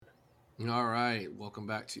All right, welcome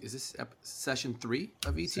back to. Is this session 3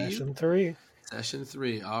 of ETU? Session 3. Session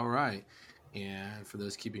 3. All right, and for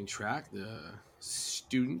those keeping track, the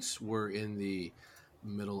students were in the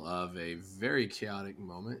middle of a very chaotic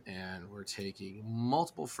moment, and we're taking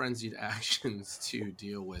multiple frenzied actions to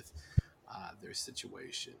deal with their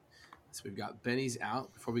situation. So we've got Benny's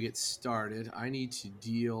out. Before we get started, I need to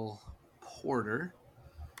deal Porter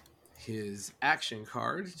his action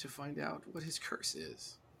card to find out what his curse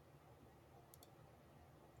is.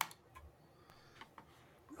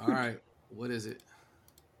 All right, what is it?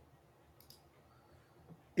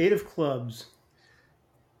 8 of clubs.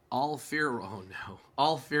 All fear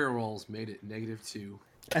rolls made it -2.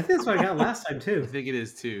 I think that's what I got last time I too. think it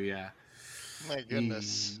is too. Yeah. My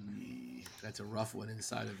goodness. That's a rough one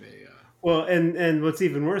inside of a. Well, and what's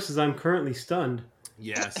even worse is I'm currently stunned.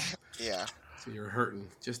 Yes. Yeah. So you're hurting,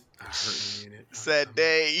 just a hurting unit. Sad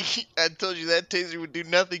day. I told you that taser would do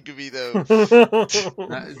nothing to me, though.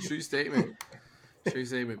 True statement. True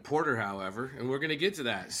statement. Porter, however, and we're going to get to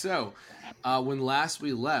that. So, when last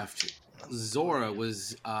we left, Zora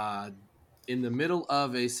was in the middle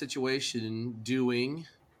of a situation doing.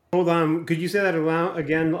 Hold on. Could you say that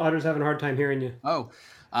again? Otter's having a hard time hearing you.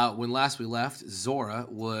 When last we left, Zora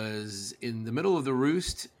was in the middle of the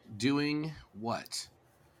roost doing what?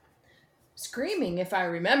 Screaming, if I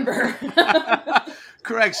remember.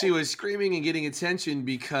 Correct. She was screaming and getting attention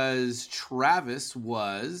because Travis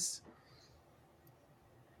was.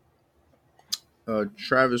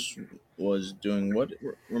 Travis was doing what?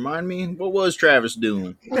 Remind me, what was Travis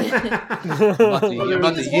doing? about He to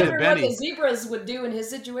was hit wondering what Benny. the zebras would do in his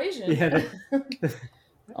situation. Yeah. I'm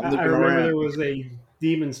I looking remember around. there was a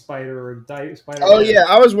demon spider or a spider. Oh yeah,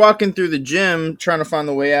 I was walking through the gym trying to find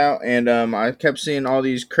the way out, and I kept seeing all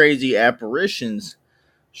these crazy apparitions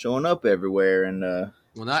showing up everywhere, and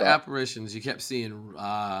Well, not apparitions. You kept seeing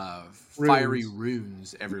fiery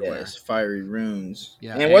runes everywhere. yes, fiery runes.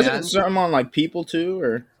 Yeah, and wasn't it something on like people too,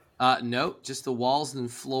 or? No, just the walls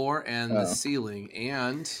and floor and the ceiling.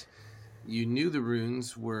 And you knew the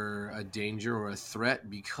runes were a danger or a threat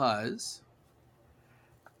because...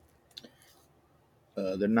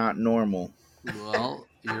 they're not normal. Well,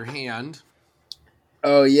 your hand.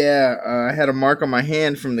 Oh yeah, I had a mark on my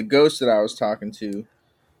hand from the ghost that I was talking to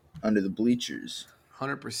under the bleachers.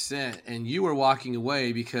 100%. And you were walking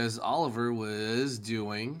away because Oliver was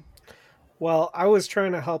doing... Well, I was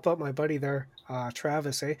trying to help out my buddy there,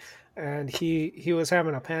 Travis, and he was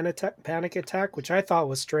having a panic attack, which I thought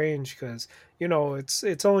was strange because, you know,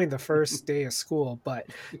 it's only the first day of school. But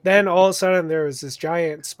then all of a sudden there was this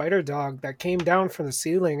giant spider dog that came down from the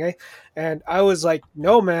ceiling, and I was like,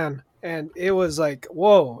 no, man. And it was like,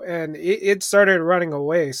 whoa, and it started running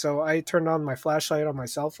away. So I turned on my flashlight on my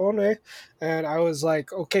cell phone, and I was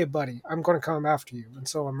like, okay, buddy, I'm going to come after you. And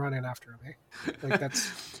so I'm running after him, Like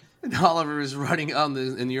that's... And Oliver is running on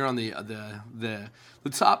and you're on the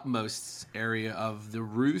topmost area of the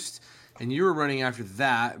roost, and you were running after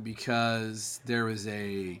that because there was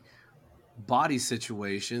a body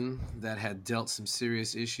situation that had dealt some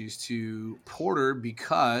serious issues to Porter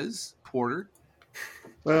because Porter.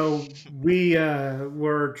 Well, we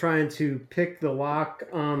were trying to pick the lock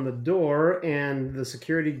on the door, and the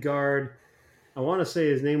security guard, I want to say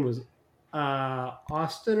his name was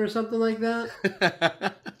Austin or something like that.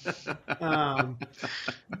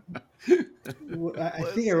 I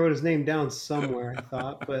think I wrote his name down somewhere, I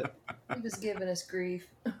thought, but He was giving us grief.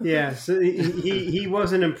 yeah, so he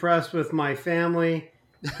wasn't impressed with my family.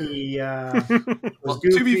 He was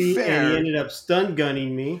goofy, to be fair, and he ended up stun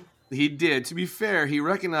gunning me. He did. To be fair, he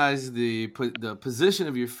recognized the position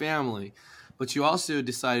of your family, but you also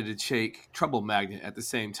decided to take Trouble Magnet at the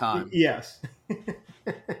same time. Yes.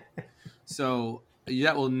 So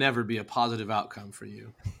that will never be a positive outcome for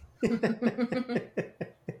you.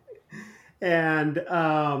 And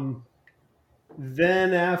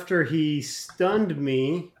then after he stunned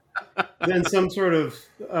me, then some sort of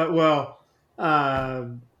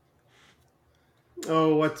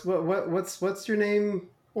what's your name,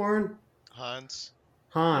 Warren? Hans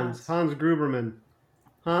Gruberman.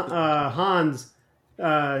 Hans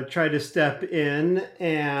tried to step in,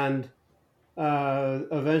 and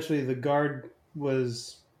eventually the guard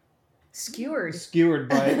was skewered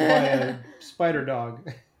by a spider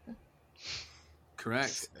dog.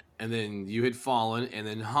 Correct. And then you had fallen, and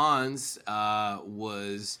then Hans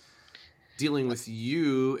was dealing with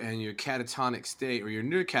you and your catatonic state, or your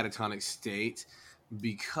near catatonic state,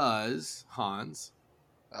 because Hans...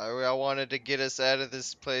 I wanted to get us out of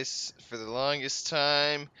this place for the longest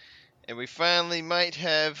time, and we finally might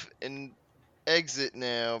have an exit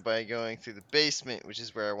now by going through the basement, which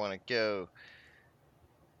is where I want to go.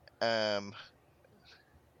 So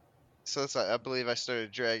I believe I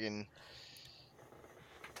started dragging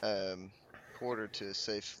Porter to a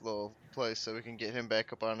safe little place so we can get him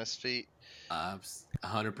back up on his feet.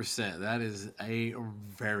 100%. That is a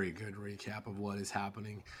very good recap of what is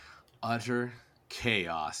happening. Utter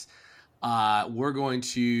chaos. We're going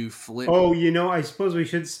to flip. Oh, I suppose we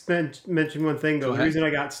should mention one thing, Go though. The ahead. reason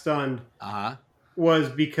I got stunned Uh-huh. was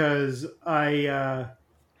because the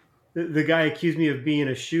guy accused me of being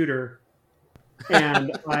a shooter.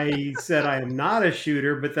 And I said I am not a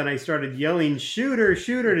shooter, but then I started yelling, "Shooter,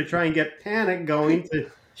 shooter," to try and get panic going to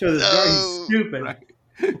show this guy he's stupid. Right.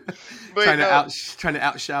 Wait, trying no. to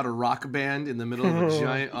outshout a rock band in the middle of a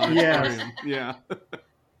giant auditorium. Yeah.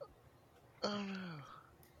 Oh no.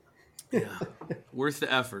 Yeah. Worth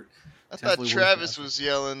the effort. I Definitely thought worth Travis the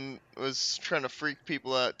was trying to freak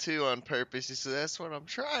people out too on purpose. He said, "That's what I'm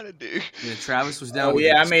trying to do." Yeah, Travis was down Oh with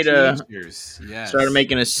yeah, I the made teachers. Yes. started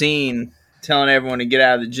making a scene, telling everyone to get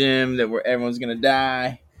out of the gym, that everyone's gonna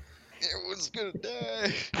die. Everyone's gonna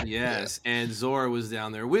die. Yes, and Zora was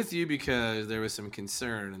down there with you because there was some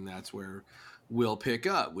concern, and that's where we'll pick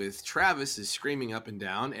up with Travis is screaming up and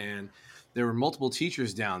down, and there were multiple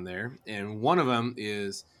teachers down there, and one of them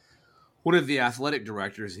is one of the athletic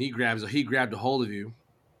directors, and he grabbed a hold of you.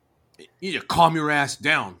 You need to calm your ass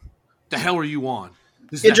down. The hell are you on?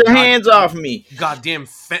 This Get is your hands off me! goddamn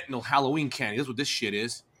fentanyl Halloween candy. That's what this shit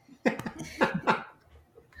is.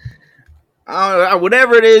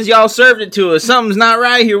 Whatever it is, y'all served it to us. Something's not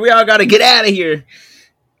right here. We all got to get out of here.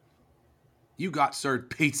 You got served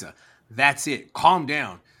pizza. That's it. Calm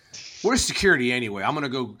down. Where's security anyway? I'm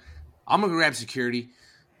gonna grab security.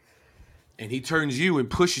 And he turns you and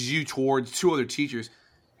pushes you towards two other teachers.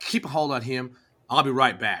 Keep a hold on him. I'll be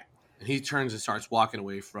right back. And he turns and starts walking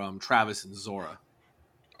away from Travis and Zora.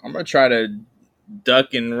 I'm gonna try to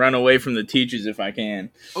duck and run away from the teachers if I can.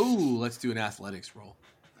 Oh, let's do an athletics roll.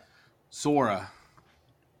 Zora,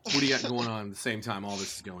 what do you got going on at the same time all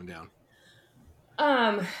this is going down?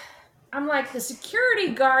 I'm like, the security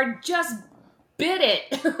guard just bit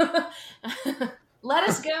it. Let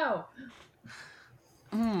us go.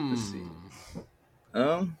 Let's see.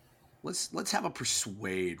 Let's have a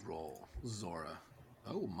persuade roll, Zora.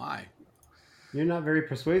 Oh my. You're not very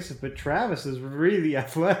persuasive, but Travis is really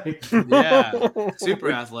athletic. Yeah,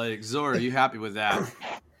 super athletic. Zora, you happy with that?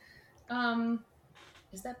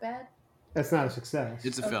 Is that bad? That's not a success.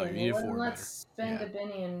 It's a failure. You need a well, 4 let's better. spend a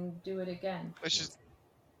penny and do it again. Which is,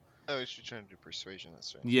 oh, she's trying to do persuasion.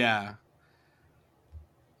 That's right. Yeah.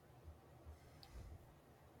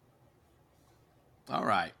 All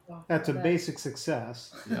right. Well, That's a that- basic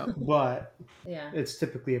success, Yep. but Yeah. it's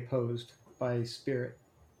typically opposed by spirit.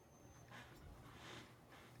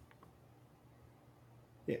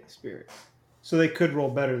 Yeah, spirit. So they could roll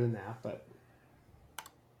better than that, but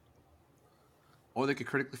Or they could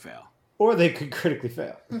critically fail. or they could critically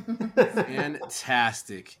fail.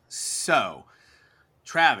 Fantastic. So,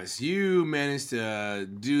 Travis, you managed to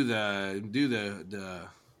do the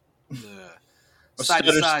side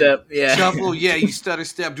to stutter side step, yeah. shuffle. Yeah, you stutter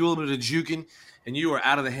step, do a little bit of juking, and you are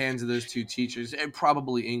out of the hands of those two teachers, and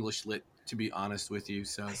probably English lit, to be honest with you.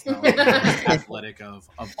 So it's not like the most athletic of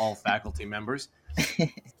all faculty members.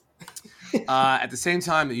 At the same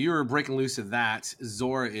time that you were breaking loose of that,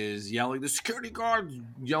 Zora is yelling, the security guard,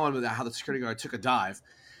 yelling about how the security guard took a dive.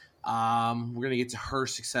 We're going to get to her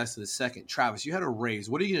success in a second. Travis, you had a raise.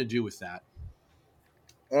 What are you going to do with that?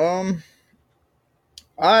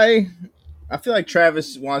 I feel like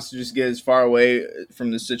Travis wants to just get as far away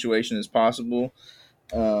from the situation as possible.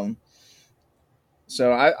 So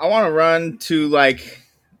I want to run to like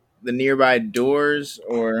the nearby doors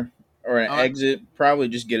or an exit. Probably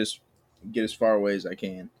just get as far away as I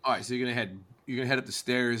can. All right, so you're gonna head up the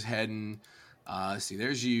stairs, heading. Let's see,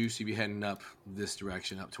 there's you. So you'll be heading up this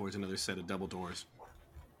direction, up towards another set of double doors.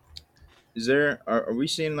 Is there? Are we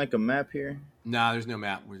seeing like a map here? Nah, there's no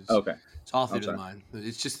map. Okay. It's all theater of the mind.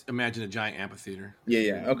 It's just imagine a giant amphitheater.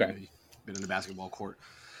 Yeah. Okay. You've been in a basketball court.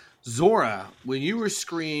 Zora, when you were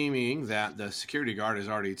screaming that the security guard has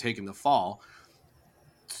already taken the fall,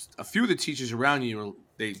 a few of the teachers around you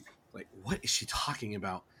like, what is she talking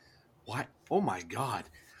about? What? Oh my God.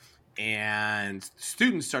 And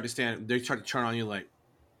students start to turn on you like,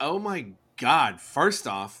 oh my God. First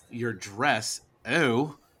off, your dress.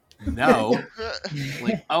 Oh, no.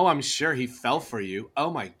 Like, oh, I'm sure he fell for you.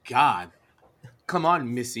 Oh my God. Come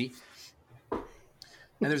on, Missy.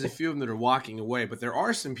 And there's a few of them that are walking away, but there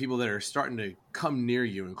are some people that are starting to come near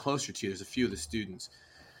you and closer to you. There's a few of the students.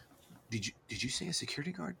 Did you say a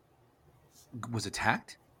security guard was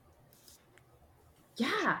attacked?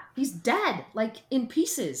 Yeah, he's dead, like in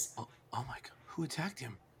pieces. Oh my God. Who attacked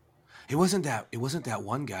him? It wasn't that. It wasn't that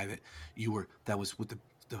one guy that was with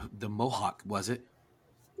the mohawk, was it?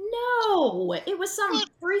 No, it was some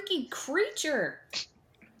freaky creature.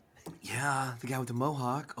 Yeah, the guy with the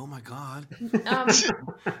mohawk. Oh my god.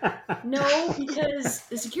 No, because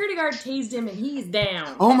the security guard tased him and he's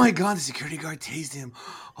down. Oh my god, the security guard tased him.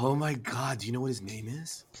 Oh my god, do you know what his name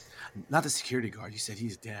is? Not the security guard. You said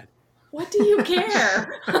he's dead. What do you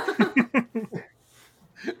care?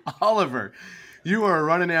 Oliver, you are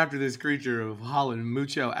running after this creature of Holland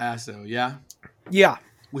mucho asso, yeah? Yeah.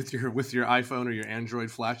 With your iPhone or your Android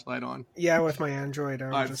flashlight on? Yeah, with my Android. All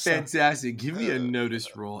right, fantastic. Give me a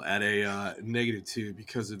notice roll at a -2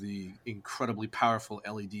 because of the incredibly powerful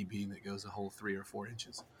LED beam that goes a whole 3 or 4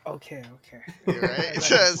 inches. Okay. You're right.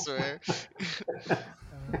 I swear.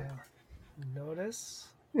 Notice.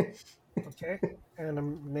 Okay. And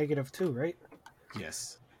I'm -2, right?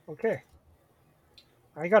 Yes. Okay.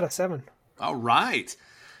 I got a 7. All right.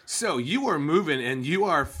 So you are moving and you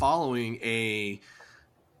are following a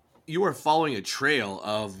trail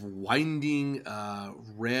of winding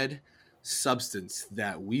red substance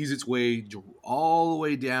that weaves its way all the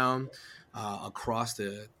way down across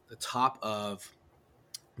the top of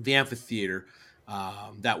the amphitheater,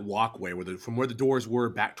 that walkway from where the doors were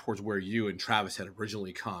back towards where you and Travis had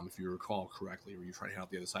originally come, if you recall correctly, or you trying to head out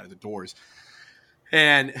the other side of the doors.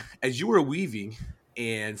 And as you were weaving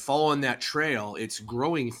and following that trail, it's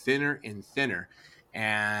growing thinner and thinner.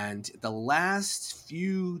 And the last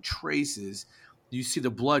few traces, you see the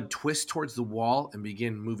blood twist towards the wall and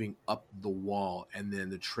begin moving up the wall. And then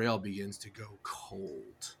the trail begins to go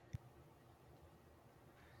cold.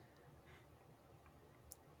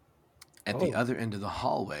 At the other end of the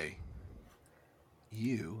hallway,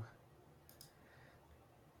 you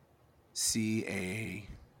see a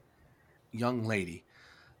young lady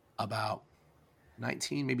about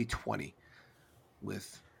 19, maybe 20,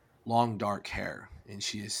 with long dark hair, and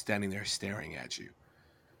she is standing there staring at you.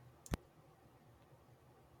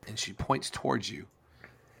 And she points towards you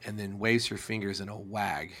and then waves her fingers in a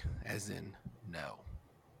wag, as in no.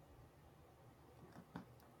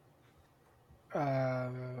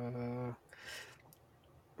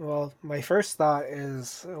 Well, my first thought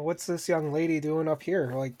is, what's this young lady doing up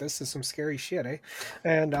here? Like, this is some scary shit, eh?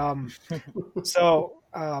 And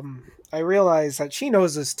I realize that she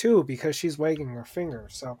knows this too because she's wagging her finger.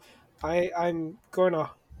 So I'm going to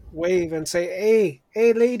wave and say,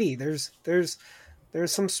 hey, lady, there's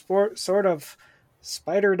some sort of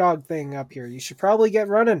spider dog thing up here. You should probably get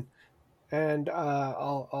running. And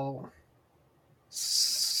I'll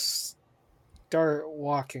start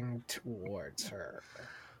walking towards her.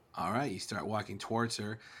 All right, you start walking towards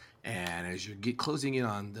her, and as you get closing in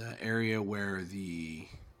on the area where the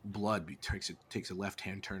blood takes a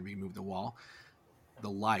left-hand turn to move the wall, the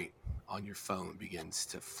light on your phone begins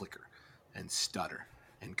to flicker and stutter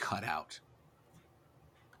and cut out.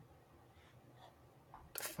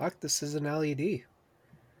 The fuck? This is an LED.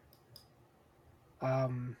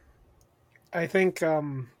 I think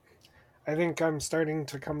I'm starting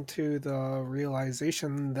to come to the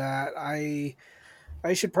realization that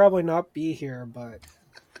I should probably not be here, but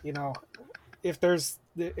if there's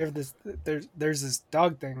this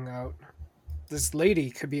dog thing out, this lady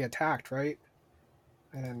could be attacked, right?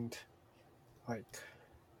 And like,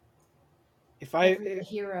 if Every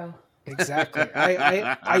hero. exactly,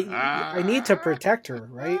 I need to protect her,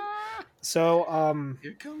 right? So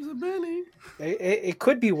here comes a Benny. It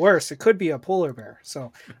could be worse. It could be a polar bear.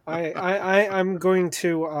 So I'm going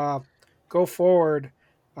to go forward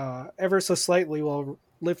ever so slightly while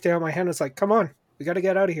lift down my hand. It's like, come on, we got to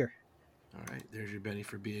get out of here. All right, there's your Benny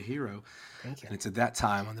for Be a Hero. Thank you. And it's at that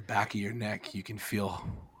time on the back of your neck you can feel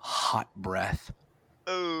hot breath.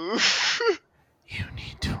 Oh. You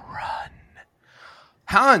need to run.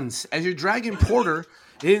 Hans, as you're dragging Porter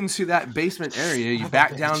into that basement area, you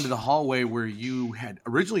back down to the hallway where you had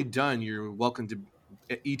originally done your Welcome to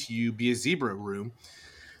ETU Be a Zebra room.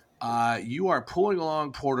 You are pulling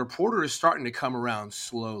along Porter. Porter is starting to come around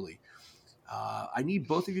slowly. I need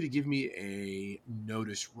both of you to give me a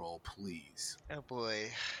notice roll, please. Oh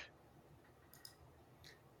boy.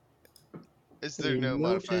 Is there no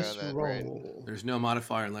modifier on that, right? There's no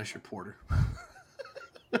modifier unless you're Porter.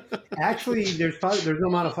 Actually, there's no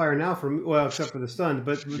modifier now except for the stunned,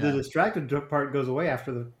 but the distracted part goes away at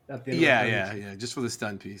the end. Yeah. Just for the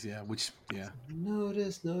stun piece,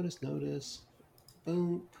 Notice.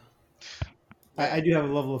 Boom. I do have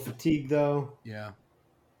a level of fatigue though. Yeah.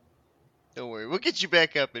 Don't worry, we'll get you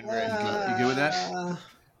back up and ready. You good with that?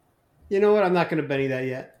 You know what? I'm not going to Benny that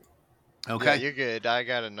yet. Okay. Yeah, you're good. I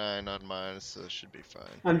got a 9 on mine, so it should be fine.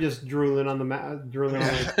 I'm just drooling on the drooling on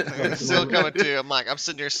my. I'm still coming to. I'm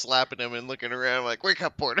sitting here slapping him and looking around like, wake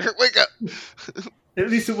up, Porter, wake up. At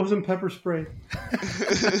least it wasn't pepper spray.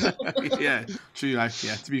 Yeah, true. Yeah,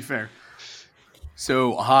 to be fair.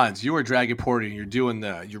 So Hans, you are dragging Porter, and you're doing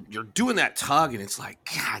that tug, and it's like,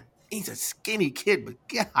 God, he's a skinny kid, but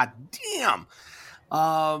God damn.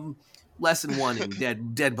 Lesson 1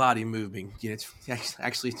 in dead body moving. You know, it's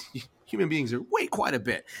actually human beings are weigh quite a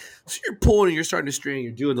bit. So you're pulling and you're starting to strain.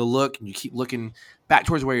 You're doing the look, and you keep looking back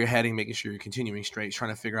towards where you're heading, making sure you're continuing straight,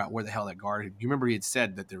 trying to figure out where the hell that guard. You remember he had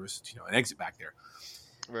said that there was an exit back there.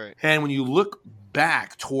 Right. And when you look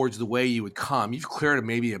back towards the way you would come, you've cleared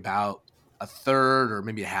maybe about a third or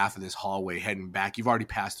maybe a half of this hallway heading back. You've already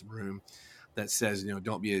passed the room that says,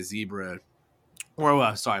 don't be a zebra.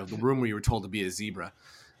 Or, sorry, the room where you were told to be a zebra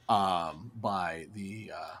by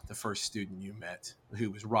the first student you met,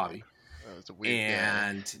 who was Robbie. Oh, it's a weird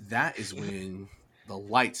And guy. that is when the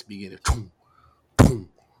lights begin to boom, boom,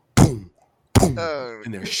 boom, boom,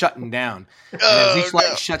 and they're shutting down. And as each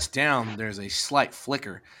light shuts down, there's a slight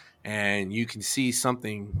flicker, and you can see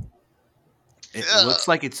something. It looks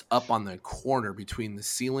like it's up on the corner between the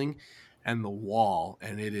ceiling and the wall,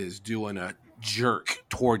 and it is doing a jerk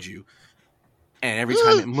towards you. And every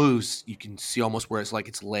time it moves, you can see almost where it's like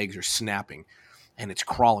its legs are snapping, and it's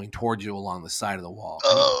crawling towards you along the side of the wall.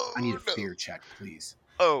 I need a fear check, please.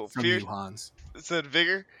 Oh, from fear? you, Hans. Is that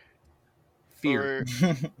vigor? Fear.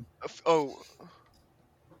 Where do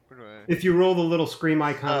I? If you roll the little scream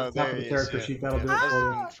icon at the top of the there he character is, yeah. sheet, that'll do I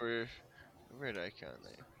it was for you. looking for red icon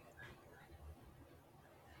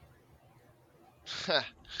there.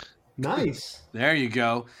 Nice. There you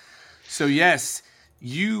go. So yes,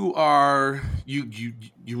 you are you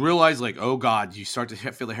realize, like, oh God, you start to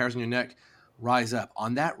feel the hairs on your neck rise up.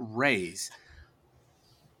 On that raise,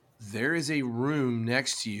 there is a room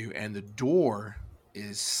next to you, and the door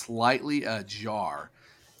is slightly ajar,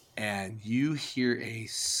 and you hear a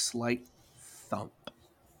slight thump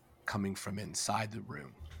coming from inside the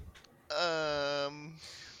room.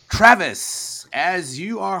 Travis, as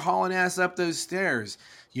you are hauling ass up those stairs,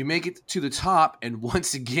 you make it to the top, and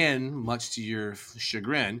once again, much to your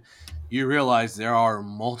chagrin, you realize there are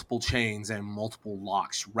multiple chains and multiple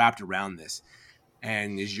locks wrapped around this.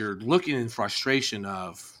 And as you're looking in frustration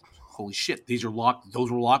of, holy shit, these are locked,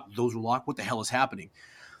 those were locked, what the hell is happening?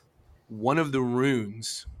 One of the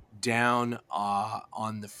runes down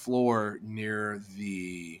on the floor near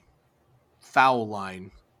the foul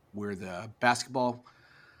line where the basketball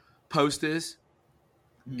post is,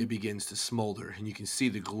 it begins to smolder, and you can see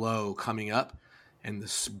the glow coming up, and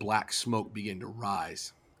this black smoke begin to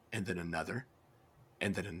rise, and then another,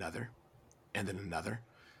 and then another, and then another.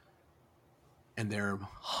 And there are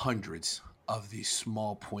hundreds of these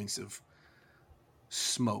small points of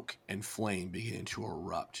smoke and flame beginning to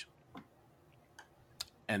erupt.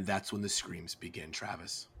 And that's when the screams begin,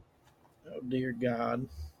 Travis. Oh dear God.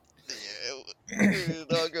 Yeah, where did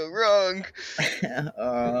it all go wrong?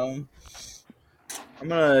 I'm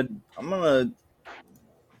gonna.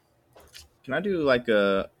 Can I do like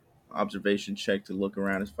a observation check to look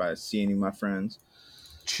around if I see any of my friends?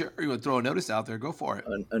 Sure, you want to throw a notice out there? Go for it.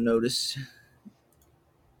 A notice.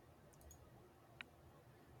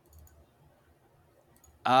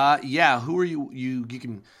 Yeah. Who are you? You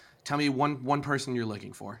can tell me one person you're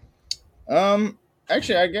looking for.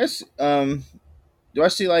 Actually, I guess. Do I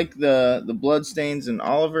see like the blood stains and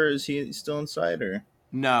Oliver? Is he still inside or?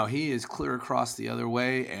 No, he is clear across the other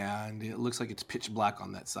way, and it looks like it's pitch black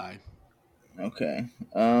on that side. Okay.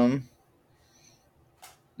 Do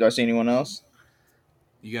I see anyone else?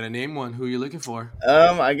 You got to name one. Who are you looking for?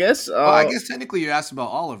 I guess. I guess technically you asked about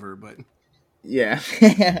Oliver, but yeah.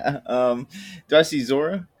 Do I see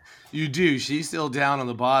Zora? you do. She's still down on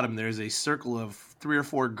the bottom. There's a circle of 3 or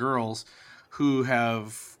 4 girls who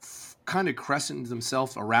have kind of crescented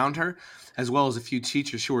themselves around her, as well as a few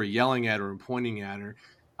teachers who are yelling at her and pointing at her.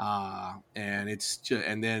 And it's just,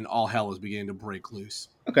 and then all hell is beginning to break loose.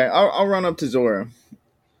 Okay, I'll run up to Zora.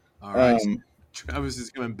 All right, Travis is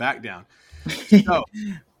coming back down. So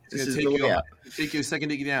it's going to take you a second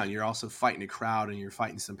to get down. You're also fighting a crowd, and you're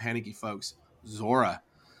fighting some panicky folks. Zora.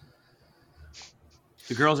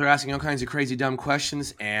 The girls are asking all kinds of crazy, dumb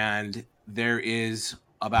questions, and there is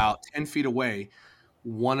about 10 feet away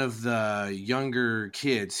one of the younger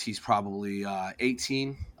kids. He's probably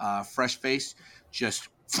 18, fresh-faced, just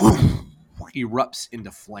erupts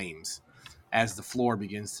into flames as the floor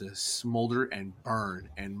begins to smolder and burn,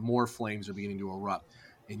 and more flames are beginning to erupt.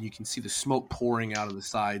 And you can see the smoke pouring out of the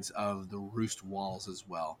sides of the roost walls as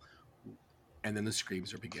well. And then the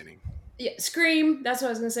screams are beginning. Yeah, scream. That's what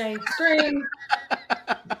I was gonna say. Scream.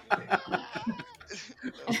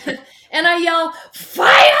 And I yell,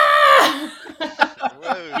 fire!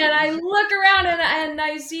 And I Whoa. look around and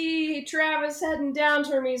I see Travis heading down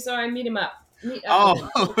toward me, so I meet up with Oh,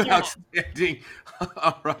 him. Yeah. outstanding.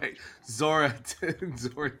 All right. Zora,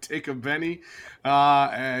 Zora, take a Benny.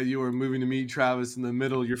 And you are moving to meet Travis in the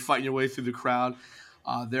middle. You're fighting your way through the crowd.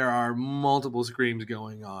 There are multiple screams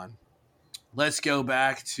going on. Let's go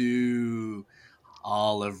back to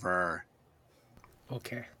Oliver.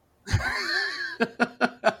 Okay.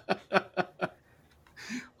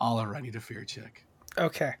 Oliver, I need a fear check.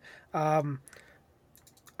 Okay. I'm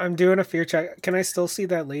doing a fear check. Can I still see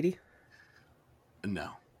that lady? No.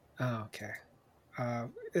 Oh, okay.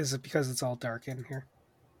 Is it because it's all dark in here?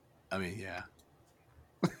 I mean, yeah.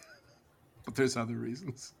 But there's other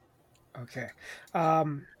reasons. Okay.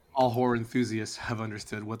 All horror enthusiasts have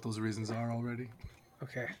understood what those reasons are already.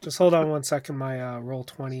 Okay. Just hold on one second. My roll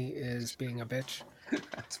 20 is being a bitch.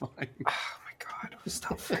 That's fine. Oh my god.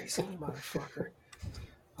 Stop freezing, you motherfucker.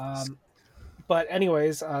 But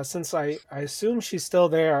anyways, since I assume she's still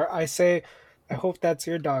there, I say, I hope that's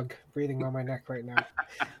your dog breathing on my neck right now.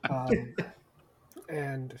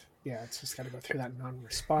 And yeah, it's just got to go through that not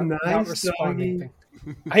responding doggy. thing.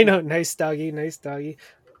 I know, nice doggy.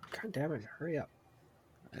 God damn it, hurry up.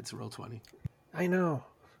 It's roll 20. I know.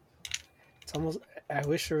 It's almost, I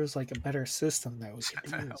wish there was like a better system that we Shut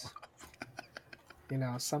could the hell use. You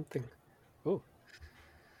know, something. Ooh.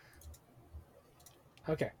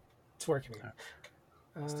 Okay, it's working again.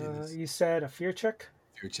 Let's do this. You said a fear check?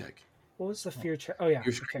 Fear check. What was the fear check? Oh yeah.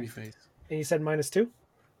 Your screamy face. And you said -2?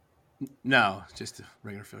 No, just a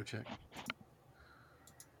regular fear check.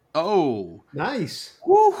 Oh, Nice.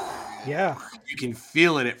 woo. Yeah. You can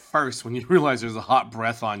feel it at first when you realize there's a hot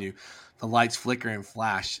breath on you. The lights flicker and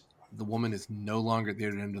flash. The woman is no longer at the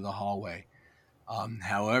end of the hallway.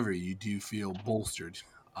 However, you do feel bolstered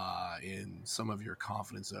in some of your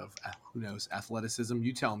confidence of, who knows, athleticism.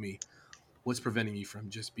 You tell me, what's preventing you from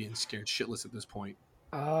just being scared shitless at this point?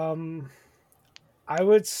 I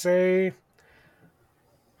would say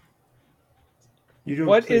You don't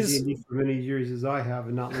What play is- D&D for many years as I have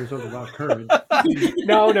and not learn something about courage.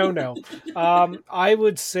 no. I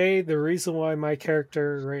would say the reason why my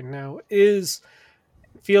character right now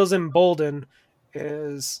feels emboldened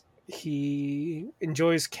is he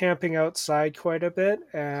enjoys camping outside quite a bit,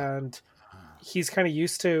 and he's kind of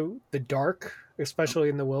used to the dark, especially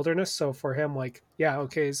in the wilderness. So for him, like, yeah,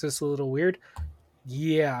 okay, is this a little weird?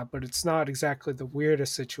 Yeah, but it's not exactly the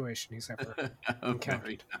weirdest situation he's ever Oh,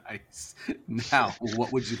 very nice. Now,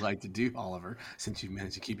 what would you like to do, Oliver, since you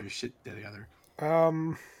managed to keep your shit together?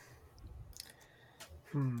 Ooh,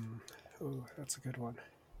 that's a good one.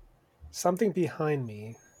 Something behind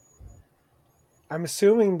me. I'm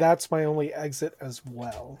assuming that's my only exit as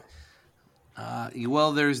well.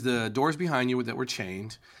 Well, there's the doors behind you that were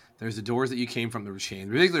chained. There's the doors that you came from that were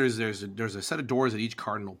chained. Really, there's a set of doors at each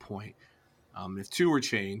cardinal point. If 2 were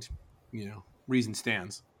chained, reason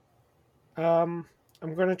stands. I'm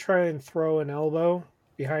gonna try and throw an elbow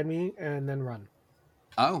behind me and then run.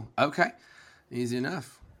 Oh, okay. Easy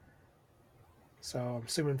enough. So I'm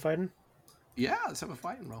assuming fighting. Yeah, let's have a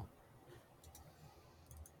fighting roll.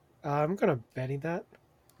 I'm gonna Benny that.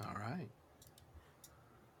 All right.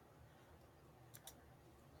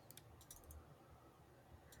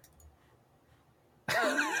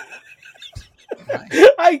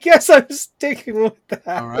 I guess I'm sticking with that.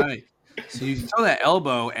 All right. So you throw that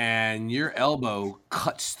elbow, and your elbow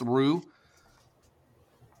cuts through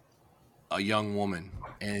a young woman,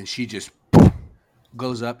 and she just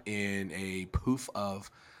goes up in a poof of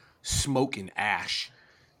smoke and ash.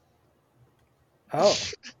 Oh.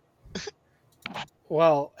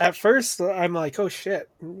 Well, at first I'm like, oh shit.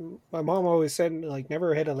 My mom always said like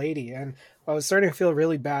never hit a lady, and I was starting to feel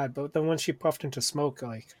really bad. But then when she puffed into smoke,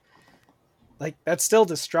 like that's still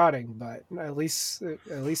distraughting. But at least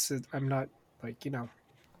I'm not like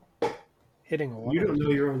hitting a wall. You don't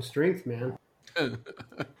know your own strength, man.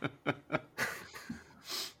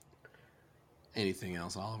 Anything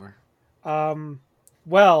else, Oliver?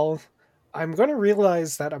 Well, I'm gonna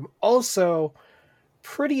realize that I'm also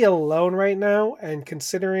pretty alone right now, and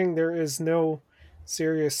considering there is no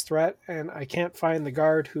serious threat and I can't find the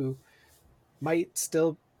guard who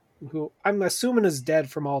I'm assuming is dead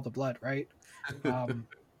from all the blood, right?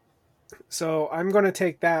 So I'm going to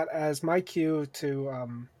take that as my cue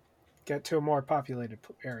to get to a more populated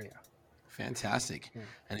area. Fantastic.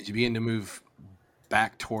 And as you begin to move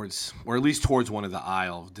back towards, or at least towards one of the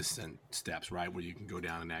aisle of descent steps, right, where you can go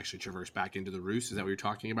down and actually traverse back into the roost, is that what you're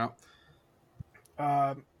talking about?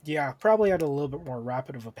 Yeah, probably at a little bit more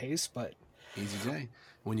rapid of a pace, but Easy day.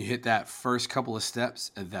 When you hit that first couple of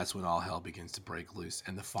steps, that's when all hell begins to break loose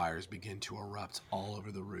and the fires begin to erupt all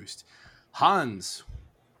over the roost. Hans,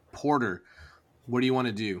 Porter, what do you want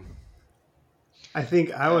to do? I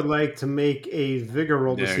think I would like to make a vigor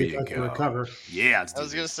roll to There see if you I can go. recover. Yeah, let's I do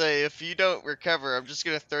was gonna this. say, if you don't recover, I'm just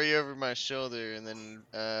gonna throw you over my shoulder and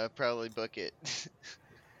then probably book it.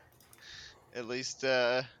 At least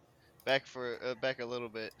back a little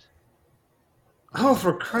bit. Oh,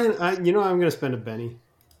 for crying! I'm going to spend a penny.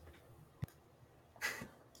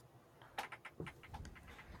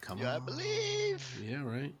 Come Yeah, I on. believe. Yeah,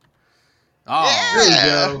 right. Oh, There we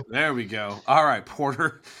Yeah. go. there we go. All right,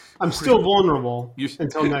 Porter. I'm still vulnerable You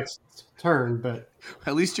until next turn, but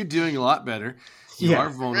at least you're doing a lot better. You are yeah,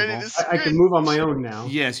 Ready vulnerable. to I can sprint. move on my own now.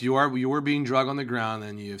 Yes, you are. You were being drug on the ground,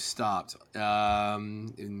 and you have stopped.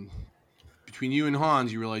 In between you and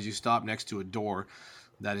Hans, you realize you stopped next to a door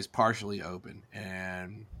that is partially open,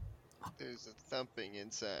 and There's a thumping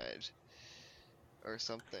inside, or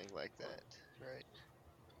something like that,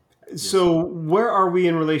 right? So where are we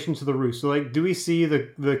in relation to the roof? So like, do we see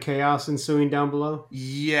the chaos ensuing down below?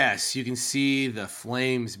 yes, you can see the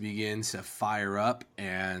flames begin to fire up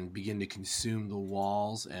and begin to consume the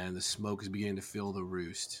walls, and the smoke is beginning to fill the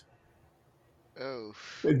roost. Oh.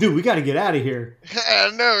 Dude, we got to get out of here. I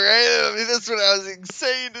know, right? I mean, that's what I was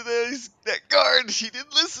saying to that guard. He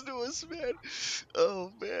didn't listen to us, man.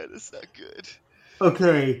 Oh man, it's not good.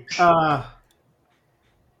 Okay,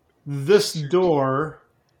 this Shoot. door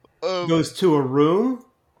Um, goes to a room,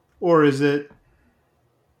 or is it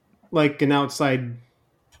like an outside?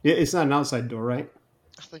 It's not an outside door, right?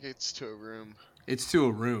 I think it's to a room. It's to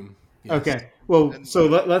a room. Yes. Okay. Well, And- so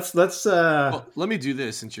let's Well, let me do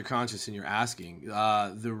this since you're conscious and you're asking.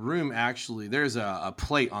 The room actually, there's a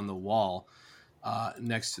plate on the wall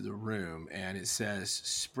next to the room, and it says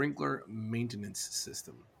sprinkler maintenance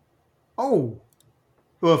system. Oh,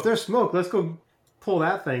 well, if there's smoke, let's go pull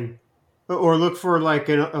that thing, or look for like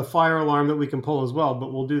a fire alarm that we can pull as well.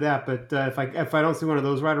 But we'll do that. But if I don't see one of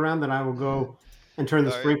those right around, then I will go and turn the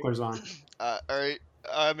All right. sprinklers on. All right.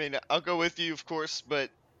 I mean, I'll go with you, of course, but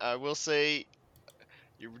I will say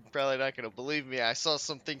you're probably not gonna believe me. I saw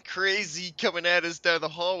something crazy coming at us down the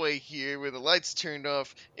hallway here, where the lights turned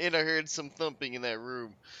off, and I heard some thumping in that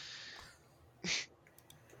room.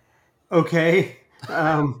 Okay.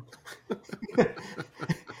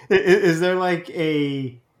 Is there like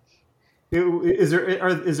is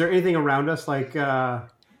there anything around us like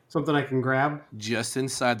something I can grab? Just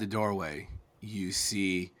inside the doorway, you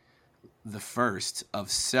see the first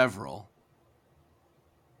of several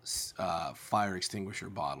fire extinguisher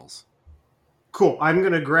bottles. Cool. I'm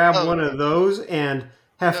gonna grab Oh. one of those and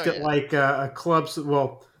heft Oh, it yeah. like a club.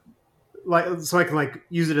 Like so I can like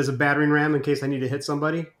use it as a battering ram in case I need to hit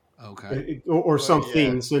somebody Okay. or Oh,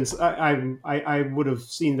 something. yeah. Since I would have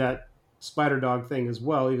seen that spider dog thing as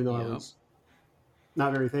well, even though I Yep. was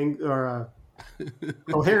not very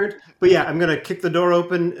coherent. But yeah, I'm gonna kick the door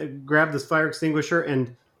open, grab this fire extinguisher,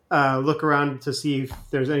 and look around to see if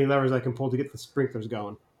there's any levers I can pull to get the sprinklers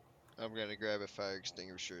going. I'm gonna grab a fire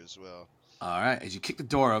extinguisher as well. All right. As you kick the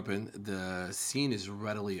door open, the scene is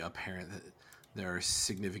readily apparent that there are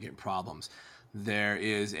significant problems. There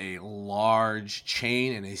is a large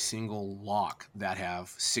chain and a single lock that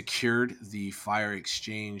have secured the fire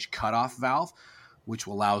exchange cutoff valve, which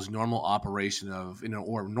allows normal operation of,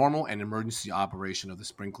 or normal and emergency operation of the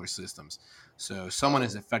sprinkler systems. So someone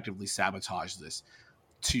has effectively sabotaged this.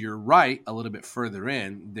 To your right, a little bit further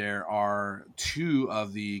in, there are two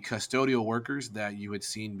of the custodial workers that you had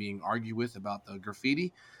seen being argued with about the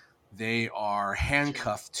graffiti. They are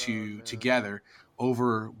handcuffed together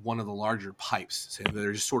over one of the larger pipes. So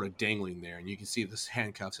they're just sort of dangling there, and you can see the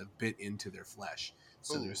handcuffs have bit into their flesh.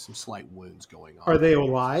 So Ooh. there's some slight wounds going on. Are they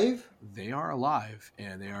alive? They are alive,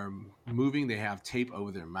 and they are moving. They have tape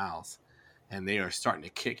over their mouths, and they are starting to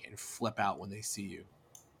kick and flip out when they see you.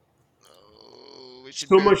 Oh, we should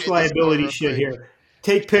So much barricade this door liability real shit quick. here.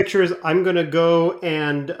 Take pictures. I'm gonna go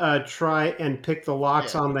and try and pick the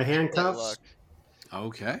locks Yeah, on the pick that handcuffs. lock.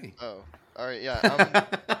 Okay. Oh, all right. Yeah.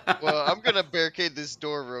 I'm gonna barricade this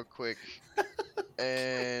door real quick,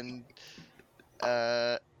 and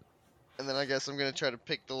then I guess I'm gonna try to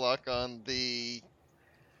pick the lock on the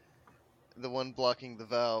one blocking the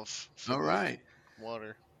valve for All the right.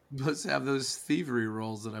 water. Let's have those thievery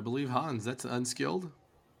rolls that I believe Hans. That's unskilled.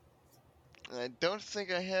 I don't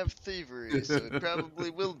think I have thievery, so it probably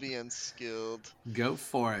will be unskilled. Go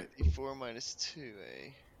for it. D4 minus 2,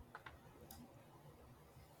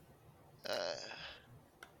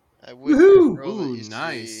 I would Woohoo! roll Ooh, it, you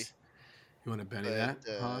nice. see, You want to Benny but,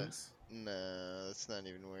 that, Hans? No, it's not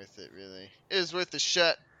even worth it, really. It is worth the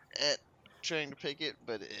shot at trying to pick it,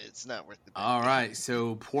 but it's not worth the bet. All right,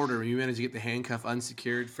 so Porter, you managed to get the handcuff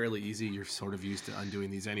unsecured, fairly easy. You're sort of used to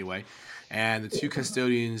undoing these anyway. And the two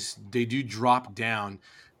custodians, they do drop down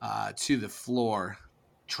to the floor.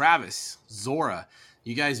 Travis, Zora,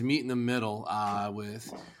 you guys meet in the middle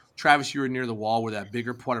with Travis. You were near the wall where that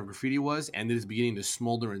bigger pot of graffiti was, and it is beginning to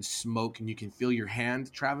smolder and smoke, and you can feel your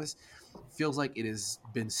hand, Travis. Feels like it has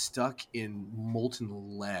been stuck in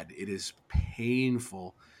molten lead. It is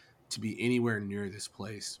painful to be anywhere near this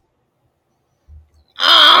place.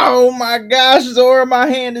 Oh my gosh, Zora, my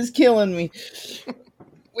hand is killing me.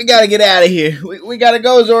 We gotta get out of here. We gotta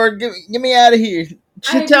go, Zora. Get me out of here.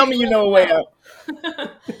 Tell me you know a way out.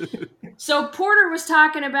 So Porter was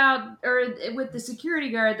talking about, or with the security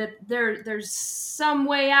guard, that there's some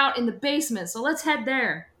way out in the basement. So let's head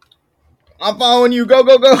there. I'm following you. Go.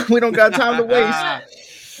 We don't got time to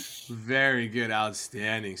waste. Very good,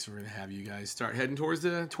 outstanding. So we're gonna have you guys start heading toward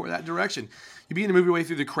that direction. You begin to move your way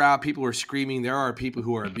through the crowd. People are screaming. There are people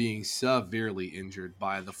who are being severely injured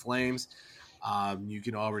by the flames. You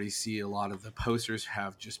can already see a lot of the posters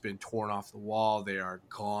have just been torn off the wall. They are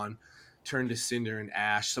gone, turned to cinder and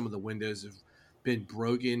ash. Some of the windows have been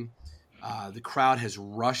broken. The crowd has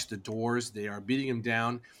rushed the doors. They are beating them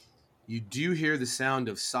down. You do hear the sound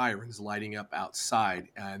of sirens lighting up outside,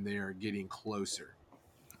 and they are getting closer.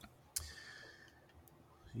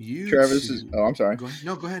 Travis is. Oh, I'm sorry. Go ahead.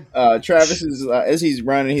 No, go ahead. Travis is as he's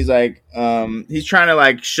running. He's like, he's trying to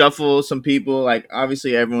like shuffle some people. Like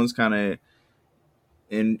obviously everyone's kind of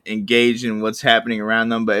engaged in what's happening around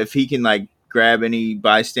them. But if he can like grab any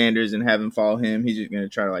bystanders and have them follow him, he's just gonna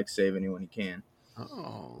try to like save anyone he can.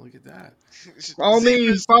 Oh, look at that!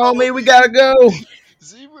 Follow me. We gotta go.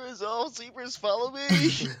 Zebras, follow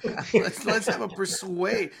me. let's have a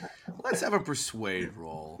persuade. Let's have a persuade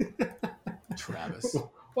roll, Travis.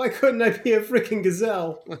 Why couldn't I be a freaking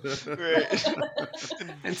gazelle? Right.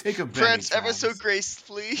 And take a Prance ever so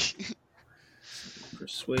gracefully.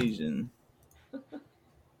 Persuasion.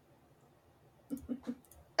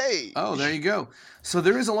 Hey. Oh, there you go. So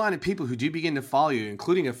there is a line of people who do begin to follow you,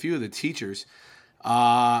 including a few of the teachers.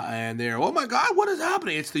 And they're, oh my God, what is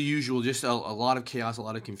happening? It's the usual, just a lot of chaos, a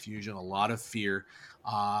lot of confusion, a lot of fear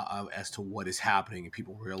as to what is happening, and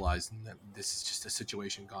people realizing that this is just a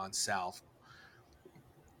situation gone south.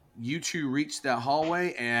 You two reach that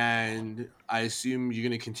hallway, and I assume you're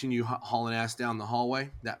going to continue hauling ass down the hallway,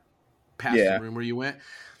 that past the room where you went.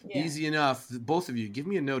 Yeah. Easy enough. Both of you, give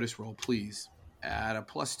me a notice roll, please, at a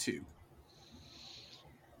 +2.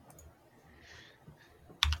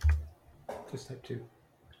 Just type 2.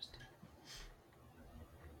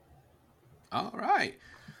 All right.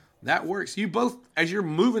 That works. You both, as you're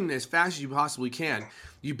moving as fast as you possibly can,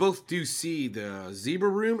 you both do see the zebra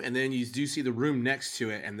room, and then you do see the room next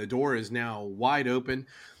to it, and the door is now wide open.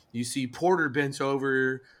 You see Porter bent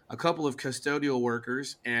over, a couple of custodial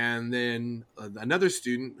workers, and then another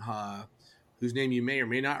student whose name you may or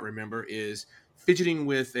may not remember is fidgeting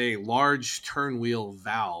with a large turnwheel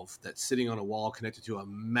valve that's sitting on a wall connected to a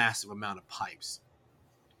massive amount of pipes.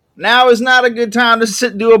 Now is not a good time to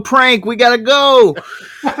do a prank. We gotta go.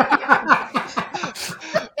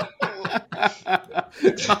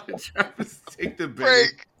 Take the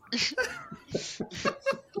break. This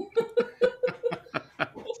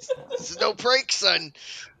is no prank, son.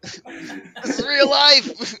 This is real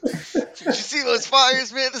life. Did you see those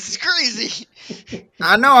fires, man? This is crazy.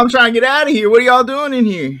 I know. I'm trying to get out of here. What are y'all doing in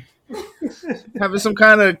here? Having some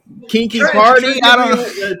kind of kinky party?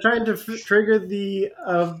 Trying to trigger the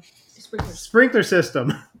sprinkler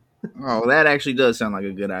system. Oh, that actually does sound like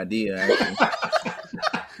a good idea.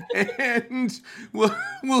 And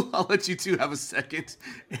I'll let you two have a second,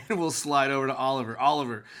 and we'll slide over to Oliver.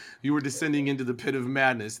 Oliver, you were descending into the pit of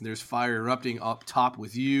madness, and there's fire erupting up top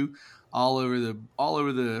with you, all over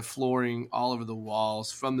the flooring, all over the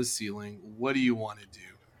walls, from the ceiling. What do you want to do?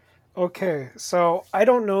 Okay, so I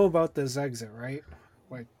don't know about this exit, right?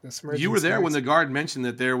 Like this emergency. You were there exit. when the guard mentioned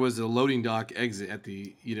that there was a loading dock exit at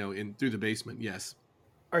the, through the basement. Yes.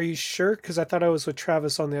 Are you sure? Because I thought I was with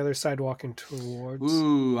Travis on the other side walking towards.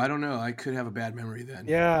 Ooh, I don't know. I could have a bad memory then.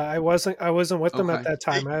 Yeah, I wasn't with them at that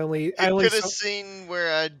time. I only could have seen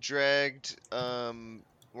where I dragged,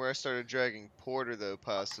 where I started dragging Porter though,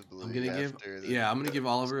 possibly. I'm gonna give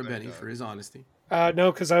Oliver a Benny for his honesty.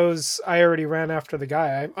 No, because I already ran after the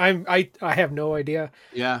guy. I have no idea.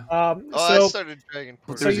 Yeah. I started dragging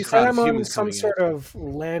Porter. So you said I'm on some sort of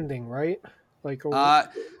landing, right? Like,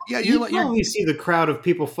 yeah, you probably see the crowd of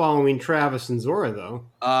people following Travis and Zora, though.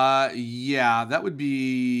 Yeah, that would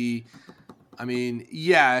be I mean,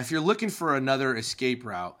 yeah, if you're looking for another escape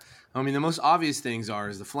route, I mean, the most obvious things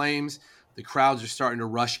is the flames. The crowds are starting to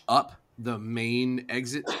rush up the main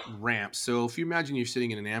exit ramp. So if you imagine you're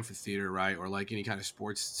sitting in an amphitheater, right, or like any kind of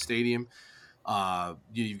sports stadium,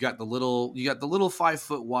 you've got the little 5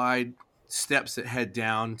 foot wide steps that head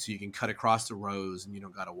down so you can cut across the rows and you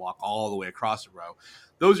don't got to walk all the way across the row.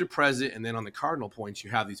 Those are present, and then on the cardinal points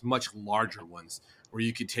you have these much larger ones where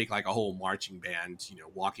you could take like a whole marching band,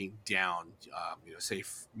 walking down, say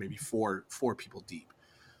maybe four people deep.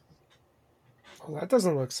 Well, that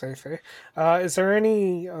doesn't look safe, eh? Is there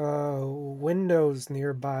any windows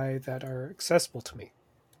nearby that are accessible to me?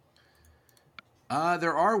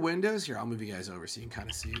 There are windows here. I'll move you guys over so you can kind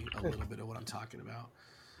of see a little bit of what I'm talking about.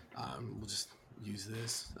 We'll just use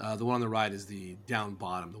this. The one on the right is the down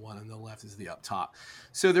bottom. The one on the left is the up top.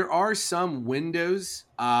 So there are some windows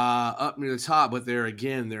up near the top, but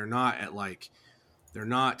they're not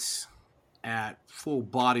at full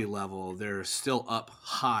body level. They're still up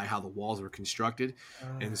high how the walls were constructed,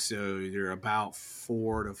 and so they're about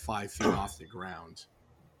 4 to 5 feet off the ground.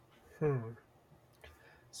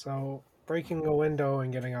 So breaking a window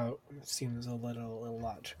and getting out seems a little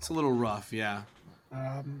illogical. It's a little rough, yeah.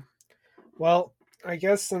 Well, I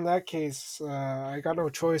guess in that case, I got no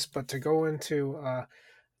choice but to go into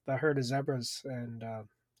the herd of zebras and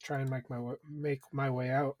try and make my way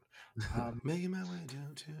out. Making my way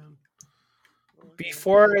downtown.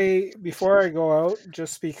 Before I go out,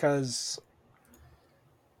 just because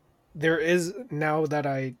there is, now that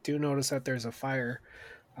I do notice that there's a fire,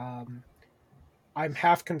 I'm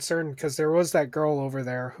half concerned because there was that girl over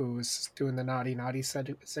there who was doing the naughty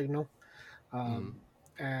signal,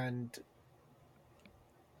 and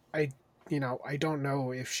I don't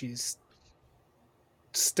know if she's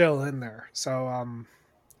still in there. So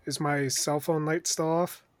is my cell phone light still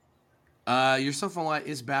off? Your cell phone light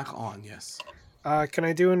is back on, yes. Can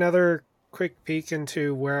I do another quick peek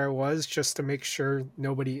into where I was just to make sure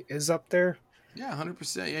nobody is up there? Yeah,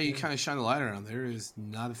 100%. Yeah, you kind of shine the light around. There is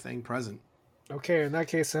not a thing present. Okay, in that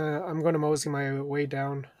case, I'm going to mosey my way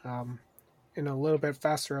down in a little bit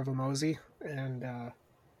faster of a mosey and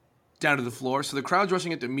down to the floor. So the crowd's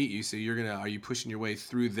rushing in to meet you. So are you pushing your way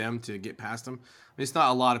through them to get past them? I mean, it's not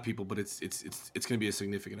a lot of people, but it's going to be a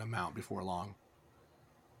significant amount before long.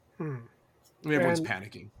 I mean, everyone's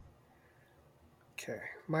panicking. Okay.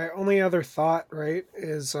 My only other thought, right,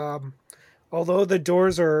 is although the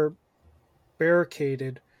doors are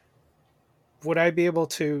barricaded, would I be able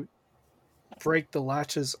to break the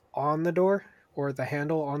latches on the door or the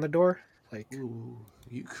handle on the door? Ooh,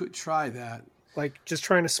 you could try that. Like just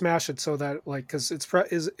trying to smash it so that because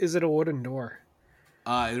is it a wooden door?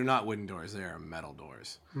 They're not wooden doors. They are metal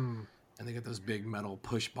doors. And they get those big metal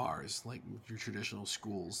push bars like your traditional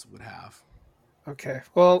schools would have. Okay.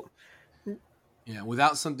 Well, yeah,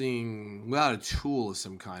 without a tool of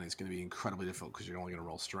some kind, it's going to be incredibly difficult because you're only going to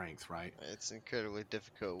roll strength, right? It's incredibly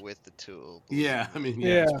difficult with the tool. Yeah, I mean,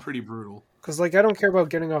 it's pretty brutal. Because I don't care about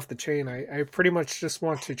getting off the chain. I pretty much just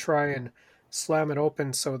want to try and slam it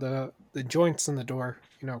open so the joints in the door,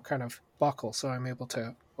 kind of buckle, so I'm able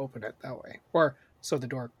to open it that way, or so the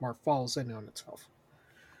door more falls in on itself.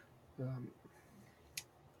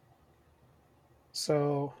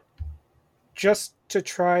 So just to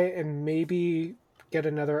try and maybe get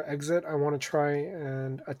another exit, I want to try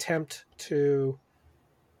and attempt to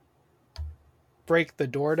break the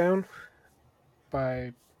door down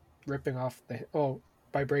by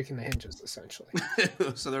by breaking the hinges, essentially.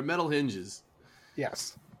 So they're metal hinges.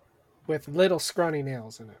 Yes, with little scrawny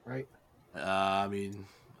nails in it, right? I mean,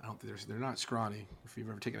 I don't think they're not scrawny. If you've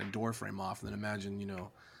ever taken a door frame off, then imagine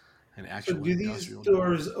an actual. So do these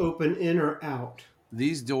doors open in or out?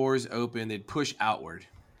 These doors open. They'd push outward.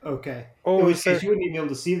 Okay. Oh, in which case you wouldn't even be able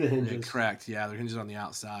to see the hinges. Yeah, correct. Yeah, they're hinges on the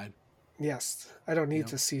outside. Yes, I don't need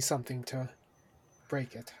to see something to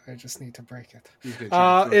break it. I just need to break it.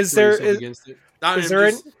 Is there any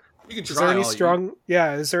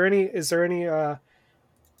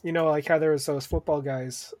like how there was those football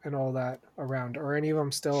guys and all that around? Are any of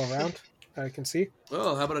them still around that I can see?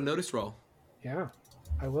 Oh, how about a notice roll? Yeah,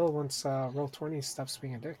 I will once roll 20 stops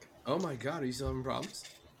being a dick. Oh my god, are you still having problems?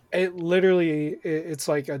 It's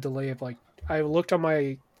like a delay of I looked on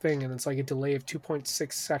my thing and it's like a delay of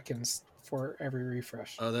 2.6 seconds for every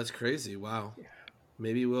refresh. Oh, that's crazy. Wow. Yeah.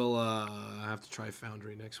 Maybe we'll have to try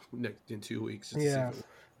Foundry next in 2 weeks. Yeah.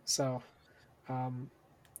 So,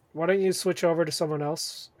 why don't you switch over to someone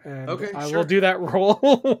else, and I will do that roll.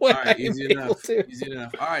 All right, easy enough. Easy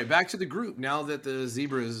enough. All right, back to the group. Now that the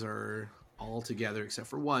zebras are all together except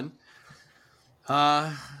for one,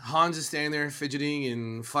 Hans is standing there fidgeting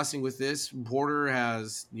and fussing with this. Porter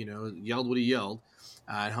has, yelled what he yelled.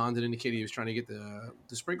 And Hans had indicated he was trying to get the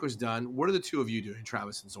sprinklers done. What are the two of you doing,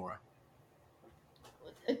 Travis and Zora?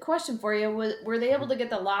 A question for you: were they able to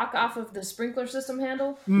get the lock off of the sprinkler system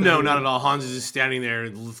handle? No, not at all. Hans is just standing there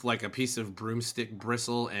with like a piece of broomstick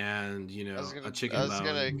bristle and a chicken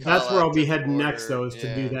bone. That's where I'll be heading next, though, is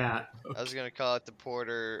to do that. I was gonna call out to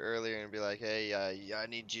Porter earlier and be like, "Hey, I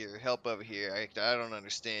need your help over here. I don't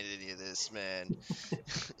understand any of this, man."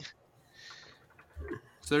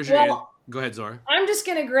 So there's your. Go ahead, Zora. I'm just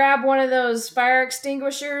gonna grab one of those fire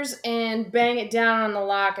extinguishers and bang it down on the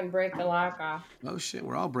lock and break the lock off. Oh shit,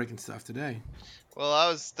 we're all breaking stuff today. Well, I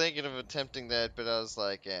was thinking of attempting that, but I was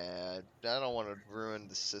like, I don't want to ruin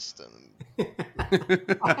the system.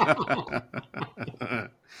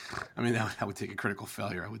 I mean, that would take a critical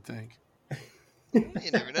failure, I would think.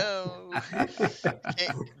 You never know.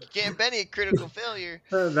 You can't bet a critical failure.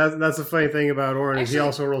 That's the funny thing about Oren. Actually, he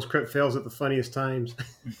also rolls crit fails at the funniest times.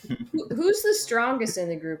 Who's the strongest in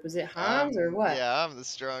the group? Is it Hans or what? Yeah, I'm the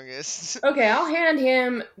strongest. Okay, I'll hand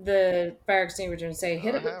him the fire extinguisher and say,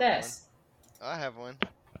 hit it with this. I have one.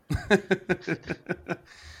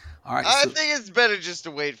 All right. I think it's better just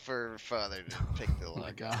to wait for Father to pick the lock. Oh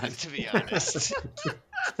my God. To be honest.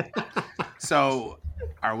 So,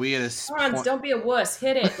 are we at a Hans, don't be a wuss.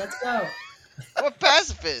 Hit it. Let's go. I'm a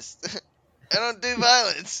pacifist. I don't do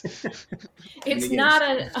violence. It's not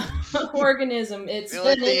an organism. It's the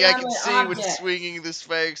only thing I can see object. when swinging this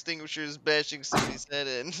fire extinguisher is bashing somebody's head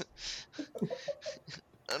in.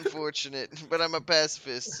 Unfortunate, but I'm a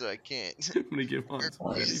pacifist, so I can't. I'm gonna give Hans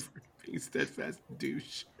credit for being steadfast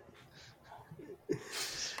douche.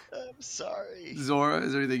 I'm sorry. Zora,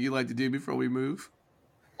 is there anything you'd like to do before we move?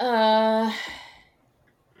 I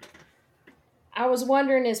was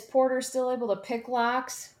wondering, is Porter still able to pick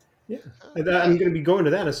locks? Yeah, I'm going to be going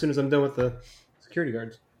to that as soon as I'm done with the security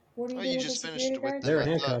guards. What are you doing with the security guards? They're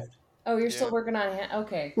handcuffed. Oh, you're still working on it.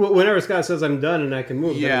 Okay. Well, whenever Scott says I'm done and I can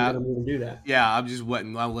move, then I'm going to do that. Yeah, I'm just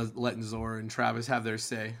letting Zora and Travis have their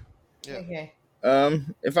say. Yeah. Okay.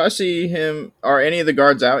 If I see him, are any of the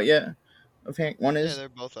guards out yet? I think one is. Yeah, they're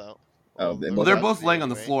both out. Oh, they're both laying on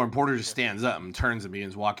the floor, and Porter just stands up and turns and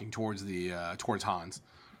begins walking towards towards Hans.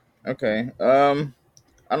 Okay. I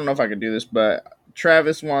don't know if I can do this, but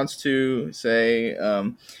Travis wants to say,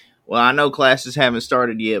 well, I know classes haven't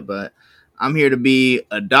started yet, but I'm here to be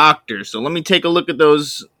a doctor. So let me take a look at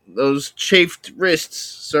those chafed wrists,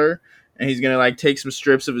 sir. And he's going to take some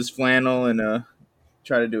strips of his flannel and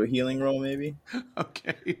try to do a healing roll maybe.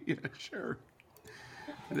 Okay. Yeah, sure.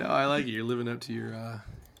 No, I like it. You're living up to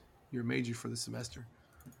your major for the semester.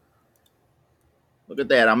 Look at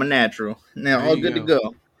that. I'm a natural. Now, all good to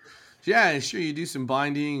go. Yeah, sure. You do some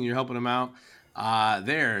binding and you're helping them out.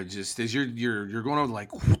 There, just as you're going over,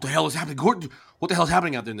 what the hell is happening? What the hell is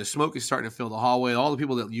happening out there? And the smoke is starting to fill the hallway. All the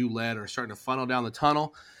people that you led are starting to funnel down the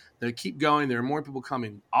tunnel. They keep going. There are more people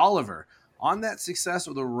coming. Oliver, on that success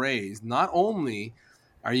with the raise, not only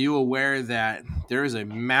are you aware that there is a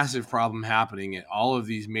massive problem happening at all of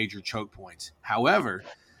these major choke points. However,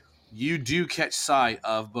 you do catch sight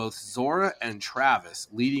of both Zora and Travis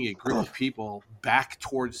leading a group of people back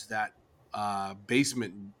towards that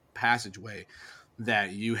basement passageway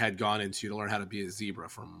that you had gone into to learn how to be a zebra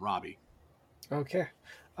from Robbie. Okay.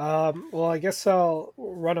 Well, I guess I'll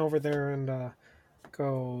run over there and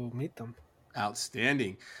go meet them.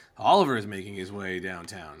 Outstanding. Oliver is making his way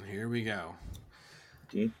downtown. Here we go.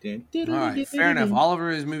 All right, fair enough.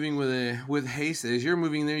 Oliver is moving with haste. As you're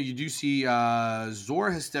moving there, you do see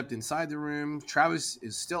Zora has stepped inside the room. Travis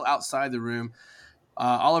is still outside the room.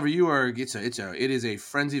 Oliver, it is a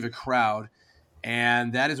frenzy of a crowd,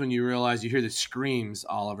 and that is when you realize you hear the screams,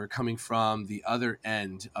 Oliver, coming from the other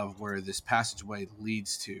end of where this passageway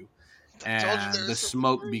leads to, and the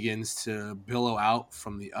smoke begins to billow out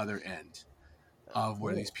from the other end of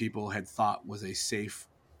where these people had thought was a safe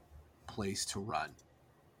place to run.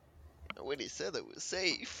 When he said it was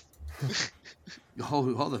safe.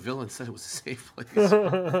 Oh, the villain said it was a safe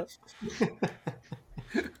place.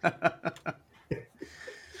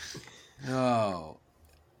 Oh,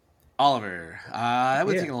 Oliver, that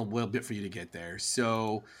would take a little bit for you to get there.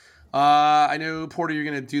 So, I know, Porter, you're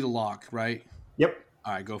going to do the lock, right? Yep.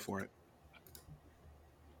 All right, go for it.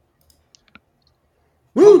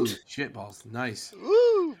 Woot! Shit balls. Nice.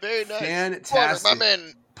 Woo! Very nice. Fantastic. Porter, my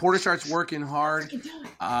man. Porter starts working hard.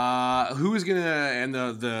 Who's gonna? And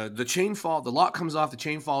the chain fall. The lock comes off. The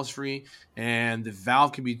chain falls free, and the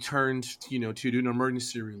valve can be turned. To do an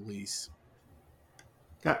emergency release.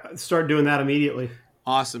 Start doing that immediately.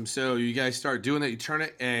 Awesome. So you guys start doing that. You turn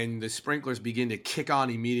it, and the sprinklers begin to kick on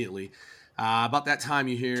immediately. About that time,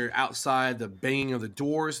 you hear outside the banging of the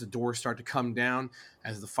doors. The doors start to come down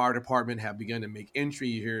as the fire department have begun to make entry.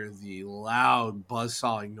 You hear the loud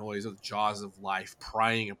buzzsawing noise of the jaws of life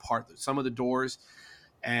prying apart some of the doors,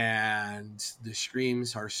 and the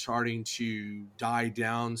screams are starting to die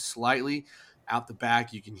down slightly. Out the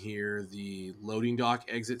back, you can hear the loading dock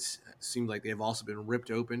exits. It seems like they've also been ripped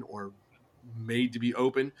open or made to be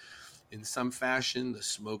open in some fashion. The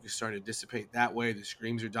smoke is starting to dissipate that way. The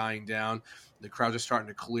screams are dying down. The crowds are starting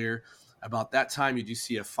to clear. About that time, you do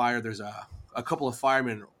see a fire. There's a couple of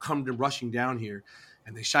firemen come to rushing down here,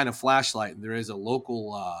 and they shine a flashlight. And there is a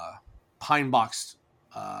local pine box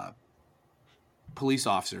police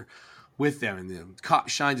officer with them. And the cop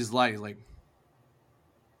shines his light. He's like,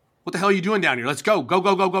 "What the hell are you doing down here? Let's go. Go,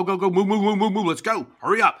 go, go, go, go, go. Move, move, move, move, move. Let's go.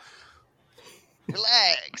 Hurry up."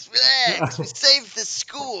 Relax, relax. We saved the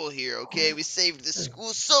school here, okay? We saved the school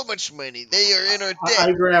so much money. They are in our I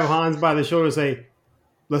debt. grab Hans by the shoulder and say,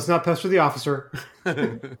 "Let's not pester the officer."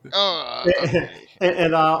 Oh, okay.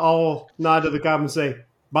 And I'll nod to the cop and say,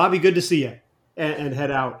 "Bobby, good to see you," and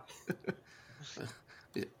head out.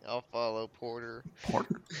 I'll follow Porter.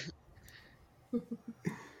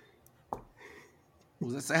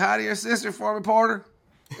 Let's say hi to your sister for me, Porter.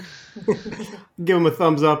 Give him a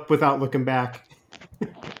thumbs up without looking back.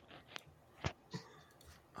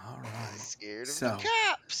 All right. Scared of So, the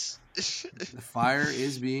cops. the fire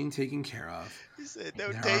is being taken care of. He said,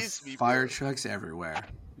 "Don't There taste are me, fire bro." trucks everywhere.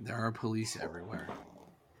 There are police everywhere.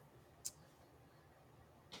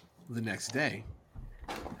 The next day,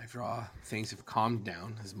 after all things have calmed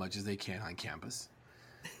down as much as they can on campus,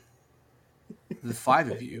 the five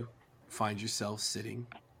of you find yourselves sitting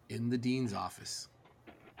in the dean's office,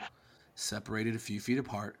 separated a few feet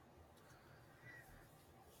apart,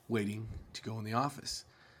 waiting to go in the office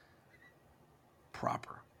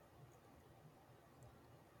proper.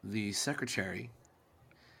 The secretary,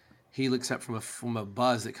 he looks up from a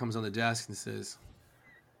buzz that comes on the desk and says,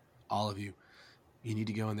 "All of you, you need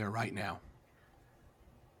to go in there right now."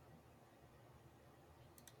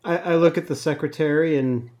 I look at the secretary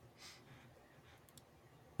and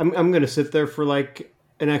I'm going to sit there for like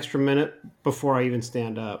an extra minute before I even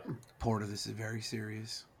stand up. Porter, this is very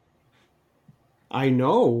serious. I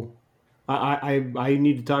know. I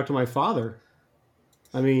need to talk to my father.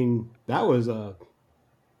 I mean, that was a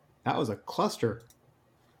cluster.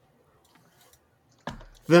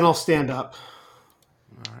 Then I'll stand up.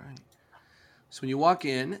 All right. So when you walk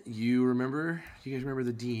in, you guys remember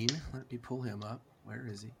the dean. Let me pull him up. Where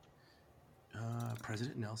is he?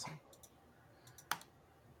 President Nelson.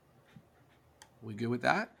 We good with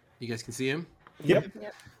that? You guys can see him? Yep.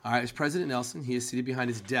 All right, it's President Nelson. He is seated behind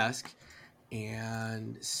his desk,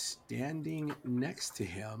 and standing next to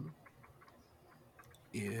him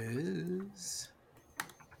is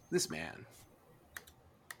this man.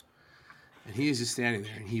 And he is just standing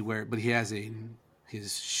there, and he has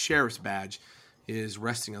his sheriff's badge is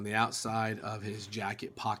resting on the outside of his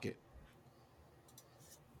jacket pocket.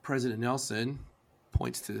 President Nelson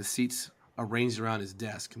points to the seats arranged around his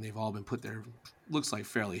desk, and they've all been put there, looks like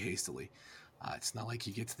fairly hastily. It's not like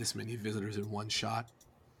he gets this many visitors in one shot.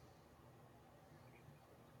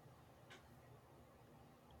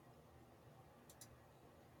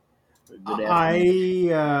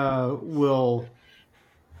 I will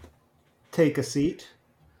take a seat,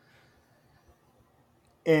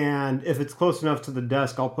 and if it's close enough to the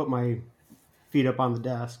desk, I'll put my feet up on the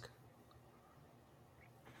desk.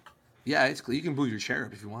 Yeah, it's you can move your chair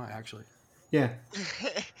up if you want, actually. Yeah.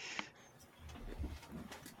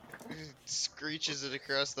 Screeches it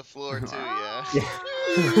across the floor too, yeah.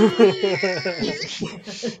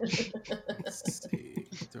 Let's see.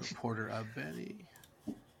 Throw Porter up, Benny.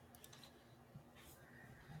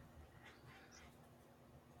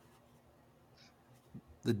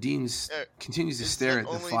 The dean continues to stare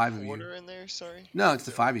at the five of you. Porter in there? Sorry. No, it's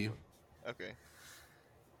the five of you. Okay.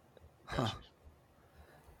 Huh.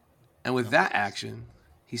 And with that action,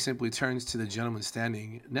 he simply turns to the gentleman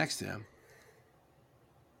standing next to him.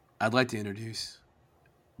 "I'd like to introduce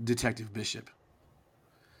Detective Bishop."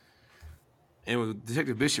 And when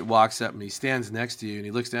Detective Bishop walks up and he stands next to you and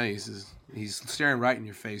he looks down and he says, he's staring right in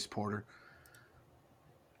your face, Porter.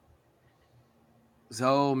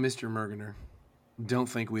 "So, Mr. Mergener, don't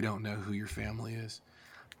think we don't know who your family is.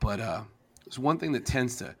 But there's one thing that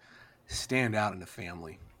tends to stand out in a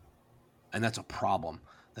family, and that's a problem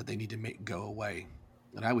that they need to make go away.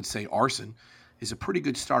 And I would say arson is a pretty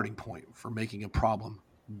good starting point for making a problem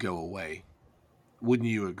go away. Wouldn't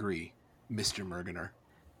you agree, Mr. Mergener?"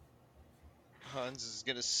 Hans is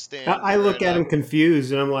gonna stand. I look right at him up.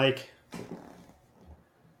 confused, and I'm like,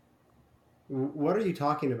 "What are you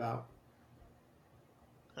talking about?"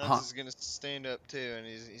 Huh. Hans is gonna stand up too, and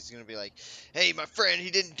he's gonna be like, "Hey, my friend, he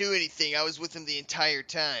didn't do anything. I was with him the entire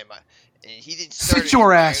time, and he didn't start Sit any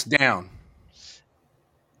your fire. ass down.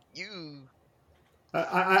 You, I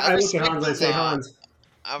I look at respect Hans the and I say, law. Hans,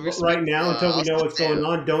 I right respect the now, law. until we I'll know sit what's going down."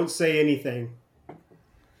 on, don't say anything.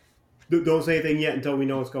 Don't say anything yet until we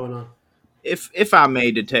know what's going on. If I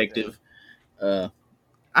may, detective, uh,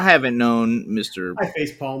 I haven't known I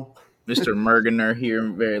face palm. Mr. Mergener here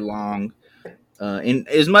very long. In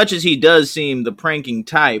as much as he does seem the pranking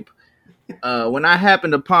type, when I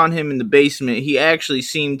happened upon him in the basement, he actually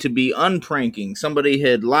seemed to be unpranking. Somebody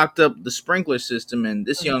had locked up the sprinkler system, and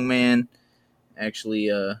this young man actually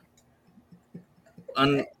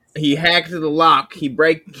he hacked the lock. He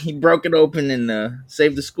broke it open and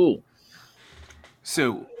saved the school.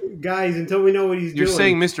 So Guys, until we know what he's you're doing.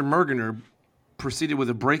 saying Mr. Mergener proceeded with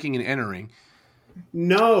a breaking and entering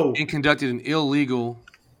No. and conducted an illegal.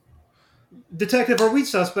 Detective, are we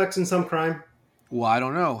suspects in some crime? Well, I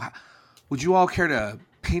don't know. Would you all care to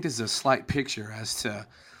paint us a slight picture as to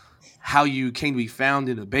how you came to be found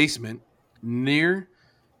in a basement near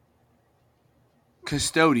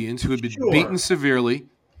custodians who had been beaten Sure. severely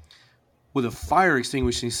with a fire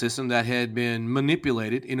extinguishing system that had been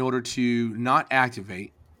manipulated in order to not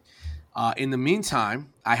activate? In the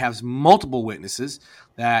meantime, I have multiple witnesses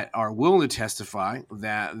that are willing to testify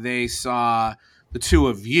that they saw the two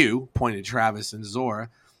of you, pointed Travis and Zora,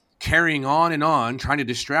 carrying on and on, trying to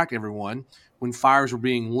distract everyone when fires were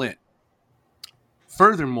being lit.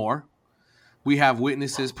 Furthermore, we have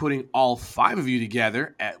witnesses putting all five of you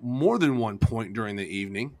together at more than one point during the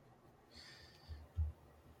evening.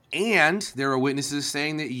 And there are witnesses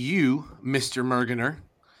saying that you, Mr. Mergener,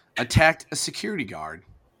 attacked a security guard.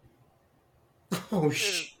 Oh,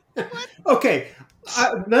 shit. Okay.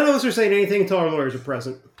 None of us are saying anything until our lawyers are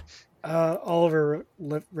present. Oliver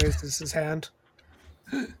raises his hand.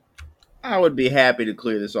 I would be happy to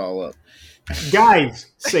clear this all up. Guys,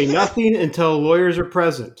 say nothing until lawyers are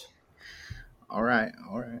present. All right.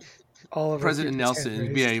 Oliver President keeps his hand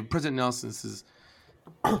Nelson, raised. yeah, President Nelson says,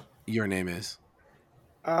 your name is.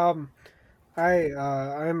 Hi,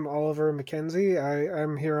 I'm Oliver McKenzie.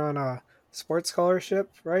 I'm here on a sports scholarship,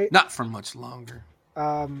 right? Not for much longer.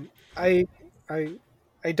 I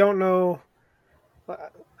I don't know.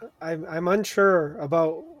 I'm unsure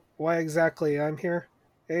about why exactly I'm here.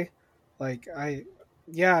 Eh? Like I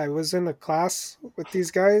was in a class with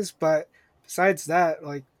these guys, but besides that,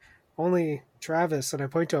 like only Travis, and I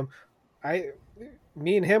point to him.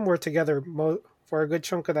 Me and him were together for a good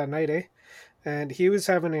chunk of that night, eh? And he was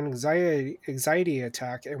having an anxiety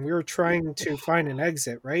attack, and we were trying to find an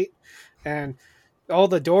exit, right? And all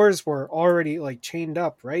the doors were already like chained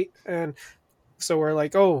up, right? And so we're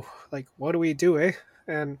like, oh, like what do we do, eh?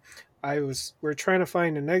 And we're trying to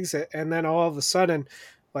find an exit, and then all of a sudden,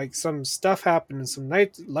 like some stuff happened, and some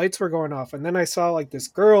lights were going off, and then I saw like this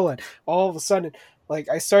girl, and all of a sudden, like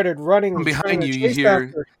I started running From and trying behind to you, you chase hear.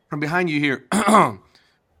 after. From behind you, hear.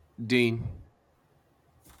 Dean.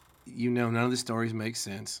 You know none of the stories make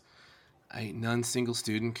sense. Ain't none single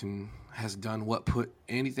student has done what put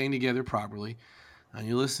anything together properly. And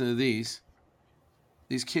you listen to these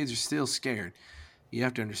kids are still scared. You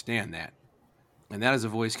have to understand that. And that is a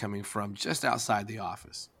voice coming from just outside the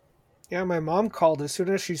office. Yeah, my mom called as soon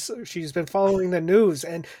as she's been following the news,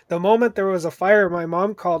 and the moment there was a fire, my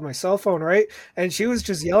mom called my cell phone, right? And she was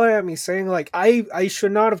just yelling at me saying like I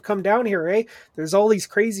should not have come down here, eh? There's all these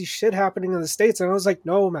crazy shit happening in the States. And I was like,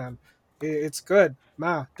 no, man, it's good.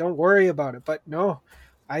 Ma, don't worry about it. But no,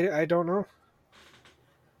 I don't know.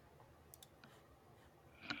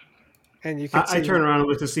 And you can I turn around and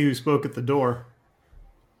look to see who spoke at the door.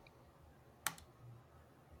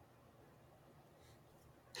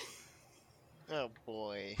 Oh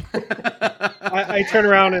boy. I turn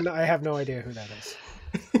around and I have no idea who that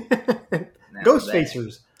is. Ghost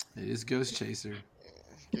Facers. It is Ghost Chaser.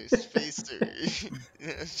 Ghost Facer.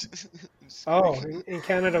 Oh, in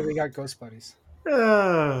Canada we got Ghost Buddies.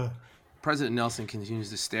 President Nelson continues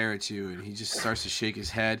to stare at you, and he just starts to shake his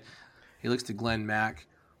head. He looks to Glenn Mack.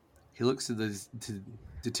 He looks to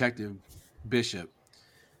Detective Bishop.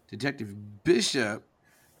 Detective Bishop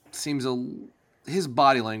seems his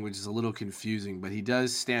body language is a little confusing, but he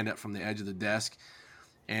does stand up from the edge of the desk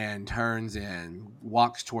and turns and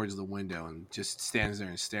walks towards the window and just stands there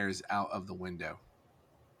and stares out of the window.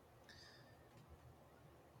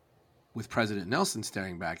 With President Nelson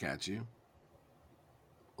staring back at you.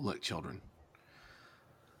 Look, children.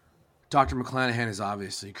 Dr. McClanahan is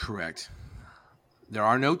obviously correct. There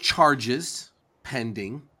are no charges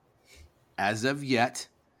pending as of yet.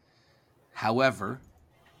 However,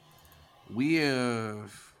 we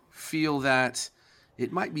feel that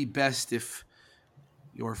it might be best if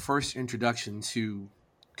your first introduction to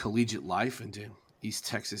collegiate life and to East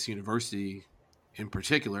Texas University in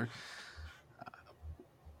particular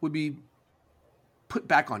would be put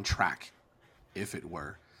back on track, if it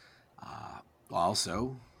were.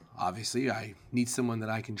 Also, obviously, I need someone that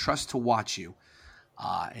I can trust to watch you.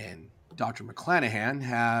 And Dr. McClanahan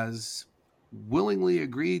has willingly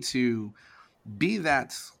agreed to be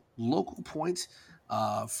that local point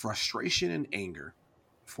of frustration and anger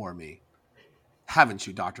for me. Haven't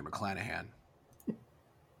you, Dr. McClanahan?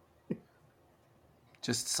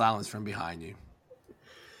 Just silence from behind you.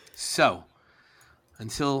 So,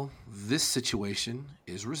 until this situation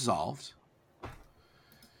is resolved,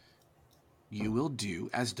 you will do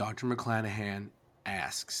as Dr. McClanahan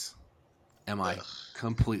asks. Am I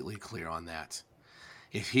completely clear on that?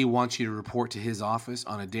 If he wants you to report to his office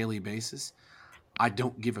on a daily basis, I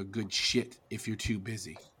don't give a good shit if you're too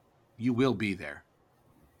busy. You will be there.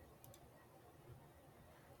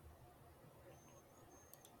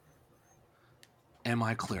 Am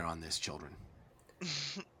I clear on this, children?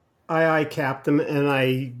 I capped him, and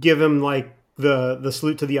I give him like the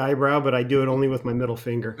salute to the eyebrow, but I do it only with my middle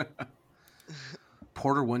finger.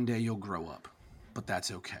 Porter, one day you'll grow up, but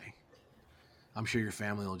that's okay. I'm sure your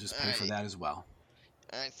family will just pay for that as well.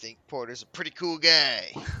 I think Porter's a pretty cool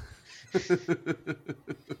guy. Then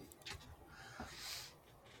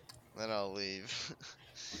I'll leave.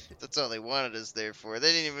 That's all they wanted us there for.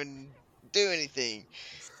 They didn't even do anything.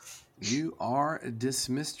 You are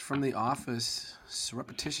dismissed from the office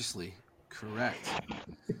surreptitiously. Correct.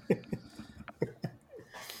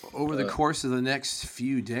 Over the course of the next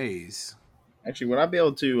few days. Actually, would I be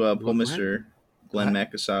able to pull Mr. Glenn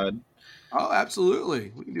Mack aside? Oh,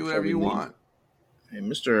 absolutely. We can do whatever you want. Hey,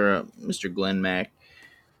 Mr. Glenn Mack.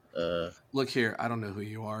 Look here, I don't know who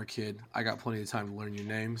you are, kid. I got plenty of time to learn your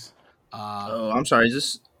names. I'm sorry.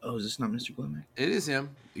 Is this not Mr. Glenn Mack? It is him.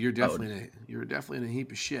 You're definitely in a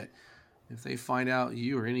heap of shit. If they find out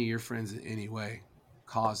you or any of your friends in any way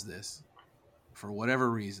caused this, for whatever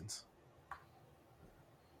reasons.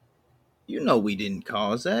 You know we didn't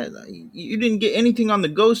cause that. You didn't get anything on the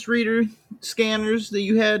ghost reader scanners that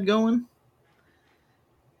you had going?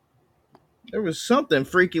 There was something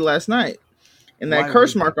freaky last night. And that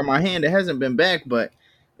curse mark on my hand, it hasn't been back, but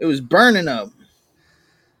it was burning up.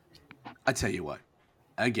 I tell you what,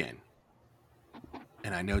 again,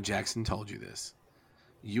 and I know Jackson told you this,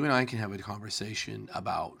 you and I can have a conversation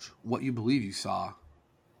about what you believe you saw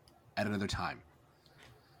at another time.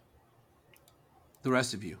 The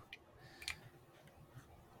rest of you,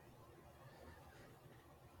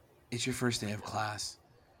 it's your first day of class.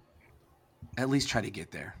 At least try to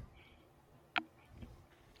get there.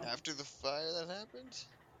 After the fire that happened?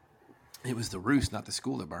 It was the roost, not the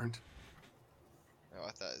school that burned. Oh,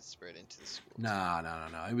 I thought it spread into the school. No.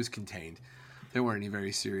 It was contained. There weren't any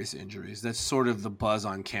very serious injuries. That's sort of the buzz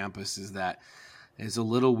on campus, is that it's a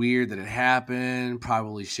little weird that it happened,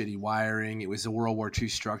 probably shitty wiring. It was a World War II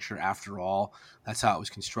structure after all. That's how it was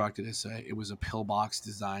constructed. It was a pillbox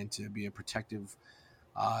designed to be a protective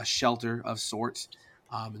shelter of sorts.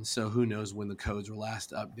 And so who knows when the codes were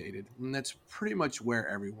last updated. And that's pretty much where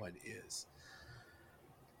everyone is.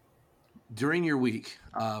 During your week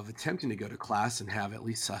of attempting to go to class and have at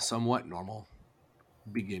least a somewhat normal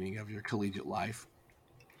beginning of your collegiate life,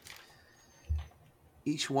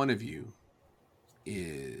 each one of you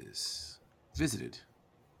is visited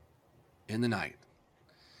in the night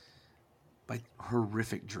by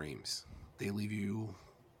horrific dreams. They leave you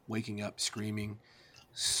waking up screaming,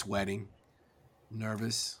 sweating,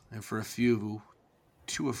 nervous, and for a few of you,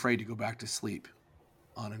 too afraid to go back to sleep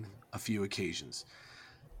on a few occasions.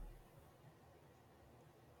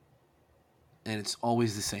 And it's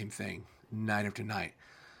always the same thing, night after night.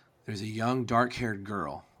 There's a young, dark-haired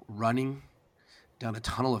girl running down a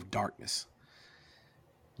tunnel of darkness.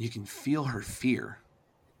 You can feel her fear.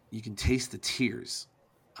 You can taste the tears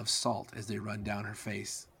of salt as they run down her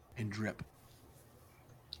face and drip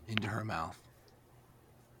into her mouth.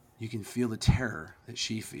 You can feel the terror that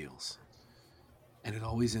she feels. And it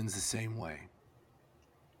always ends the same way,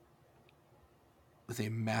 with a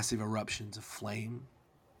massive eruptions of flame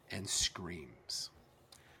and screams.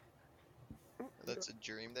 That's a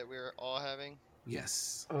dream that we're all having?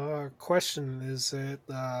 Yes. Question, is it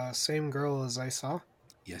the same girl as I saw?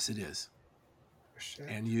 Yes, it is. Shit.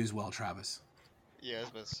 And you as well, Travis. Yeah, I was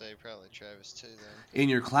about to say probably Travis too then. In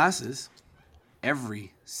your classes,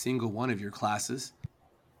 every single one of your classes,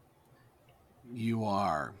 you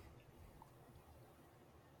are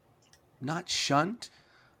not shunned,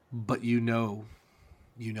 but you know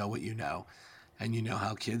what you know, and you know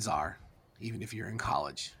how kids are. Even if you're in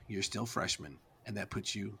college, you're still freshmen. and that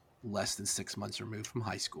puts you less than 6 months removed from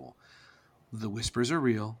high school. The whispers are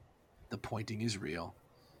real. The pointing is real.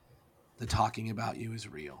 The talking about you is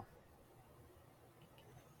real.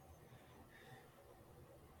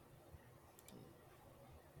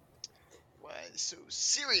 Why so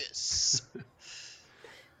serious?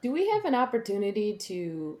 Do we have an opportunity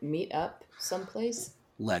to meet up someplace?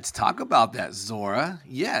 Let's talk about that, Zora.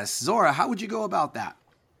 Yes, Zora, how would you go about that?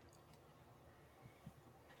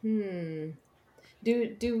 Do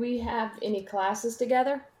we have any classes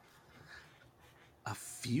together? A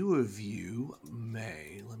few of you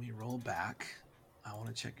may. Let me roll back. I want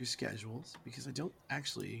to check your schedules because I don't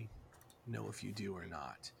actually know if you do or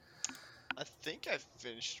not. I think I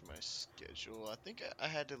finished my schedule. I think I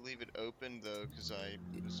had to leave it open though because I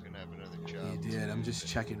was gonna have another job. You did. I'm just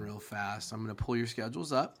checking real fast. I'm going to pull your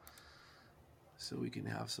schedules up so we can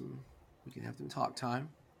have some talk time.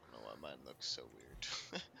 I don't know why mine looks so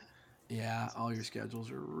weird. Yeah, all your schedules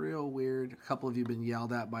are real weird. A couple of you have been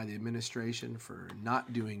yelled at by the administration for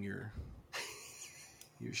not doing your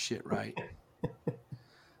shit right.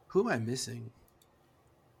 Who am I missing?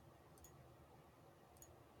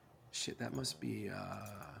 Shit, that must be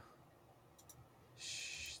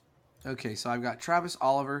okay, so I've got Travis,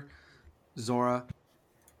 Oliver, Zora.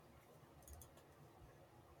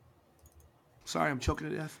 Sorry, I'm choking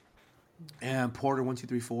to death. And Porter 1, 2,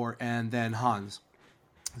 3, 4, and then Hans.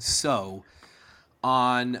 So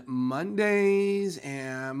on Monday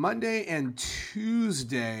and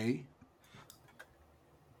Tuesday,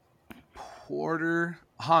 Porter,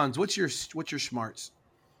 Hans, what's your smarts?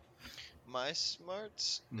 My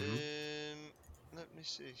smarts. Mhm. Let me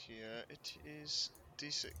see here. It is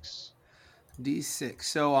D6. D6.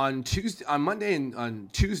 So on Monday and on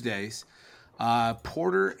Tuesdays,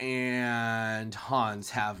 Porter and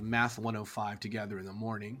Hans have Math 105 together in the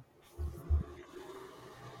morning.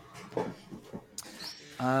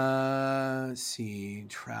 Let's see.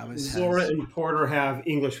 Travis Zora has... and Porter have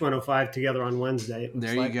English 105 together on Wednesday.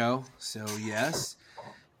 There you go. So yes.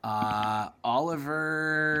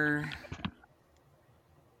 Oliver,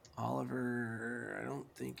 I don't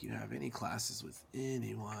think you have any classes with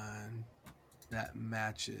anyone that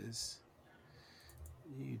matches.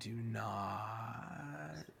 You do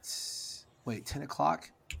not. Wait, 10 o'clock?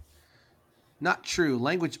 Not true.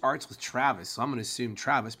 Language arts with Travis. So I'm going to assume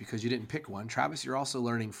Travis because you didn't pick one. Travis, you're also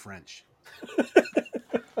learning French.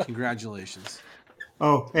 Congratulations.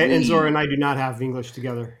 Oh, and Zora and I do not have English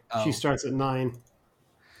together. Oh. She starts at 9.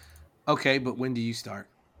 Okay, but when do you start?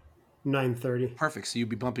 9:30. Perfect. So you'll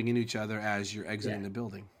be bumping into each other as you're exiting the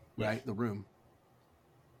building, right? Yeah. The room.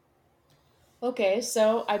 Okay,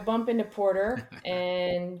 so I bump into Porter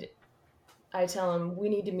and I tell him we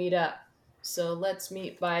need to meet up. So let's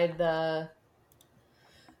meet by the...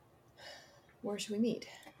 Where should we meet?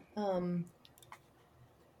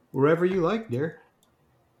 Wherever you like, dear.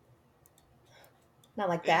 Not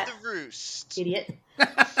like In that, the roost. idiot.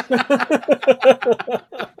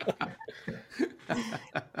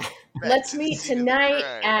 Let's meet tonight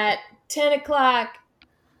at 10 o'clock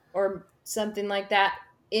or something like that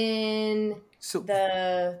in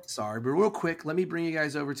the... Sorry, but real quick, let me bring you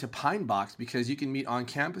guys over to Pine Box because you can meet on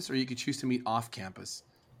campus or you could choose to meet off campus.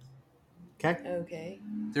 Okay.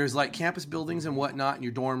 There's like campus buildings and whatnot in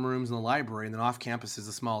your dorm rooms and the library, and then off campus is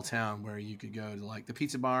a small town where you could go to like the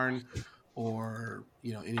Pizza Barn or,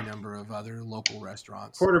 you know, any number of other local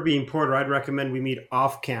restaurants. Porter being Porter, I'd recommend we meet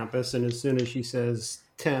off campus, and as soon as she says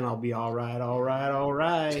 10, I'll be all right.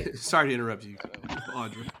 Sorry to interrupt you,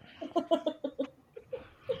 Audrey.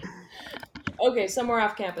 Okay, somewhere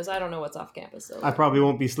off campus. I don't know what's off campus. So I probably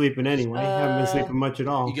won't be sleeping anyway. Haven't been sleeping much at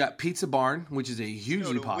all. You got Pizza Barn, which is a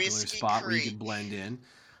hugely popular Whiskey spot where you Creek. can blend in.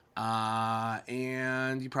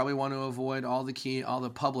 And you probably want to avoid all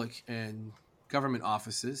the public and government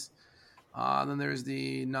offices. Then there's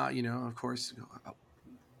the of course,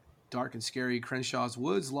 dark and scary Crenshaw's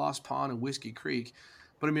Woods, Lost Pond, and Whiskey Creek.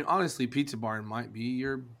 But I mean, honestly, Pizza Barn might be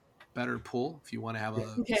your better pull if you want to have a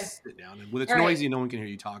sit down. And when it's noisy, no one can hear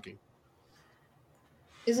you talking.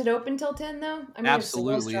 Is it open till 10 though? I mean,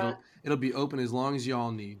 Absolutely, it'll be open as long as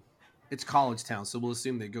y'all need. It's college town, so we'll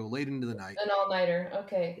assume they go late into the night. An all-nighter.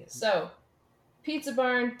 Okay, so Pizza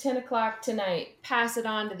Barn, 10 o'clock tonight. Pass it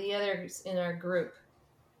on to the others in our group.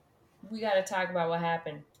 We got to talk about what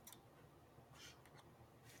happened.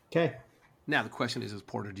 Okay. Now the question is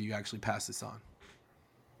Porter, do you actually pass this on?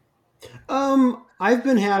 I've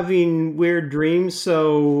been having weird dreams,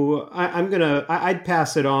 so I'd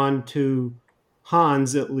pass it on to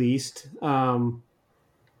Hans at least. Oh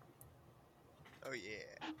yeah.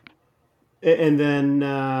 And then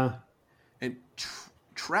and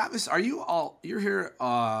Travis, you're here?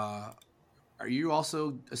 Are Are you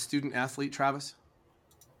also a student athlete, Travis?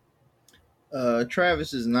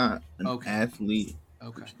 Travis is not an Okay. athlete.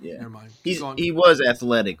 Okay. Yeah, Never mind. Keep going. he was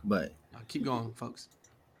athletic, but Keep going, folks.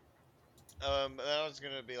 I was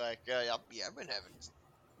gonna be like, yeah, I've been having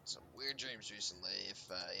some weird dreams recently.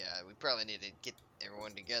 Yeah, we probably need to get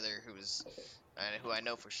everyone together who I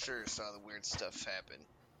know for sure saw the weird stuff happen.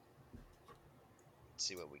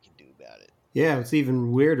 See what we can do about it. Yeah, it's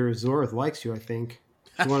even weirder. Zorth likes you, I think.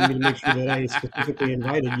 She wanted me to make sure that I specifically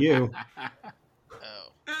invited you.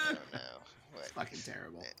 Oh no. What? It's fucking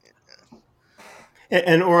terrible.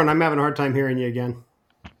 And Oren, I'm having a hard time hearing you again.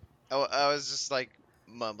 Oh, I was just like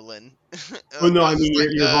mumbling. Well, no, I was mean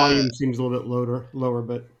just your volume seems a little bit lower.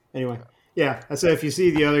 But anyway, yeah. I said if you see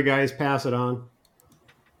the other guys, pass it on.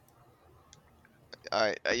 All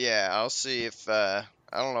right, yeah, I'll see if I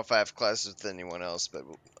don't know if I have classes with anyone else, but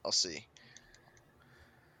I'll see.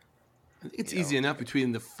 I think it's easy enough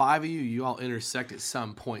between the 5 of you. You all intersect at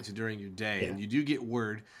some point during your day, and you do get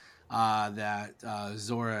word that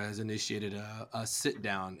Zora has initiated a sit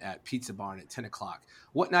down at Pizza Barn at 10 o'clock.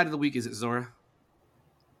 What night of the week is it, Zora?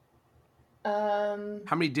 How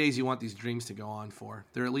many days you want these dreams to go on for?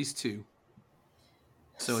 There are at least 2.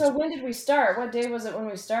 So when did we start? What day was it when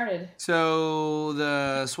we started? So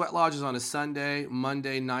the Sweat Lodge is on a Sunday.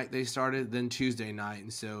 Monday night they started, then Tuesday night.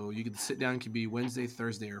 And so you could sit down, could be Wednesday,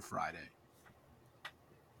 Thursday, or Friday.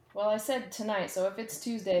 Well, I said tonight, so if it's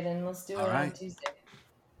Tuesday, then let's do it on Tuesday.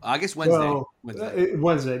 I guess Wednesday. Well,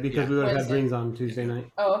 Wednesday, because we would have had Wednesday. dreams on Tuesday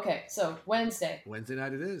night. Oh, okay. So Wednesday. Wednesday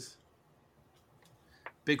night it is.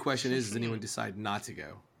 Big question is, does anyone decide not to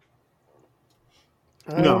go?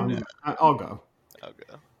 No, I'll go. I'll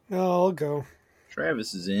go. No, I'll go.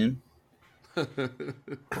 Travis is in. All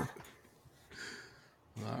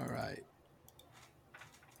right.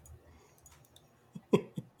 All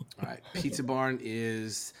right. Pizza Barn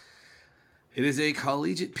is a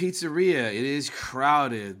collegiate pizzeria. It is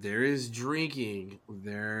crowded. There is drinking.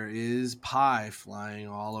 There is pie flying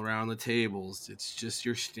all around the tables. It's just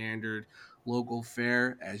your standard local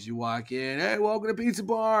fare as you walk in. Hey, welcome to Pizza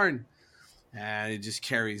Barn. And it just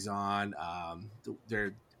carries on.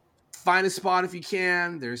 Find a spot if you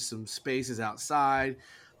can. There's some spaces outside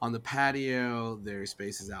on the patio. There's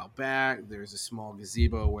spaces out back. There's a small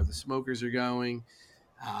gazebo where the smokers are going.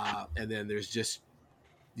 And then there's just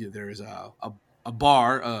there's a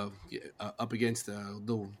bar up against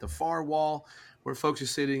the far wall where folks are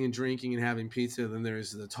sitting and drinking and having pizza. Then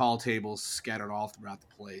there's the tall tables scattered all throughout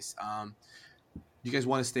the place. You guys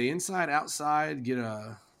want to stay inside, outside, get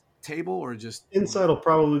a table, or just inside? Will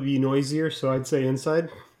probably be noisier, so I'd say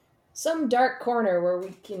inside. Some dark corner where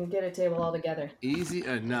we can get a table all together. Easy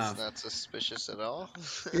enough. That's not suspicious at all.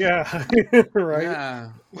 Yeah, right.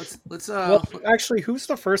 Yeah. Let's. Well, actually, who's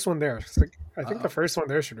the first one there? I think the first one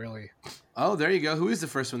there should really. Oh, there you go. Who is the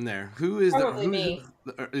first one there? Who is Probably me.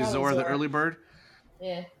 Is Zora the early bird?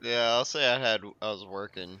 Yeah. Yeah, I'll say I was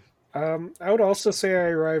working. I would also say I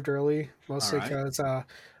arrived early, mostly All right. because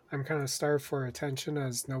I'm kind of starved for attention,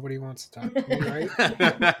 as nobody wants to talk to me,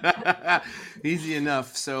 right? Easy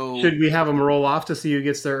enough. So Should we have them roll off to see who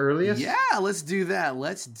gets there earliest? yeah, let's do that.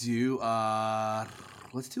 Let's do a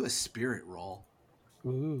spirit roll.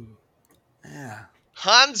 Ooh, Yeah.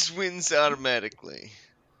 Hans wins automatically.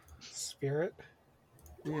 spirit.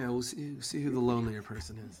 Yeah, we'll see who the lonelier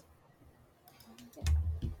person is.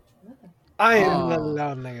 I am the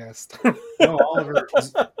loneliest. No, Oliver.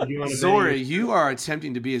 You want to Zora, you are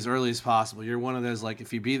attempting to be as early as possible. You're one of those, like,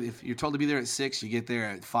 if you're told to be there at 6, you get there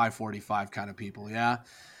at 5:45 kind of people, yeah?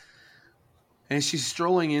 And she's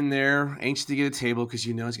strolling in there, anxious to get a table because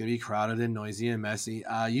you know it's going to be crowded and noisy and messy.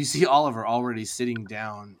 You see Oliver already sitting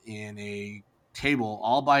down in a table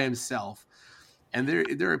all by himself. And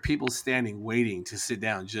there are people standing waiting to sit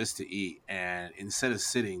down just to eat. And instead of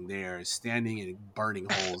sitting, they are standing and burning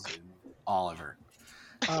holes in Oliver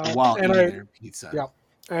while eating their pizza. Yep.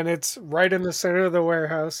 And it's right in the center of the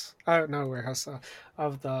warehouse. Of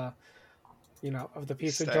the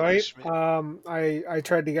pizza joint. I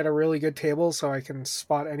tried to get a really good table so I can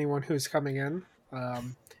spot anyone who's coming in.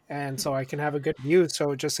 And so I can have a good view.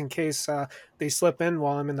 So just in case they slip in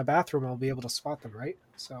while I'm in the bathroom, I'll be able to spot them, right?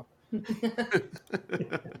 So. Oh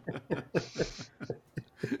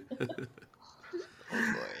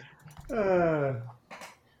boy.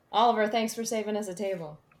 Oliver, thanks for saving us a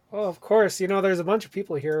table. Well, of course. There's a bunch of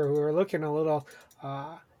people here who are looking a little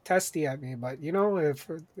testy at me. But, if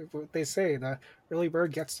they say the early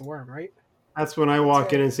bird gets the worm, right? That's when I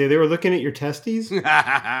walk in and say, they were looking at your testes?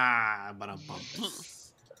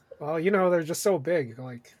 Well, they're just so big.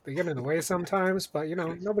 Like, they get in the way sometimes. But,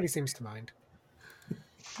 nobody seems to mind.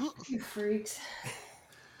 You freaks.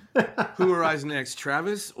 Who arrives next,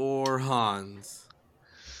 Travis or Hans?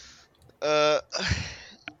 Have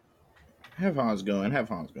Hans going.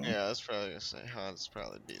 Yeah, I was probably gonna say Hans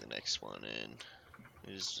probably be the next one in.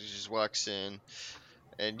 He just walks in,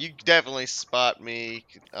 and you definitely spot me.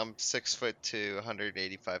 I'm 6'2",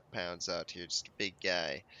 185 pounds out here, just a big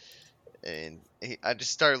guy. And I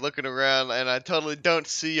just started looking around, and I totally don't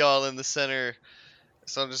see y'all in the center.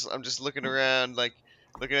 So I'm just looking around, like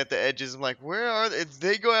looking at the edges. I'm like, where are they? Did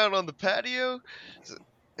they go out on the patio? So,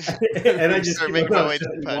 And I just start keep my making my mouth way shut to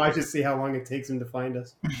the and patio. watch to see how long it takes him to find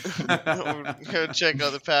us. I'm gonna check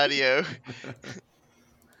on the patio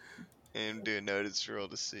and do a notice roll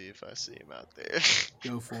to see if I see him out there.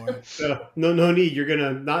 Go for it. So, no need. You're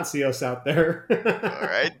gonna not see us out there. Or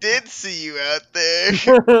I did see you out there.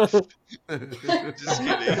 Just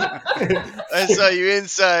kidding. I saw you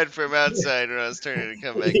inside from outside when I was turning to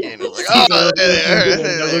come back in. I was like, See the oh, little there they are. window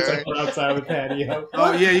There that they looks are. like we're outside of the patio.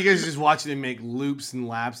 Oh yeah, you guys are just watching him make loops and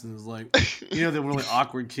laps, and it's like, you know, the really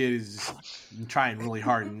awkward kid is just trying really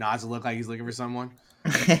hard not to look like he's looking for someone.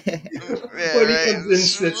 Yeah, When he right. comes in,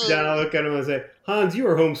 sits down, I look at him and say, "Hans, you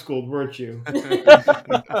were homeschooled, weren't you?"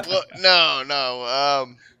 Well, no.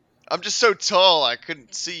 I'm just so tall, I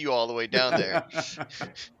couldn't see you all the way down there.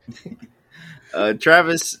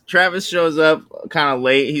 Travis shows up kind of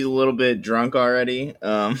late. He's a little bit drunk already.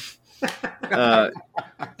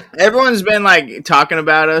 Everyone's been like talking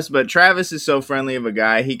about us, but Travis is so friendly of a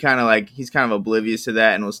guy. He's kind of oblivious to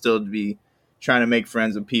that and will still be trying to make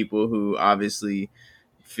friends with people who obviously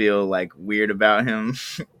feel like weird about him.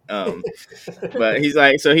 But he's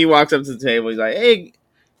like, so he walks up to the table. He's like,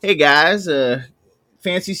 hey guys,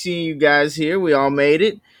 fancy seeing you guys here. We all made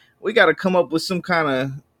it. We got to come up with some kind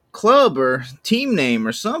of club or team name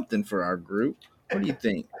or something for our group. What do you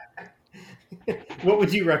think? What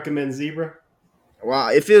would you recommend, Zebra? Well,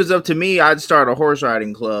 if it was up to me, I'd start a horse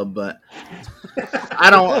riding club, but I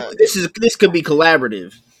don't. This could be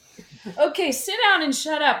collaborative. Okay, sit down and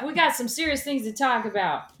shut up. We got some serious things to talk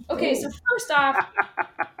about. Okay, so first off,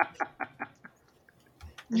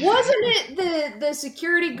 wasn't it the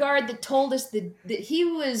security guard that told us that he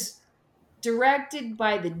was directed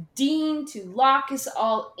by the dean to lock us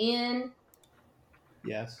all in?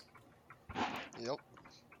 Yes. Yep.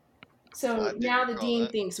 So I do now the recall dean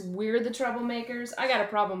that. thinks we're the troublemakers? I got a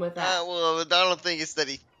problem with that. Well, I don't think it's that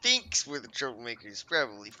he thinks we're the troublemakers. He's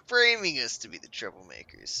probably framing us to be the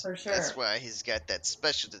troublemakers. For sure. That's why he's got that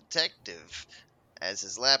special detective as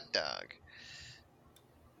his lapdog.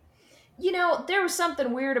 You know, there was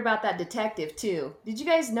something weird about that detective, too. Did you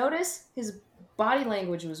guys notice? His body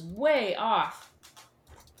language was way off.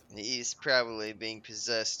 He's probably being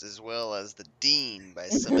possessed as well as the dean by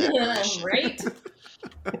some apparition. Right?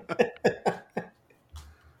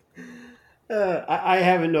 I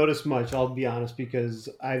haven't noticed much. I'll be honest, because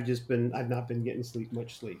I've not been getting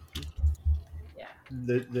much sleep. Yeah.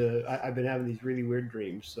 I've been having these really weird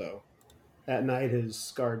dreams, so that night has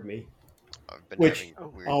scarred me. I've been Which,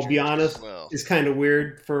 having weird I'll be dreams as honest, well. is kind of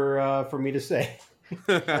weird for me to say.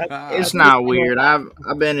 It's not weird. I've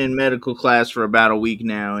been in medical class for about a week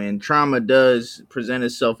now, and trauma does present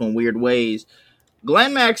itself in weird ways.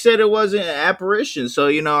 Glenn Mack said it wasn't an apparition, so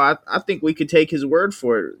I think we could take his word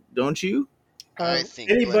for it, don't you? I think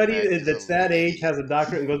Glenn Anybody Mack is that's a that lady. age, has a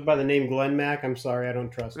doctorate, and goes by the name Glenn Mack, I'm sorry, I don't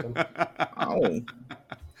trust him. Oh,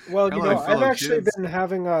 Well, Hello, I've fellow actually kids. been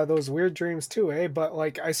having those weird dreams too, eh? But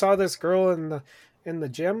like, I saw this girl in the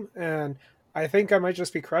gym, and I think I might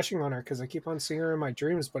just be crushing on her because I keep on seeing her in my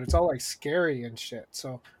dreams, but it's all like scary and shit.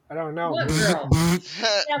 So I don't know. What girl?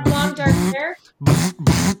 That long dark hair?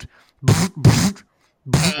 Answer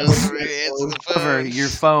the However, phone. your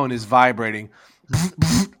phone is vibrating.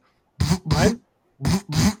 Mine?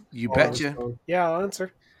 You Oh, betcha. Yeah, I'll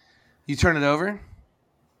answer. You turn it over.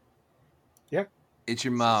 Yeah. It's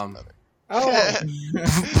your mom. Oh,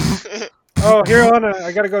 oh, here, Lana,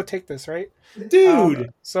 I gotta go take this, right?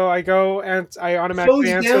 Dude! So I go and I automatically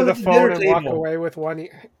Phone's answer down the at the phone dinner and walk table. away with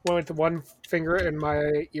one finger in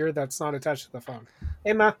my ear that's not attached to the phone.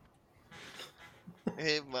 Hey, ma.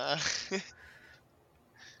 Hey, ma.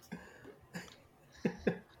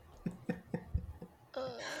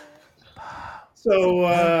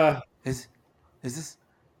 So, Is this?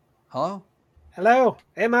 Hello? Hello.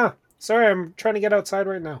 Hey, ma. Sorry, I'm trying to get outside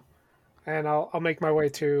right now, and I'll make my way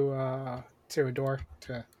to a door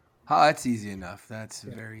to. Oh, that's easy enough. That's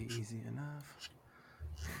Yeah. very easy enough.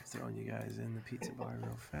 I'm throwing you guys in the pizza bar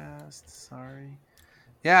real fast. Sorry.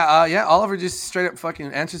 Yeah. Oliver just straight up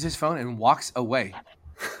fucking answers his phone and walks away,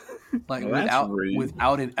 like Well, that's rude.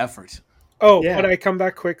 without an effort. Oh, Yeah. but I come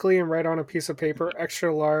back quickly and write on a piece of paper,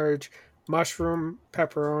 extra large mushroom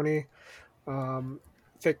pepperoni,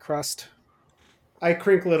 thick crust. I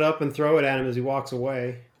crinkle it up and throw it at him as he walks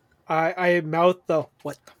away. I mouth the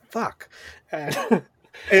what the fuck, and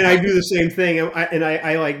And I do the same thing.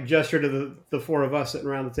 I like gesture to the four of us sitting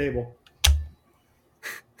around the table.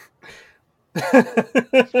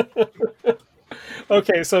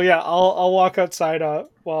 okay, so yeah, I'll walk outside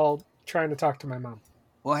while trying to talk to my mom.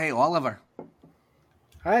 Well, hey, Oliver.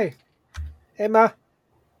 Hi, hey ma,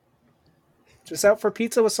 just out for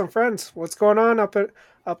pizza with some friends. What's going on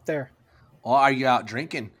up there? Or are you out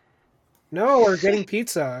drinking? No, we're getting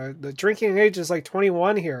pizza. The drinking age is like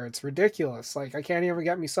 21 here. It's ridiculous. Like I can't even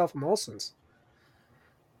get myself Molson's.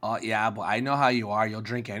 Oh, yeah, but I know how you are. You'll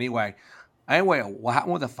drink anyway. Anyway, what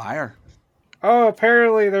happened with the fire? Oh,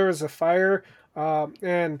 apparently there was a fire,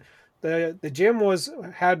 and the gym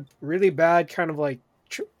had really bad kind of like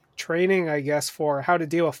training, I guess, for how to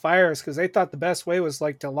deal with fires because they thought the best way was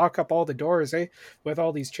like to lock up all the doors, with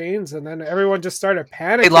all these chains, and then everyone just started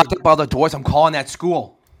panicking. They locked up all the doors. I'm calling that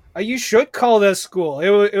school. You should call this school.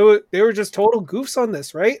 They were just total goofs on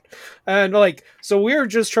this, right? And like, so we were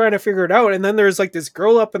just trying to figure it out. And then there's like this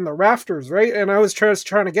girl up in the rafters, right? And I was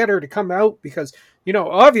trying to get her to come out because,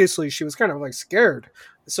 obviously she was kind of like scared.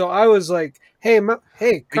 So I was like, hey,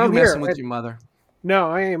 hey, come here. Are you messing with your mother?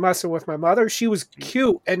 No, I ain't messing with my mother. She was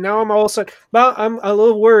cute. And now I'm all of a sudden, well, I'm a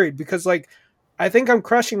little worried because like, I think I'm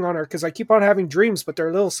crushing on her because I keep on having dreams, but they're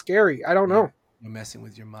a little scary. I don't know. You're messing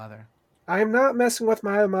with your mother. I'm not messing with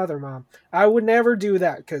my mother, Mom. I would never do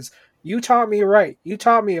that because you taught me right. You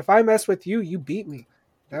taught me if I mess with you, you beat me.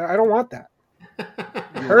 I don't want that.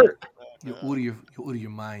 It hurt. You're out of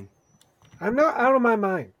your mind. I'm not out of my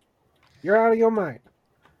mind. You're out of your mind.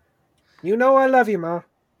 You know I love you, Ma.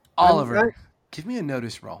 Oliver, give me a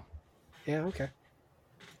notice roll. Yeah, okay.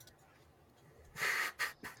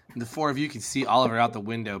 And the four of you can see Oliver out the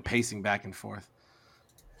window pacing back and forth.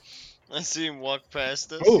 I see him walk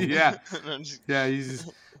past us. Oh, yeah. Yeah, he's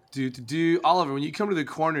just... Oliver, when you come to the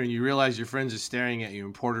corner and you realize your friends are staring at you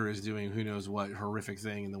and Porter is doing who knows what horrific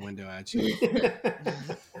thing in the window at you,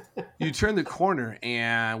 you turn the corner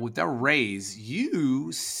and with that raise,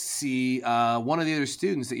 you see one of the other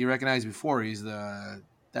students that you recognized before. He's that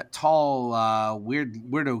tall,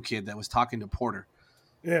 weirdo kid that was talking to Porter.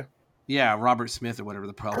 Yeah. Yeah, Robert Smith or whatever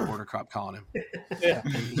the Porter cop calling him. Yeah.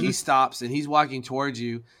 And he stops and he's walking towards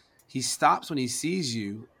you. He stops when he sees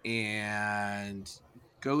you and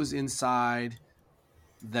goes inside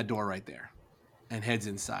that door right there and heads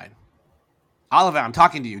inside. Oliver, I'm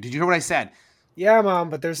talking to you. Did you hear what I said? Yeah, Mom,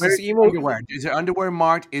 but there's Where's this emo underwear. Is there underwear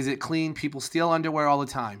marked? Is it clean? People steal underwear all the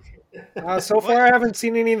time. So far, I haven't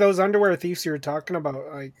seen any of those underwear thieves you were talking about.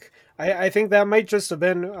 Like, I think that might just have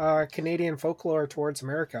been Canadian folklore towards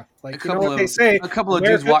America. Like, they say? A couple of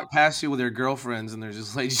dudes walk past you with their girlfriends, and they're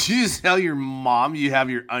just like, "Did you just tell your mom you have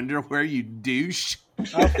your underwear, you douche?"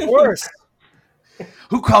 Of course.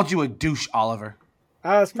 Who called you a douche, Oliver?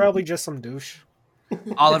 It's probably just some douche.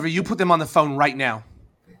 Oliver, you put them on the phone right now.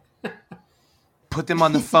 Put them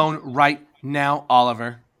on the phone right now,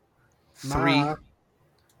 Oliver. 3,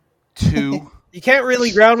 2. You can't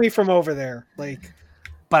really ground me from over there, like.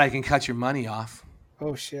 But I can cut your money off.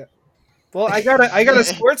 Oh shit! Well, I got a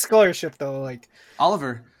sports scholarship though. Like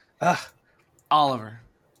Oliver. Oliver.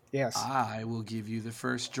 Yes. I will give you the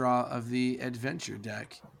first draw of the adventure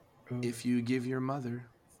deck if you give your mother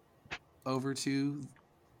over to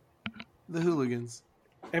the hooligans.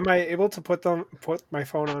 Am I able to put my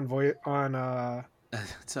phone on voice on?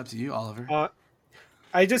 It's up to you, Oliver.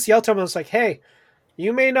 I just yelled to him. I was like, "Hey,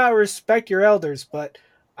 you may not respect your elders, but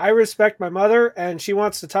I respect my mother, and she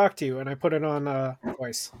wants to talk to you." And I put it on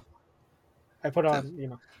voice. I put on,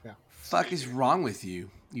 yeah. Fuck is wrong with you,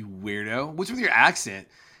 you weirdo? What's with your accent?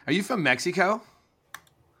 Are you from Mexico?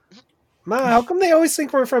 Ma, how come they always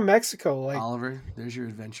think we're from Mexico? Like, Oliver, there's your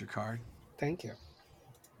adventure card. Thank you.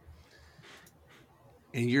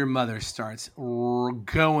 And your mother starts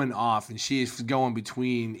going off, and she is going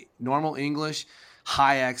between normal English,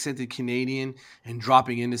 high accented Canadian, and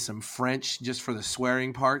dropping into some French just for the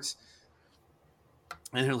swearing parts.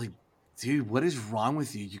 And they're like, "Dude, what is wrong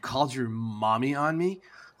with you? You called your mommy on me?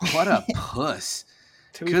 What a puss."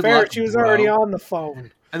 To be fair, she was already on the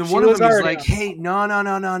phone. And then one of them is like, "Hey,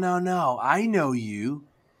 no. I know you.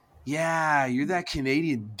 Yeah, you're that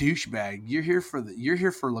Canadian douchebag. You're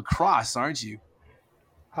here for lacrosse, aren't you?"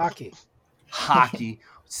 Hockey.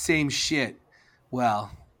 Same shit. Well,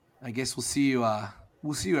 I guess we'll see you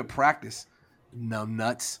at practice. No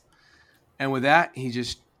nuts. And with that, he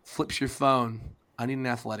just flips your phone. I need an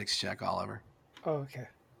athletics check, Oliver. Oh, okay.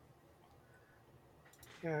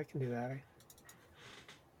 Yeah, I can do that.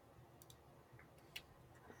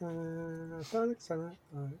 Athletics.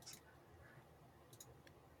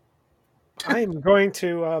 I'm going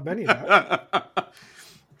to Benny that.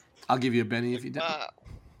 I'll give you a Benny if you don't.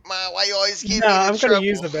 Ma, why you always give No, me the I'm trouble? going to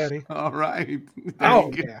use the Benny. All right. There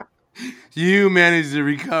Oh, you go. yeah. You managed to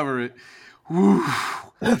recover it. Woo.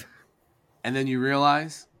 And then you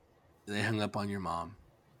realize they hung up on your mom.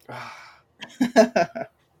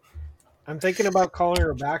 I'm thinking about calling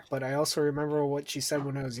her back, but I also remember what she said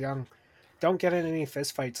when I was young. Don't get in any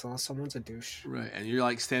fistfights unless someone's a douche. Right. And you're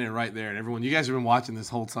like standing right there, and everyone, you guys have been watching this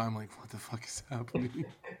whole time, like, what the fuck is happening?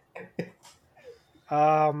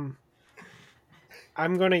 I'm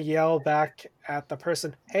going to yell back at the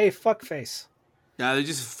person, hey, fuckface. Yeah,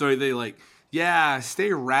 they like, yeah,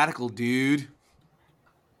 stay radical, dude.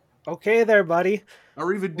 Okay there, buddy.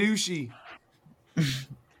 Arriva douchey.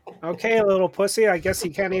 Okay, little pussy. I guess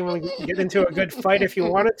you can't even get into a good fight if you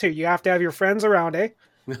wanted to. You have to have your friends around, eh?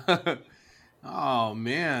 Oh,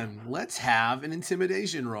 man. Let's have an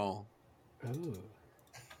intimidation roll. Ooh.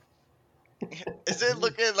 Is it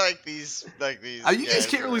looking like these You guys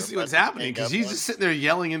can't really see what's happening because he's just just sitting there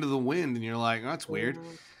yelling into the wind, and you're like, oh, that's weird.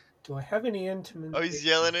 Do I have any intimate? Oh, he's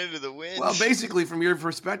yelling into the wind. Well, basically, from your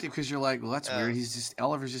perspective, because you're like, well, that's weird.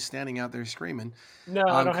 Oliver's just standing out there screaming. No,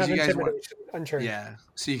 I don't have you guys intimidation. Unturned. Yeah.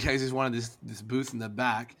 So you guys just wanted this booth in the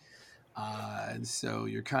back. And so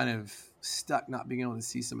you're kind of stuck not being able to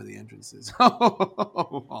see some of the entrances.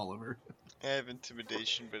 Oliver. I have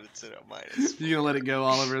intimidation, but it's at a minus. You're gonna let it go,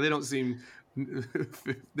 Oliver. They don't seem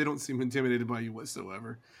intimidated by you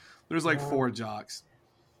whatsoever. There's like 4 jocks.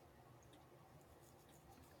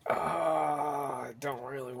 I don't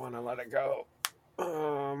really want to let it go.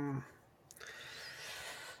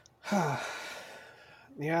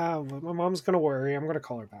 Yeah, my mom's gonna worry. I'm gonna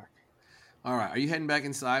call her back. All right. Are you heading back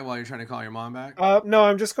inside while you're trying to call your mom back? No,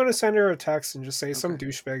 I'm just gonna send her a text and just say some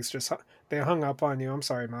douchebags they hung up on you. I'm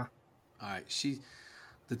sorry, Ma. All right.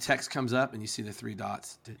 The text comes up and you see the 3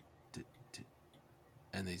 dots,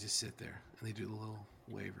 and they just sit there and they do the little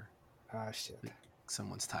waiver. Ah, shit. Like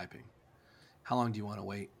someone's typing. How long do you want to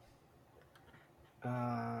wait?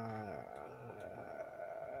 I'm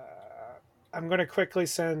gonna quickly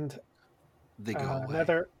send They go away.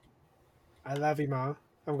 another. I love you, Ma.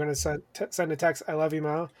 I'm gonna send a text. I love you,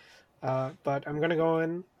 Ma. But I'm gonna go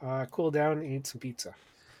in, cool down, and eat some pizza.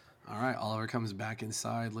 All right. Oliver comes back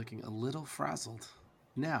inside looking a little frazzled.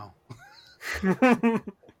 Now, the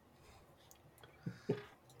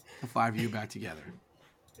 5 of you back together.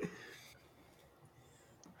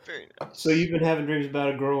 Very nice. So you've been having dreams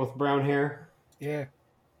about a girl with brown hair? Yeah,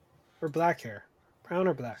 or black hair, brown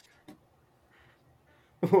or black.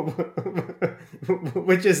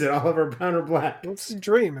 Which is it, Oliver, brown or black? It's a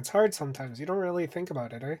dream. It's hard sometimes. You don't really think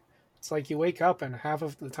about it, eh? It's like you wake up and half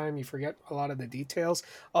of the time you forget a lot of the details.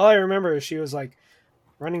 All I remember is she was like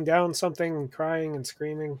running down something and crying and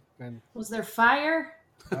screaming. And Was there fire?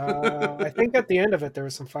 I think at the end of it there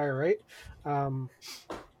was some fire, right?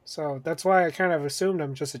 So that's why I kind of assumed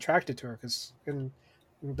I'm just attracted to her, because in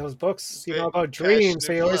those books, you know, about dreams,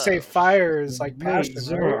 they always say fire is like passion. Wait,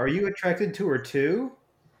 Zora, are you attracted to her too?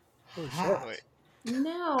 Oh, shit. Wait.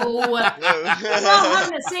 No. We're all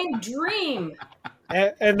having the same dream.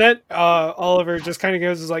 And then Oliver just kind of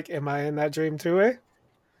goes like, "Am I in that dream too?" Eh?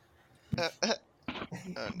 Oh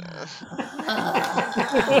no.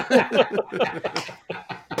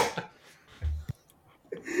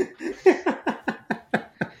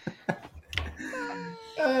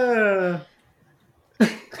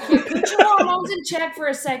 Put your hormones in check for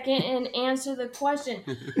a second and answer the question.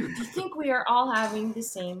 Do you think we are all having the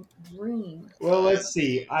same dream? Well, let's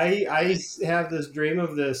see. I have this dream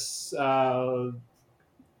of this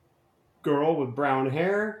girl with brown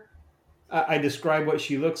hair. I describe what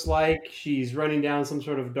she looks like. She's running down some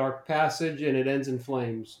sort of dark passage, and it ends in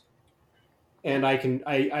flames. And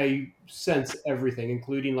I sense everything,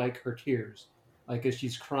 including like her tears, like as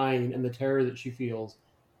she's crying and the terror that she feels.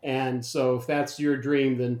 And so, if that's your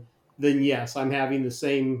dream, then yes, I'm having the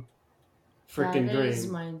same freaking dream. That is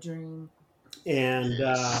my dream. And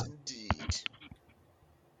Yes, indeed.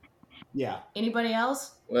 yeah. Anybody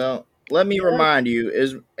else? Well, let me remind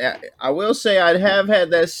you, I will say I have had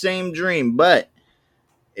that same dream, but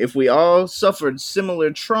if we all suffered similar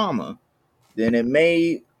trauma, then it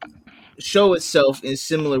may show itself in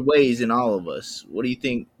similar ways in all of us. What do you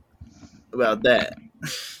think about that?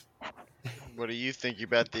 What do you think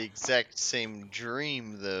about the exact same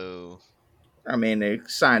dream, though? I mean,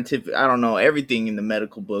 it's scientific. I don't know everything in the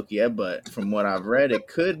medical book yet, but from what I've read, it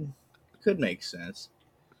could make sense.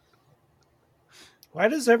 Why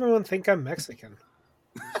does everyone think I'm Mexican?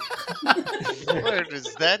 Where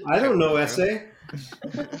does that? I don't know, come essay. from?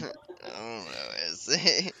 I don't know,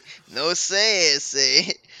 essay. No say,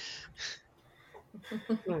 essay.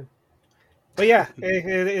 But yeah,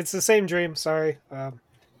 it's the same dream. Sorry,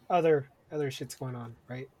 other shit's going on,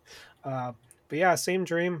 right? Uh, but yeah, same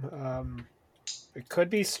dream. It could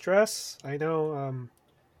be stress. I know.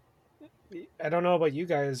 I don't know about you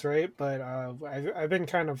guys, right? But I've been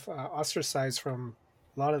kind of ostracized from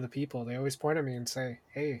a lot of the people. They always point at me and say,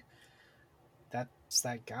 "Hey, that's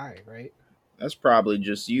that guy, right?" That's probably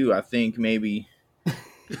just you. I think maybe you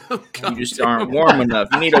God just damn, aren't warm enough.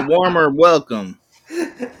 You need a warmer welcome.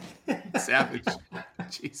 savage.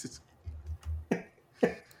 Jesus.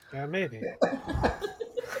 Yeah, maybe.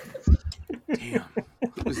 Damn.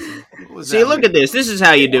 What was See, that? look at this. This is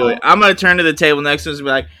how you do it. I'm gonna turn to the table next to us and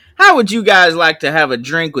be like, "How would you guys like to have a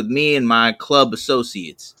drink with me and my club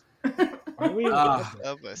associates?" Why are we in Ah.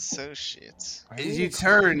 club? Of associates. Why are As we you in club?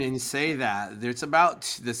 turn and say that, it's about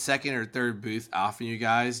the second or third booth off from you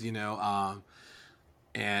guys, and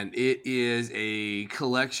it is a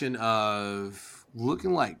collection of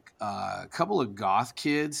looking like a couple of goth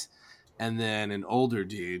kids and then an older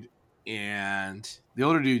dude. And the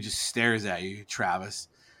older dude just stares at you, Travis.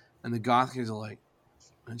 And the goth kids are like,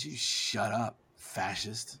 "Why don't you shut up,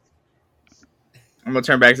 fascist?" I'm gonna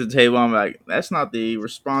turn back to the table. I'm like, "That's not the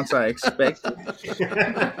response I expected."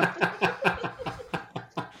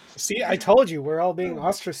 See, I told you we're all being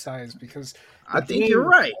ostracized because I think you're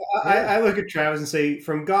dream- right. I look at Travis and say,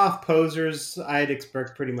 from goth posers, I'd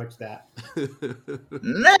expect pretty much that.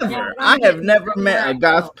 Never. I have never met a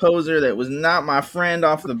goth poser that was not my friend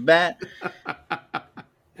off the bat.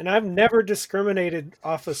 And I've never discriminated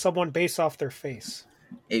off of someone based off their face.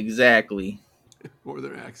 Exactly. Or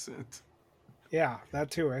their accent. Yeah, that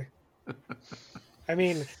too, eh? I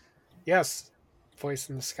mean, yes, voice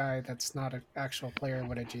in the sky, that's not an actual player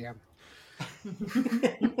with a GM.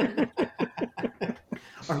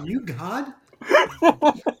 Are you God?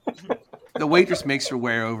 The waitress makes her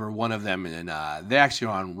way over one of them, and they're actually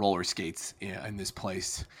on roller skates in this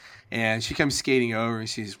place. And she comes skating over, and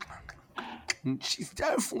she's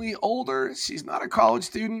definitely older. She's not a college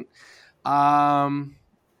student.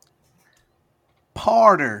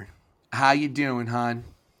 Porter, how you doing, hon?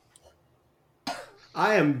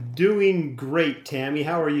 I am doing great, Tammy.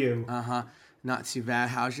 How are you? Not too bad.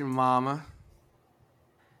 How's your mama?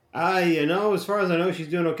 As far as I know, she's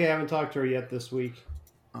doing okay. I haven't talked to her yet this week.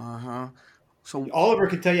 So Oliver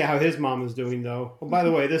can tell you how his mom is doing, though. Oh, by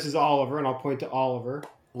the way, this is Oliver, and I'll point to Oliver.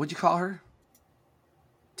 what'd you call her?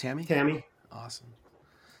 Tammy? Tammy. Awesome.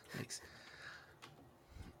 Thanks.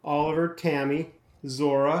 Oliver, Tammy,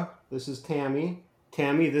 Zora. This is Tammy.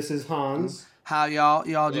 Tammy, this is Hans. How y'all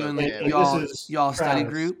doing? And Y'all study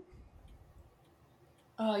Travis. group?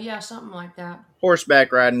 Oh yeah, something like that.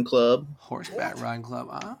 Horseback riding club. Horseback riding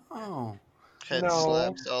club. Oh. Head No.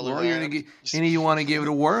 slaps all Well, around. you're gonna get, any you want to give it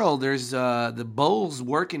a whirl. There's the bowl's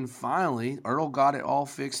working finally. Earl got it all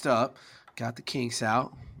fixed up, got the kinks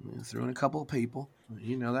out, threw in a couple of people.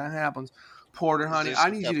 You know that happens. Porter, Is honey, there I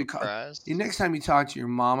some need type you to of call. prize? Next time you talk to your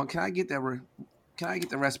mama, can I get that? Can I get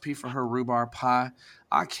the recipe for her rhubarb pie?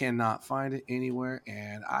 I cannot find it anywhere,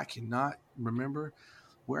 and I cannot remember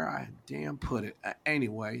where I damn put it.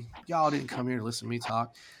 Anyway, y'all didn't come here to listen to me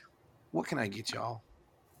talk. What can I get y'all?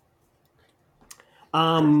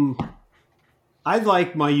 I'd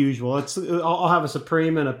like my usual. I'll have a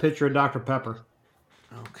Supreme and a pitcher of Dr. Pepper.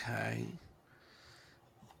 Okay.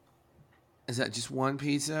 Is that just one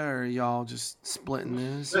pizza, or are y'all just splitting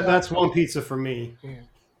this? That's one pizza for me. Yeah.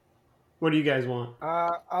 What do you guys want?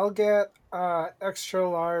 I'll get extra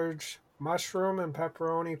large mushroom and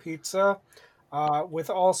pepperoni pizza, with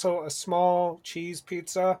also a small cheese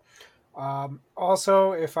pizza.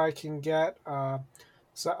 Also, if I can get a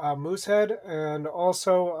moose head, and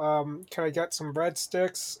also can I get some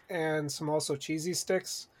breadsticks and some also cheesy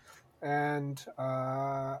sticks, and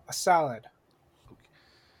a salad.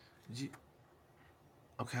 Did you?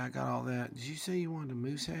 Okay, I got all that. Did you say you wanted a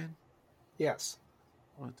moose head? Yes,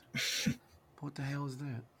 What the hell is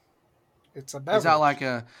that? it's a beverage.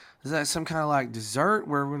 Is that some kind of like dessert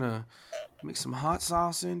where we're gonna mix some hot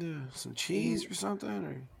sauce into some cheese or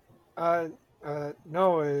something?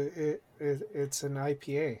 No, it's an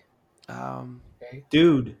IPA. Okay.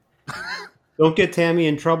 Dude, don't get Tammy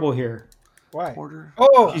in trouble here. Why? Porter.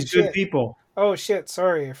 Oh, She's shit. good people. Oh shit!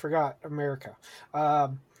 Sorry, I forgot America.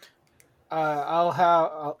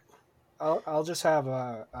 I'll just have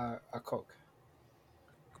a Coke.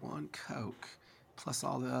 One Coke, plus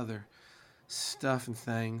all the other stuff and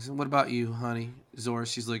things. And what about you, honey? Zora,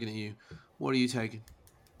 she's looking at you. What are you taking?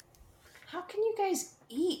 How can you guys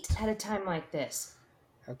eat at a time like this?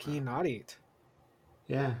 How can you not eat?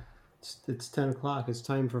 Yeah, it's 10 o'clock. It's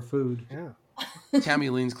time for food. Yeah. Tammy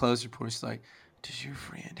leans closer, Porter. She's like, "Does your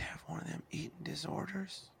friend have one of them eating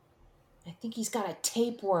disorders?" I think he's got a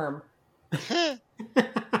tapeworm.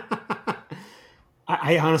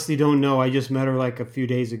 I honestly don't know. I just met her like a few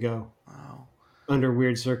days ago Oh, under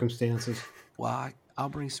weird circumstances. well, I'll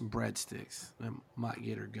bring some breadsticks. That might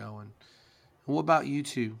get her going. What about you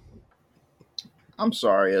two? I'm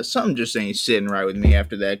sorry, something just ain't sitting right with me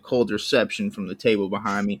after that cold reception from the table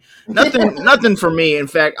behind me. Nothing for me. In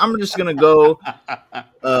fact, I'm just gonna go.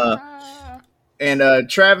 Uh, and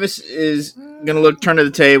Travis is gonna turn to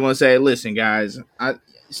the table and say, "Listen, guys,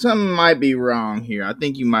 something might be wrong here. I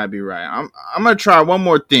think you might be right. I'm gonna try one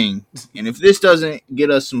more thing, and if this doesn't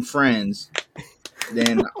get us some friends,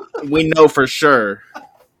 then we know for sure."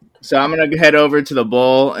 So I'm gonna head over to the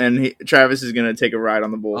bull, and Travis is gonna take a ride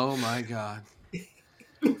on the bull. Oh my god.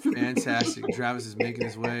 Fantastic. Travis is making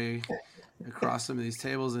his way across some of these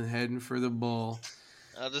tables and heading for the bull.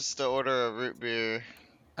 I'll just order a root beer.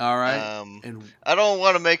 All right. And I don't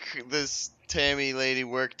want to make this Tammy lady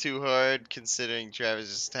work too hard, considering Travis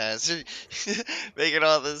just has making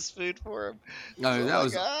all this food for him. No, So that like,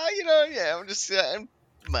 was. yeah, I'm just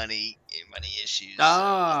money issues.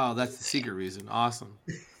 Oh, that's the secret reason. Awesome.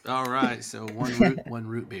 All right. So one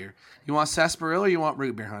root beer. You want sarsaparilla or you want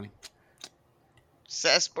root beer, honey?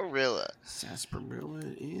 Sarsaparilla. Sarsaparilla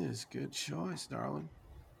it is. Good choice, darling.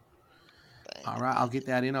 All right, I'll get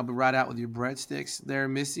that in. I'll be right out with your breadsticks there,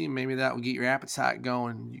 Missy. Maybe that will get your appetite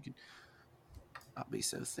going. You can not be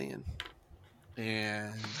so thin.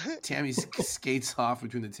 And Tammy skates off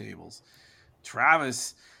between the tables.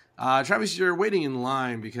 Travis, you're waiting in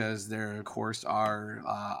line because there, of course, are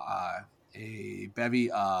a bevy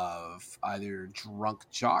of either drunk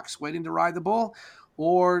jocks waiting to ride the bull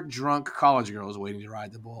or drunk college girls waiting to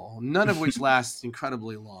ride the bull. None of which lasts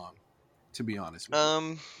incredibly long, to be honest with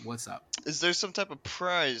you. What's up? Is there some type of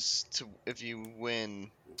prize if you win?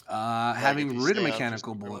 Having ridden a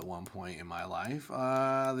mechanical bull at one point in my life,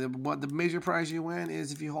 the major prize you win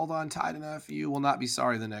is if you hold on tight enough, you will not be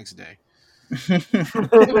sorry the next day. And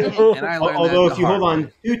I learned Although that if you hold on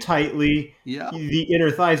way. too tightly, the inner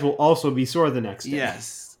thighs will also be sore the next day.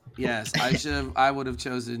 Yes. I would have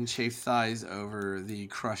chosen chafed thighs over the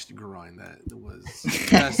crushed groin. That was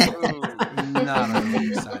just not really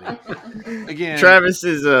exciting. Again, Travis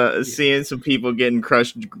is seeing some people getting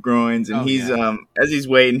crushed groins, and he's as he's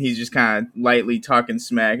waiting, he's just kind of lightly talking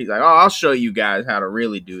smack. He's like, "Oh, I'll show you guys how to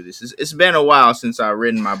really do this. It's been a while since I've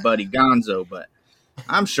ridden my buddy Gonzo, but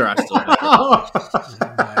I'm sure I still have it." Oh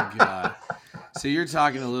my god! So you're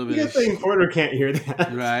talking a little bit of shit. Porter can't hear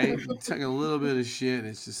that, right? You're talking a little bit of shit, and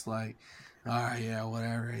it's just like, all right, yeah,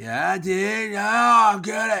 whatever. Yeah, I did. No, I'm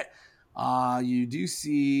good at. You do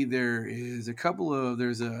see there's a couple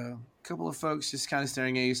of folks just kind of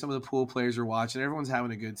staring at you. Some of the pool players are watching. Everyone's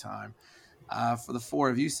having a good time. For the four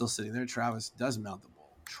of you still sitting there, Travis does mount the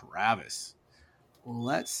bull. Travis,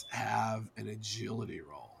 let's have an agility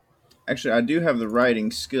roll. Actually, I do have the riding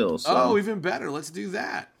skills. So. Oh, even better. Let's do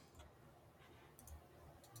that.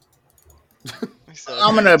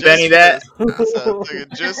 I'm going to Benny that.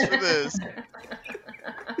 Just for this.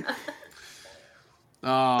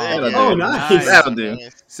 Oh, nice. That'll do.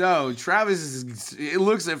 So Travis, it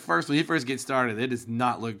looks at first when he first gets started, it does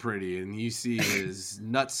not look pretty, and you see his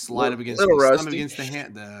nuts slide up against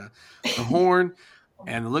the horn,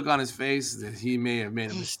 and the look on his face that he may have made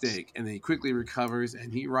a mistake, and then he quickly recovers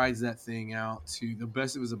and he rides that thing out to the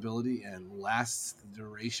best of his ability and lasts the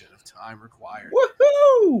duration of time required.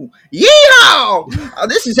 Woohoo! Yeehaw! Oh,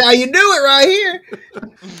 this is how you do it right here.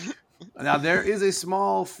 Now, there is a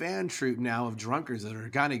small fan troop now of drunkards that are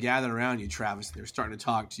kind of gathered around you, Travis. They're starting to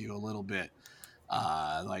talk to you a little bit.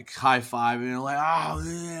 Like high-fiving, like, oh,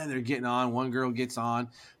 man, they're getting on. One girl gets on,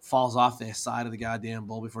 falls off the side of the goddamn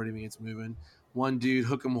bull before it even gets moving. One dude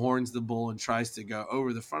hook-em horns the bull and tries to go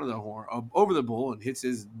over the front of over the bull and hits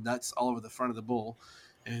his nuts all over the front of the bull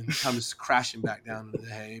and comes crashing back down into the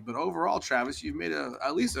hay. But overall, Travis, you've made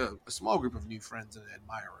at least a small group of new friends and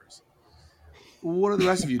admirers. What are the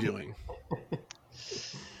rest of you doing?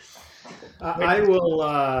 I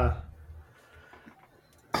will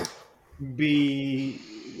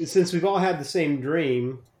since we've all had the same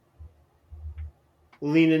dream,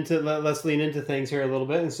 let's lean into things here a little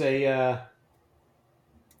bit and say,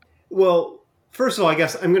 well, first of all, I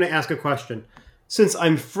guess I'm going to ask a question. Since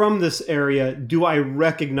I'm from this area, do I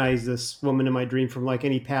recognize this woman in my dream from like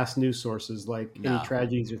any past news sources, like any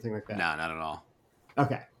tragedies or anything like that? No, not at all.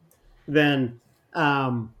 Okay. Then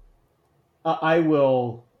I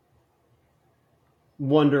will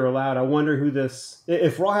wonder aloud. I wonder who this.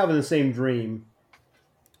 If we're all having the same dream,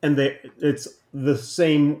 and it's the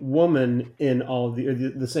same woman in all of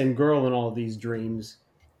the same girl in all of these dreams,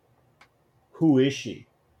 who is she?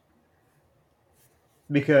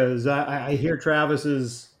 because I hear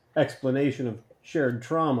Travis's explanation of shared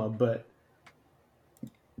trauma, but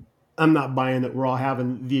I'm not buying that we're all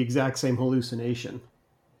having the exact same hallucination,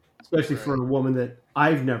 especially for a woman that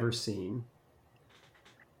I've never seen.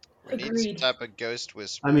 We need some Agreed. type of ghost I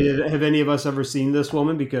whisperer. mean, have any of us ever seen this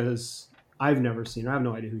woman? Because I've never seen her. I have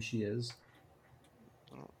no idea who she is.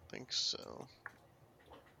 I don't think so.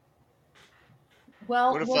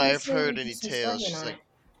 Well, What if what we I've say heard we any just tales? studying on it.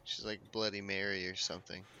 She's like Bloody Mary or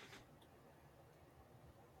something.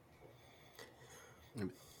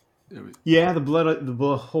 Yeah,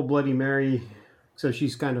 the whole Bloody Mary. So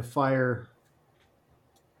she's kind of fire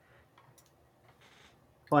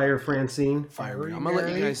Francine. Fiery I'm gonna let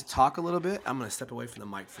you Mary. guys talk a little bit. I'm gonna step away from the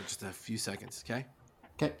mic for just a few seconds. Okay.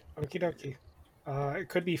 Okay. Okie dokie. It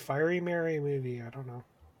could be Fiery Mary movie. I don't know.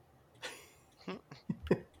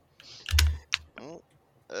 Well,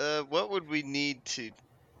 what would we need to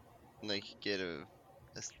like get a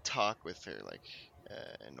talk with her like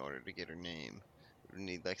in order to get her name? Would we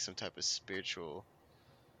need like some type of spiritual?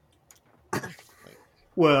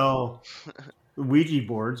 Well, Ouija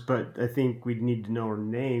boards, but I think we'd need to know her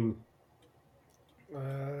name.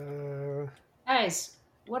 Guys,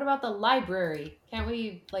 what about the library? Can't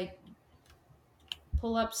we like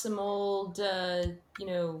pull up some old,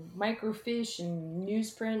 microfiche and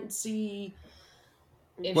newsprint and see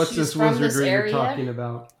if What's she's this from this wizardry you're area? talking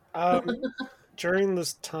about? During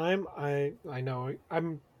this time, I know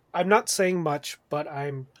I'm not saying much, but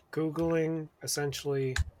I'm googling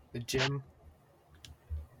essentially the gym.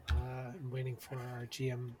 I'm waiting for our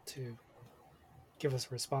GM to give us a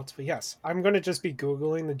response. But yes, I'm going to just be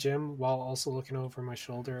googling the gym while also looking over my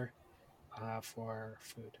shoulder for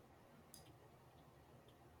food.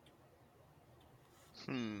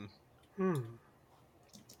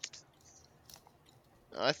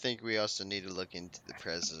 I think we also need to look into the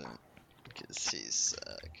president because he's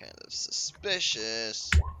kind of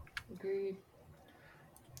suspicious. Agreed.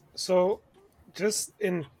 So, just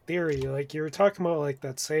in theory, like you were talking about, like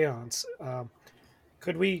that seance,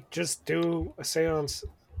 could we just do a seance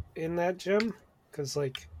in that gym? Because,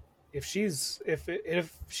 like, if she is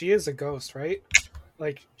a ghost, right?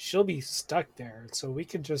 Like, she'll be stuck there, so we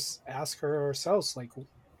could just ask her ourselves, like,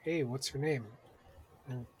 "Hey, what's her name?"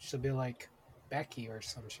 And she'll be like, "Becky" or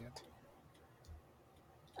some shit.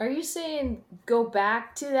 Are you saying go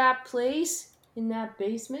back to that place in that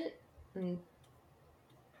basement and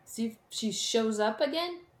see if she shows up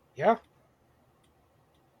again? Yeah.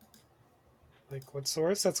 Like, what's the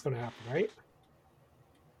worst that's going to happen, right?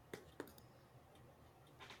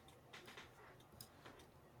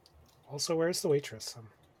 Also, where's the waitress?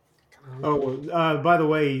 By the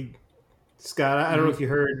way, Scott, I don't know if you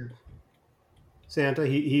heard Santa.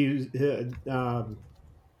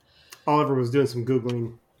 Oliver was doing some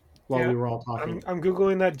Googling while we were all talking. I'm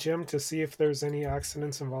Googling that gym to see if there's any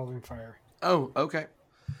accidents involving fire. Oh, okay.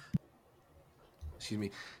 Excuse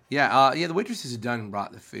me. Yeah, the waitress is done and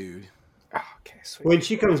brought the food. Oh, okay, sweet. When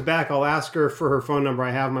she comes back, I'll ask her for her phone number.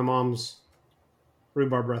 I have my mom's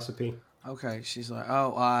rhubarb recipe. Okay, she's like,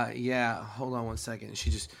 yeah, hold on one second.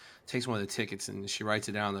 She just takes one of the tickets and she writes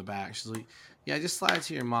it down on the back. She's like, yeah, just slide it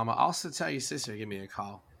to your mama. Also tell your sister to give me a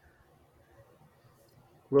call.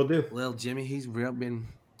 Will do. Little Jimmy, he's been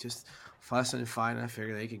just fussing and fighting. I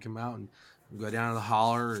figured they could come out and go down to the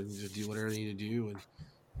holler and just do whatever they need to do, and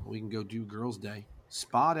we can go do girls' day,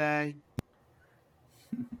 spa day.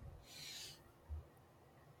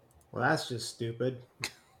 Well, that's just stupid.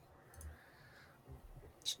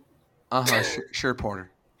 Sure,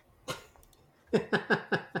 Porter.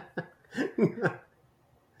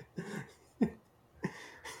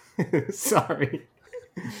 Sorry.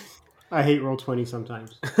 I hate Roll20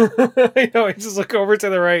 sometimes. I know, I just look over to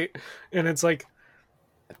the right and it's like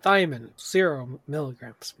thiamine, 0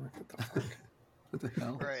 milligrams. What the fuck? What the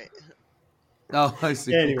hell? Right. Oh, I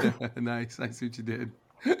see. Anyway. Nice. I see what you did.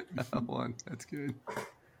 One. That's good.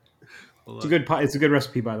 It's a good pie. It's a good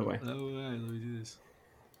recipe, by the way. Oh, all right. Let me do this.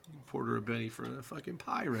 Porter a Benny for a fucking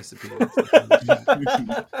pie recipe.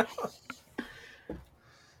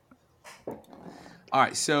 All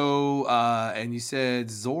right. So, and you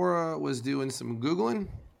said Zora was doing some Googling?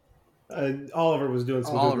 Oliver was doing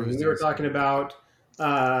some Googling. We were talking about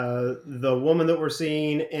the woman that we're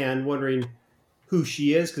seeing and wondering who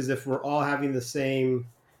she is, because if we're all having the same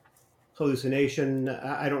hallucination,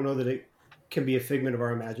 I don't know that it can be a figment of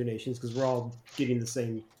our imaginations because we're all getting the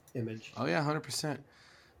same image. Oh yeah, 100%.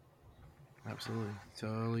 Absolutely,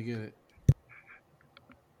 totally get it.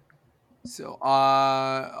 So,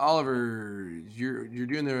 Oliver, you're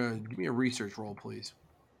doing give me a research roll, please.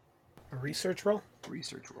 A research roll?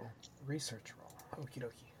 Research roll. Research roll. Okie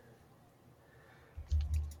dokie.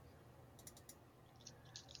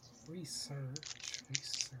 Research.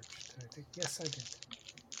 Did I take? Yes, I did.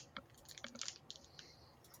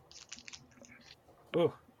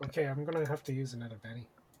 Oh, okay. I'm gonna have to use another Benny.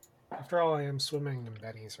 After all, I am swimming in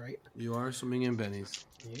Bennies, right? You are swimming in bennies.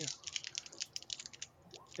 Yeah.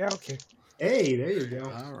 Yeah. Okay. Hey, there you go.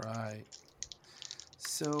 All right.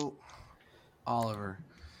 So, Oliver,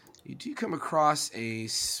 you do come across a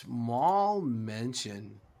small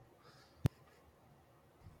mention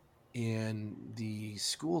in the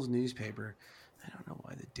school's newspaper. I don't know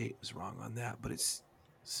why the date was wrong on that, but it's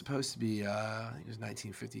supposed to be I think it was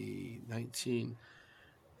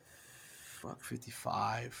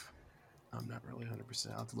 1955. I'm not really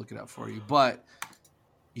 100%. I'll have to look it up for you, but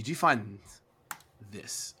you do find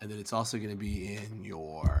this, and then it's also going to be in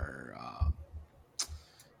your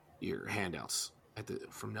handouts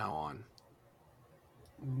from now on.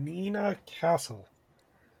 Nina Castle.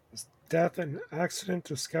 Death and accident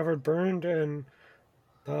discovered burned in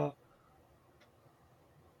the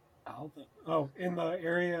in the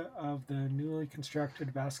area of the newly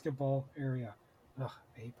constructed basketball area. Ugh,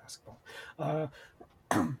 I hate basketball.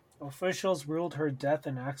 Officials ruled her death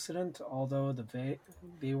an accident, although they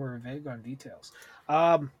were vague on details.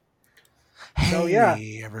 So, yeah.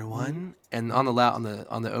 Hey everyone! And on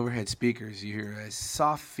the overhead speakers, you hear a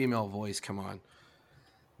soft female voice come on.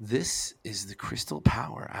 This is the Crystal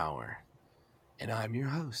Power Hour, and I'm your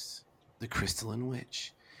host, the Crystalline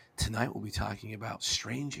Witch. Tonight we'll be talking about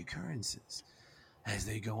strange occurrences as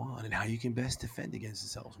they go on and how you can best defend against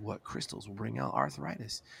yourselves. What crystals will bring out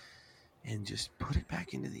arthritis, and just put it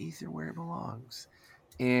back into the ether where it belongs.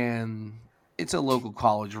 And it's a local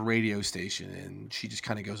college radio station, and she just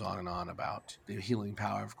kind of goes on and on about the healing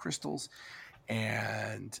power of crystals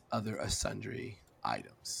and other sundry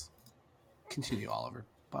items. Continue, Oliver,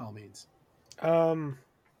 by all means.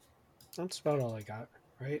 That's about all I got,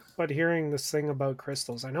 right? But hearing this thing about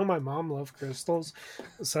crystals, I know my mom loved crystals,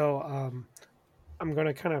 so I'm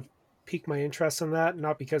gonna kind of pique my interest in that,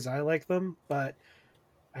 not because I like them, but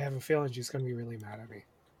I have a feeling she's gonna be really mad at me.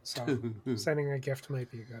 So sending a gift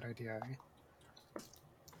might be a good idea.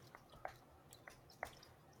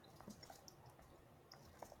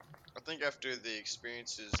 I think after the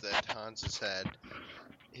experiences that Hans has had,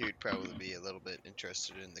 he would probably be a little bit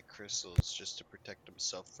interested in the crystals just to protect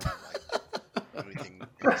himself from like anything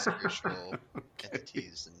spiritual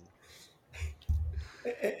entities and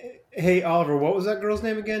Hey, Oliver, what was that girl's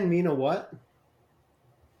name again? Mina what?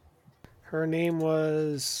 Her name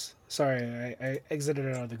was. Sorry, I exited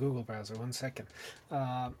out of the Google browser. 1 second.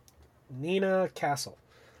 Nina Castle.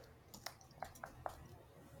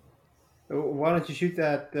 Why don't you shoot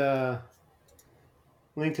that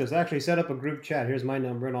link to us? Actually, set up a group chat. Here's my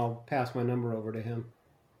number, and I'll pass my number over to him.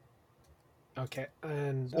 Okay,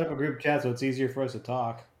 and Set up a group chat so it's easier for us to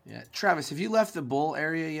talk. Yeah, Travis, have you left the bull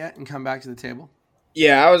area yet and come back to the table?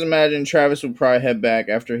 Yeah, I was imagining Travis would probably head back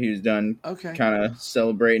after he was done Okay. kind of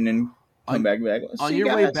celebrating and come back. On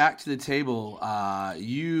your way back to the table,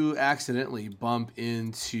 you accidentally bump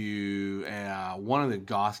into one of the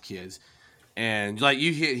goth kids, and like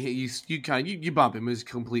you bump him. It's a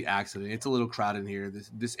complete accident. It's a little crowded in here.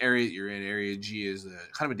 This area that you're in, Area G, is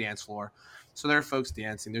kind of a dance floor. So there are folks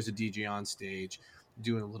dancing. There's a DJ on stage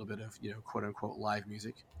doing a little bit of quote unquote live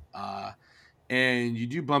music. And you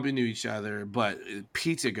do bump into each other, but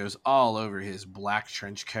pizza goes all over his black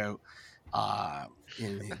trench coat.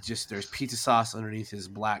 And there's pizza sauce underneath his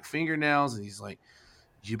black fingernails, and he's like,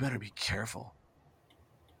 "You better be careful."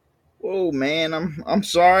 Whoa, man! I'm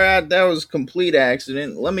sorry. That was a complete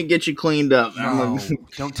accident. Let me get you cleaned up. No,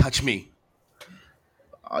 don't touch me.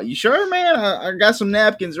 You sure, man? I got some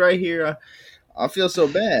napkins right here. I feel so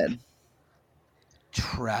bad.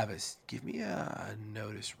 Travis, give me a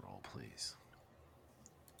notice roll, please.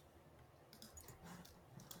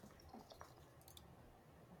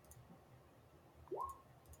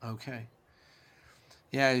 Okay.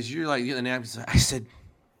 Yeah, as you're like getting the napkins, I said,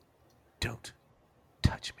 "Don't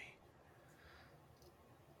touch me."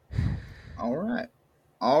 All right,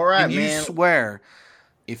 and man. You swear,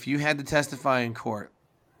 if you had to testify in court,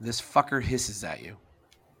 this fucker hisses at you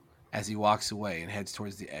as he walks away and heads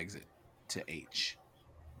towards the exit to H.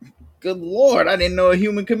 Good Lord, I didn't know a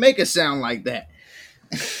human could make a sound like that.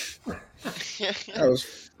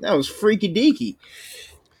 that was freaky deaky.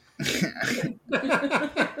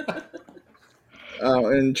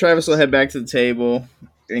 And Travis will head back to the table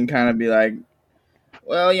and kind of be like,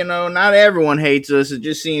 well, not everyone hates us. It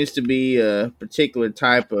just seems to be a particular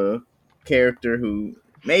type of character who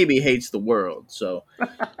maybe hates the world. So,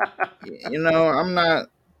 I'm not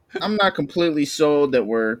completely sold that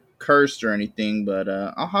we're cursed or anything, but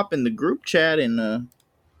I'll hop in the group chat and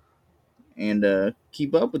and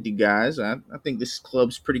keep up with you guys. I think this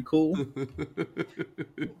club's pretty cool.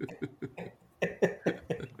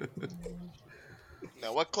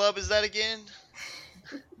 Now, what club is that again?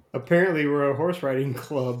 Apparently, we're a horse riding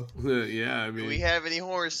club. Yeah, I Do we mean, have any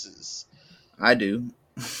horses? I do.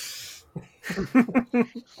 It's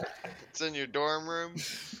in your dorm room.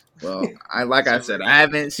 Well, like I said, I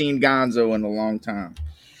haven't seen Gonzo in a long time.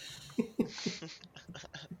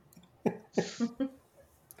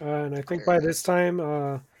 And I think by this time,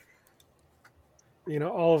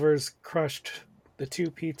 Oliver's crushed the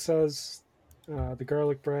 2 pizzas, the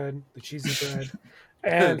garlic bread, the cheesy bread,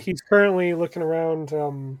 and he's currently looking around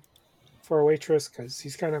for a waitress because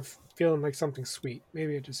he's kind of feeling like something sweet,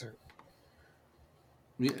 maybe a dessert.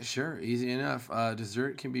 yeah, sure, easy enough.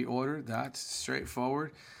 Dessert can be ordered. That's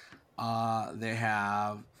straightforward. They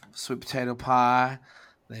have sweet potato pie.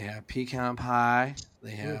 They have pecan pie.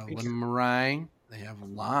 They have lemon meringue. They have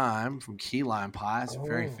lime from key lime pie. It's a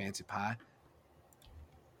very fancy pie.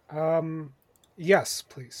 Yes,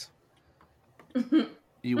 please. I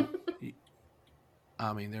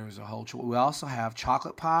mean, there was a whole. We also have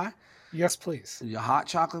chocolate pie. Yes, please. The hot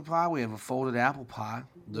chocolate pie. We have a folded apple pie.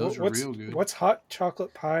 Those are real good. What's hot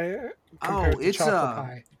chocolate pie compared to it's chocolate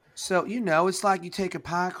pie? So it's like you take a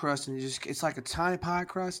pie crust and it's like a tiny pie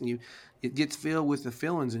crust and it gets filled with the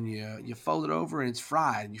fillings and you fold it over and it's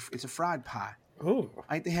fried. It's a fried pie. Oh,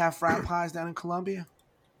 Ain't they have fried pies down in Colombia?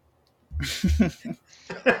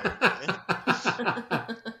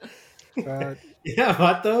 Yeah,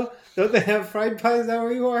 what though? Don't they have fried pies out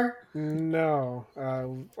where you are? No,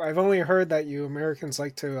 I've only heard that you Americans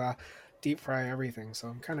like to deep fry everything, so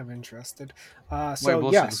I'm kind of interested.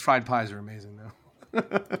 Yes, fried pies are amazing though.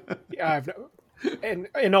 Yeah,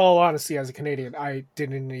 in all honesty, as a Canadian, I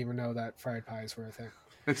didn't even know that fried pies were a thing.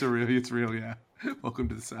 It's real, yeah. Welcome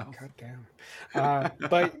to the South. God damn.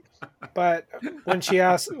 But when she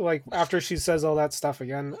asks, like after she says all that stuff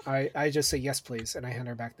again, I just say yes, please, and I hand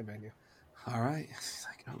her back the menu. All right. She's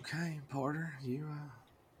like, okay, Porter, you.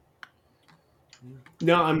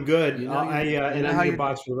 No, I'm good. You know I and how I'm your your-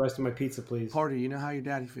 box for the rest of my pizza, please. Porter, you know how your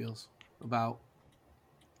daddy feels about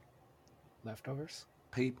Leftovers.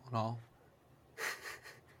 people and all.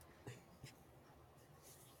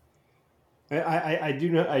 I do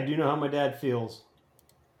know how my dad feels.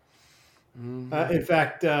 Mm-hmm. In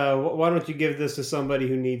fact, why don't you give this to somebody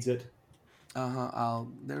who needs it?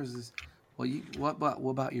 There's this. Well, what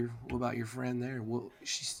about your friend there? Well,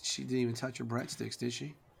 she didn't even touch her breadsticks, did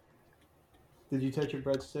she? Did you touch your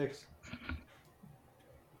breadsticks?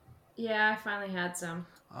 Yeah, I finally had some.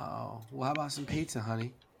 Oh, well, how about some pizza,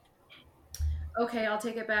 honey? Okay, I'll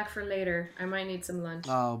take it back for later. I might need some lunch.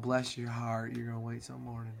 Oh, bless your heart. You're gonna wait till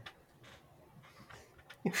morning.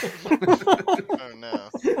 Oh no.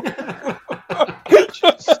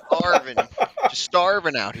 Just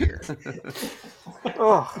starving out here.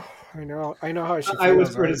 Oh, I know how she feels. I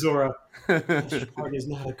whispered to right? Zora, "Heart is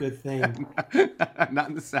not a good thing." Not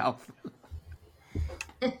in the South.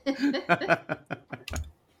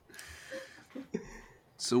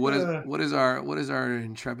 So what is our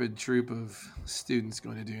intrepid troop of students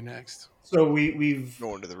going to do next? So we've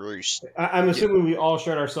Going to the roost. I'm assuming we all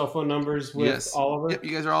shared our cell phone numbers with Yes. Oliver. Yep,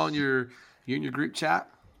 you guys are all in your group chat.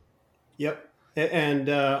 Yep. And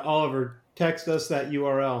Oliver, text us that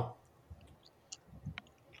URL.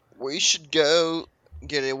 We should go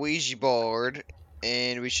get a Ouija board,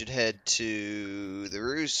 and we should head to the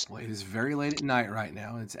roost. Well, it is very late at night right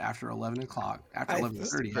now. It's after 11 o'clock. After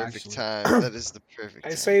 11:30, Perfect actually. time. That is the perfect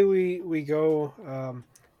time. I say we go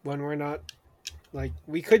when we're not like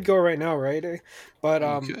we could go right now, right?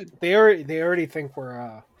 But We could. they already think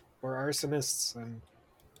we're arsonists and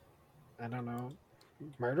I don't know,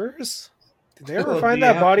 murderers. Did they ever Well, find do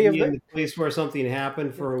you that have body to of be in the? the place where something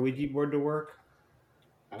happened for a Ouija board to work?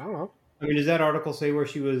 I don't know. I mean, does that article say where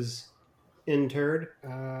she was interred?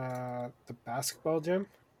 The basketball gym.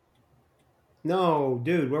 No,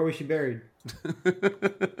 dude, where was she buried?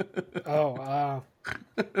 Oh,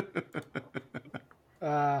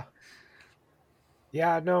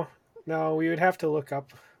 yeah, no, we would have to look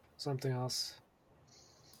up something else.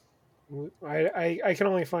 I can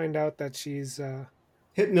only find out that she's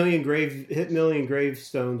Hit million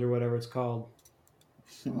gravestones or whatever it's called.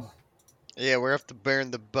 Yeah, we have to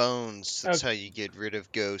burn the bones. That's how you get rid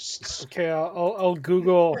of ghosts. okay. I'll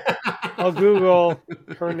Google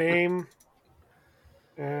her name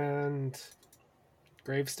and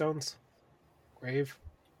gravestones. Grave.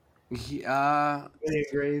 Million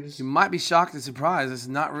graves. You might be shocked and surprised. It's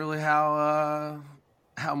not really how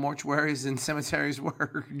mortuaries and cemeteries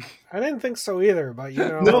work. I didn't think so either, but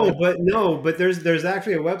No, but there's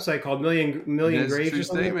actually a website called Million That's a Graves true or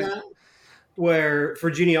something like statement. that. where, for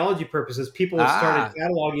genealogy purposes, people have started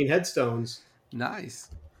cataloging headstones. Nice.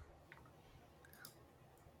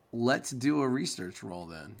 Let's do a research roll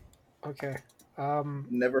then. Okay.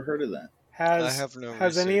 Never heard of that. I have no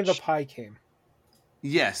Has any of the research. pie came?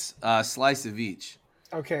 Yes, slice of each.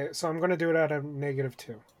 Okay, so I'm gonna do it at a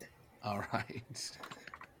 -2. All right.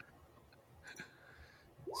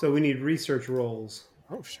 So we need research rolls.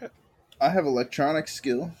 Oh shit. I have electronic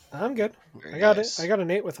skill. I'm good. Very I got nice. it. I got an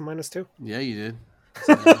 8 with a -2. Yeah, you did.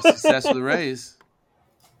 So, success with a raise.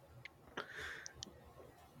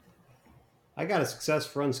 I got a success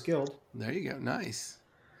for unskilled. There you go. Nice.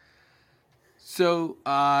 So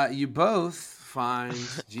you both find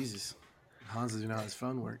Jesus. Hans doesn't know how his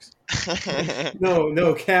phone works.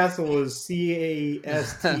 No, Castle is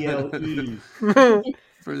Castle.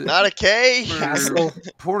 Not a K. Castle.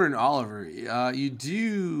 Porter and Oliver, you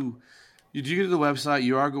do go to the website.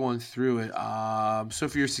 You are going through it. So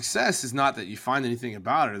for your success is not that you find anything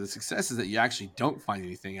about her. The success is that you actually don't find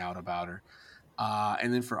anything out about her.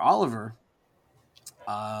 And then for Oliver,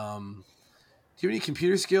 do you have any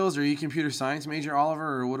computer skills? Are you a computer science major,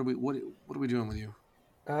 Oliver, or what are we doing with you?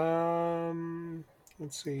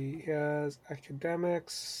 Let's see. He has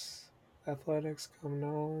academics, athletics, common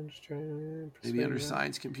knowledge, Maybe under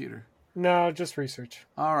science computer. No, just research.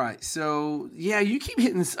 All right. So yeah, you keep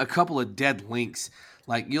hitting a couple of dead links.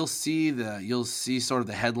 Like you'll see sort of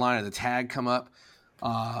the headline or the tag come up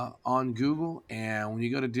on Google, and when you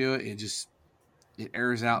go to do it, it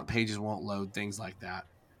errors out. Pages won't load. Things like that.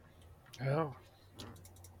 Oh.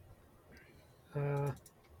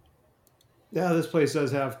 Yeah, this place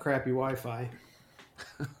does have crappy Wi-Fi.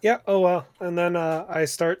 Yeah. Oh well. And then I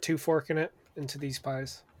start forking it into these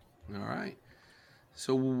pies. All right.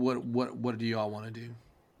 So what do you all want to do?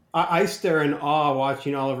 I stare in awe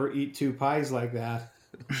watching Oliver eat 2 pies like that.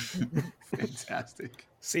 Fantastic.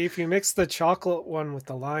 See, if you mix the chocolate one with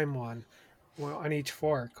the lime one on each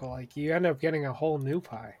fork, like you end up getting a whole new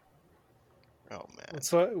pie. Oh man.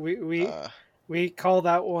 That's what we call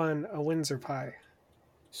that one a Windsor pie.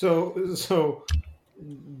 So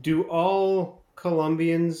do all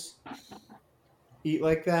Colombians eat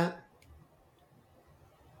like that?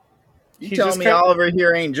 You telling me Oliver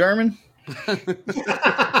here ain't German?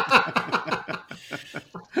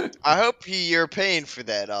 I hope you're paying for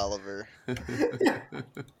that, Oliver.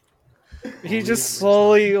 He just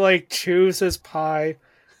slowly like chews his pie.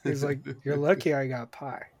 He's like, "You're lucky I got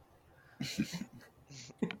pie."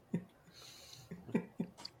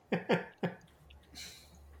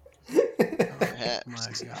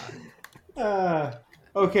 My God.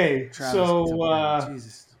 Okay, Travis, so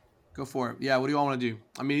Jesus, go for it. Yeah, what do you all want to do?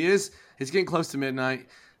 I mean, it's getting close to midnight.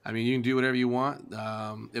 I mean, you can do whatever you want.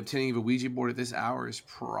 Obtaining a Ouija board at this hour is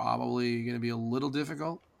probably going to be a little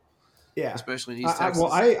difficult. Yeah, especially in East Texas.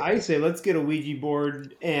 Well, I say let's get a Ouija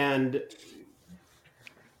board and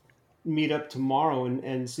meet up tomorrow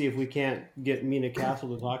and see if we can't get Mina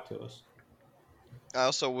Castle to talk to us. I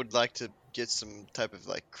also would like to get some type of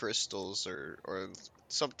like crystals or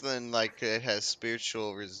something like that has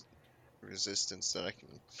spiritual resistance that I can.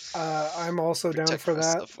 I'm also down for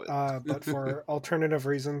that, with. but for alternative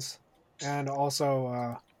reasons, and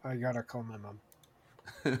also I gotta call my mom.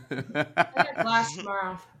 I got class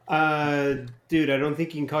tomorrow. Dude, I don't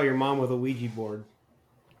think you can call your mom with a Ouija board.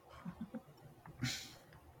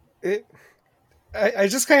 I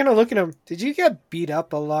just kind of look at him. Did you get beat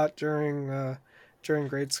up a lot during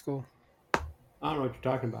grade school? I don't know what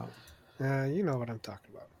you're talking about. You know what I'm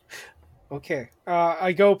talking about. Okay.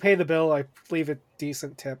 I go pay the bill. I leave a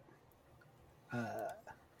decent tip.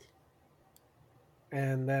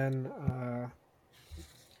 And then...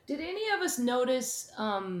 Did any of us notice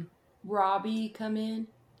Robbie come in?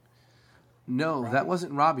 No, that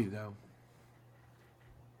wasn't Robbie, though.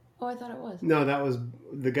 Oh, I thought it was. No, that was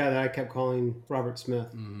the guy that I kept calling Robert Smith.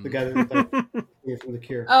 Mm-hmm. The guy that from The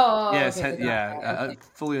Cure. Oh, yes, okay, I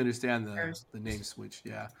fully understand the name switch.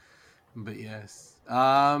 Yeah, but yes,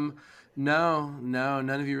 no, none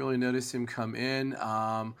of you really noticed him come in.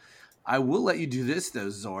 I will let you do this though,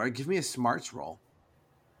 Zora. Give me a smarts roll.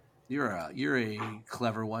 You're a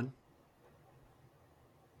clever one.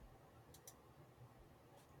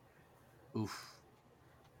 Oof.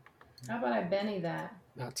 How about I Benny that?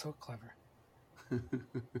 Not so clever.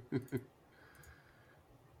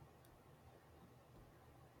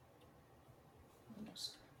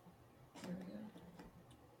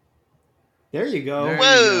 There you go. There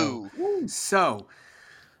Whoa! You go. So,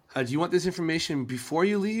 do you want this information before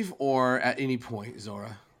you leave or at any point,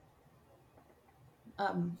 Zora?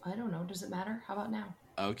 I don't know. Does it matter? How about now?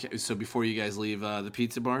 Okay, so before you guys leave the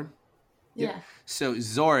pizza barn? Yeah. So,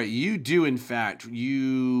 Zora, you do, in fact,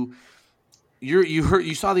 you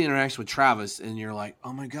you saw the interaction with Travis, and you're like,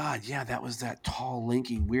 oh my god, yeah, that was that tall,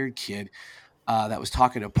 lanky, weird kid that was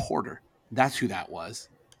talking to Porter. That's who that was.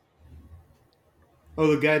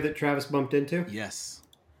 Oh, the guy that Travis bumped into? Yes.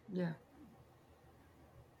 Yeah.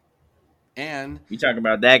 And You talk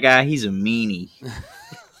about that guy? He's a meanie.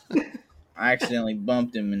 I accidentally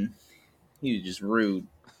bumped him, and he was just rude.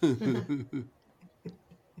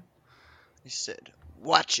 He said,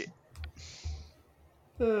 "Watch it."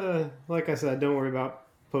 Like I said, don't worry about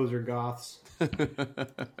poser goths.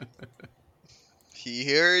 He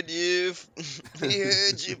heard you. He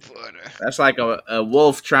heard you, Porter. That's like a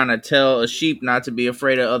wolf trying to tell a sheep not to be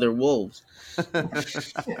afraid of other wolves.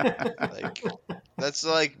 Like, that's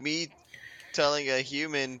like me telling a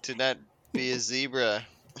human to not be a zebra.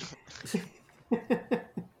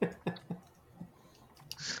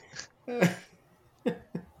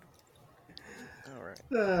 All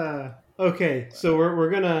right. Okay, so we're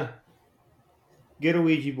gonna get a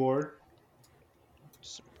Ouija board.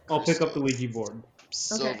 Some I'll pick up the crystal, Ouija board.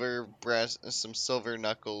 silver brass, some silver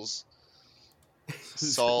knuckles,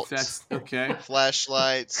 salt, That's okay.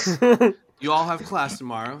 flashlights. You all have class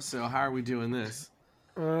tomorrow, so how are we doing this?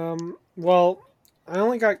 Well, I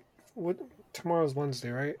only got tomorrow's Wednesday,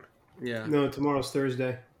 right? Yeah. No, tomorrow's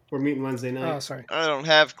Thursday. We're meeting Wednesday night. Oh, sorry. I don't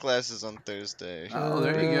have classes on Thursday. Oh,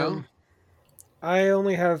 there you go. I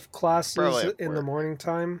only have classes Probably at in the work. morning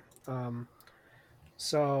time.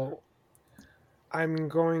 So I'm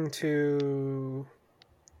going to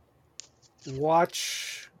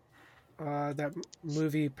watch that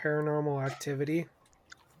movie Paranormal Activity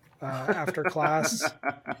after class.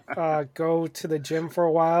 Go to the gym for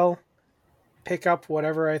a while. Pick up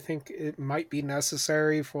whatever I think it might be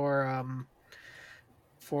necessary for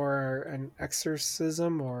an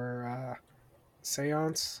exorcism or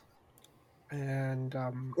seance. And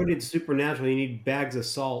What did Supernatural? You need bags of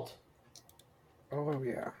salt. oh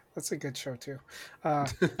yeah, that's a good show too.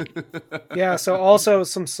 Yeah, so also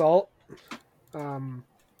some salt,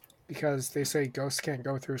 because they say ghosts can't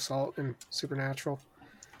go through salt in Supernatural.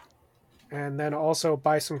 And then also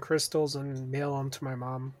buy some crystals and mail them to my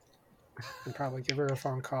mom, and probably give her a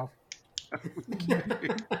phone call.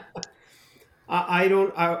 I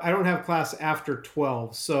don't have class after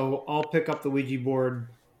 12, so I'll pick up the Ouija board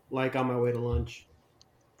like on my way to lunch.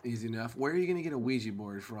 Easy enough. Where are you going to get a Ouija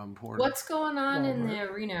board from, Porter? What's going on in the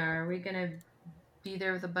Walmart. arena? Are we gonna be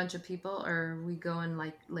there with a bunch of people, or are we going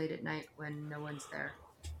like late at night when no one's there?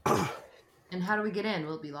 And how do we get in?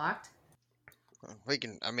 Will it be locked? We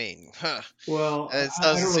can. I mean, huh. Well, It I doesn't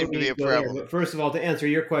don't seem know to if be we a go there, problem. but first of all, to answer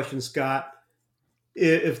your question, Scott,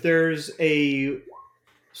 if there's a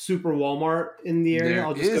Super Walmart in the area, There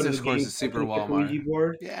I'll just is, go to of the course, game a Super section, pick a Walmart. Ouija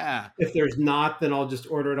board. Yeah. If there's not, then I'll just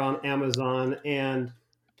order it on Amazon and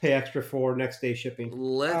pay extra for next day shipping.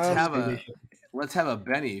 Let's Um, have Same day a shipping. let's have a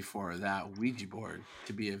Benny for that Ouija board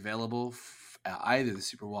to be available at either the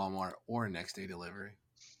Super Walmart or next day delivery.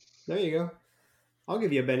 There you go. I'll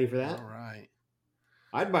give you a Benny for that. All right.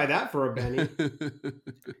 I'd buy that for a Benny.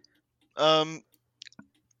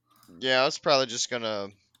 Yeah, I was probably just gonna.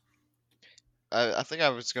 I think I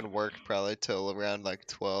was gonna work probably till around like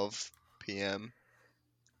 12 p.m.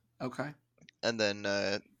 Okay. and then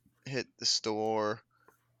hit the store.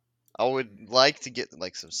 I would like to get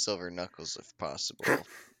like some silver knuckles if possible,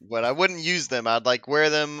 but I wouldn't use them. I'd like wear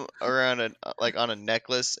them around like on a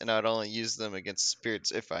necklace, and I'd only use them against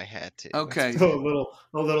spirits if I had to. Okay. So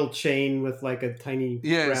a little chain with like a tiny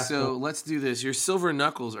Yeah, brass so ball. let's do this. Your silver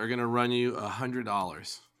knuckles are gonna run you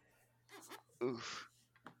 $100. Oof.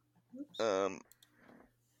 How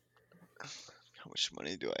much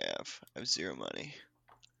money do I have? I have zero money.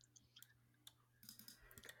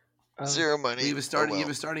 Zero money. You have a Oh,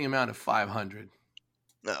 well. starting amount of 500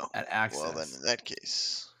 No. at Access. Well, then in that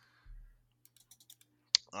case,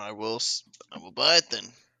 I will buy it then.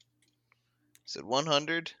 Is it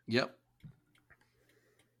 100? Yep.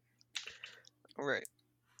 All right.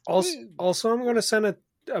 Also, I'm going to send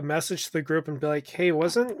a message to the group and be like, hey,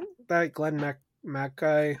 wasn't that Glenn Mac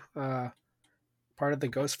guy part of the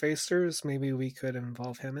Ghost Facers? Maybe we could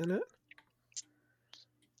involve him in it.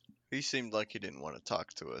 He seemed like he didn't want to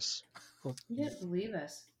talk to us. He didn't believe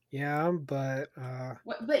us. Yeah, but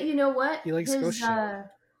But you know what? He likes ghost shit.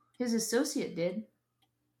 His associate did.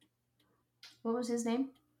 What was his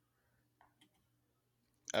name?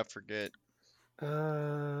 I forget.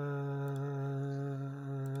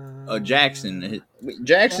 Jackson.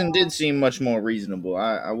 Jackson did seem much more reasonable.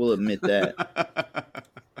 I will admit that.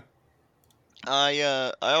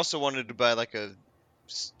 I also wanted to buy like a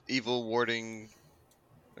evil warding,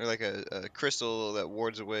 or like a crystal that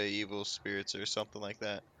wards away evil spirits or something like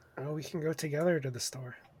that. Oh, we can go together to the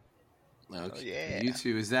store. Okay. yeah. You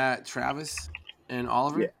two. Is that Travis and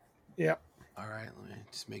Oliver? Yeah. Yep. All right. Let me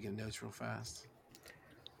just make a notes real fast.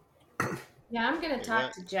 Yeah, I'm gonna Hey, talk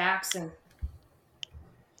what? to Jackson.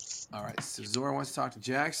 All right. So Zora wants to talk to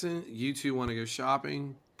Jackson. You two want to go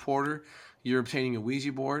shopping. Porter, you're obtaining a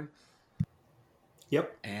Ouija board.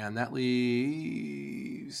 Yep. And that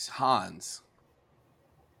leaves Hans.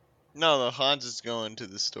 No, the Hans is going to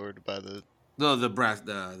the store to buy The brass.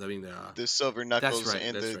 the silver knuckles right,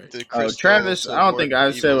 and that's the right. the Oh, crystal Travis, to I don't ward think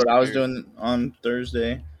I said evil what I was spirit. doing on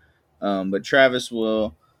Thursday. But Travis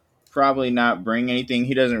will probably not bring anything.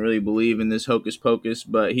 He doesn't really believe in this hocus pocus,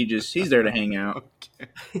 but he's there to hang out.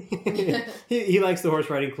 Okay. he likes the horse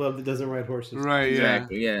riding club that doesn't ride horses. Right.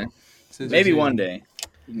 Exactly. Yeah. It's Maybe one entertaining. day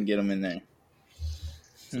we can get him in there.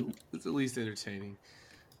 It's at least entertaining.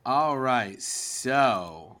 All right.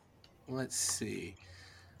 So let's see.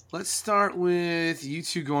 Let's start with you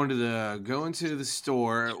two going to the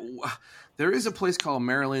store. There is a place called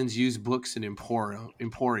Maryland's Used Books and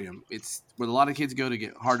Emporium. It's where a lot of kids go to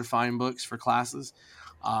get hard to find books for classes.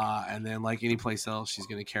 And then, like any place else, she's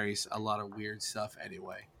going to carry a lot of weird stuff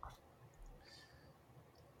anyway.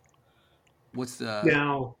 What's the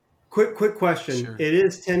Now, quick question. Sure. It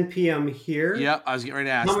is 10 p.m. here. Yep, I was getting ready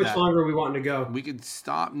to ask How much that. longer are we wanting to go? We could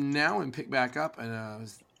stop now and pick back up, and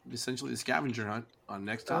essentially the scavenger hunt on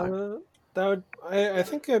next time. I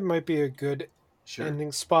think it might be a good Sure.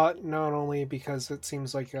 ending spot, not only because it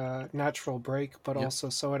seems like a natural break, but Yep. also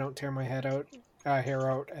so I don't tear my hair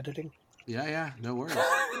out editing. Yeah, no worries.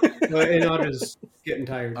 And Otter's getting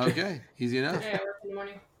tired. Okay, easy enough. Yeah, I work in the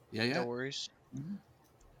morning. Yeah. No worries.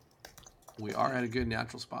 We are at a good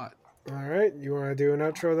natural spot. All right, you want to do an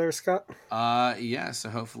outro there, Scott? Yeah, so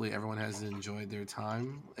hopefully everyone has enjoyed their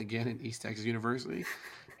time again at East Texas University.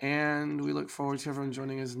 And we look forward to everyone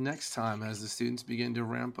joining us next time as the students begin to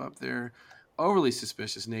ramp up their overly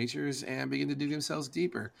suspicious natures and begin to dig themselves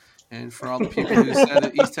deeper. And for all the people who said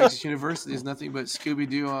that East Texas University is nothing but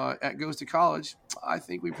Scooby-Doo at goes to college, I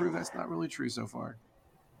think we proved that's not really true so far.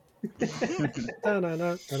 Dun, dun,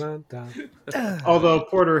 dun, dun, dun, dun. Although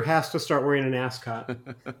Porter has to start wearing an ascot.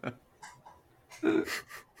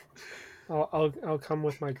 I'll come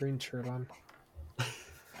with my green shirt on. There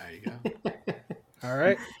you go. All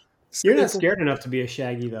right. You're not scared enough to be a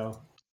Shaggy, though.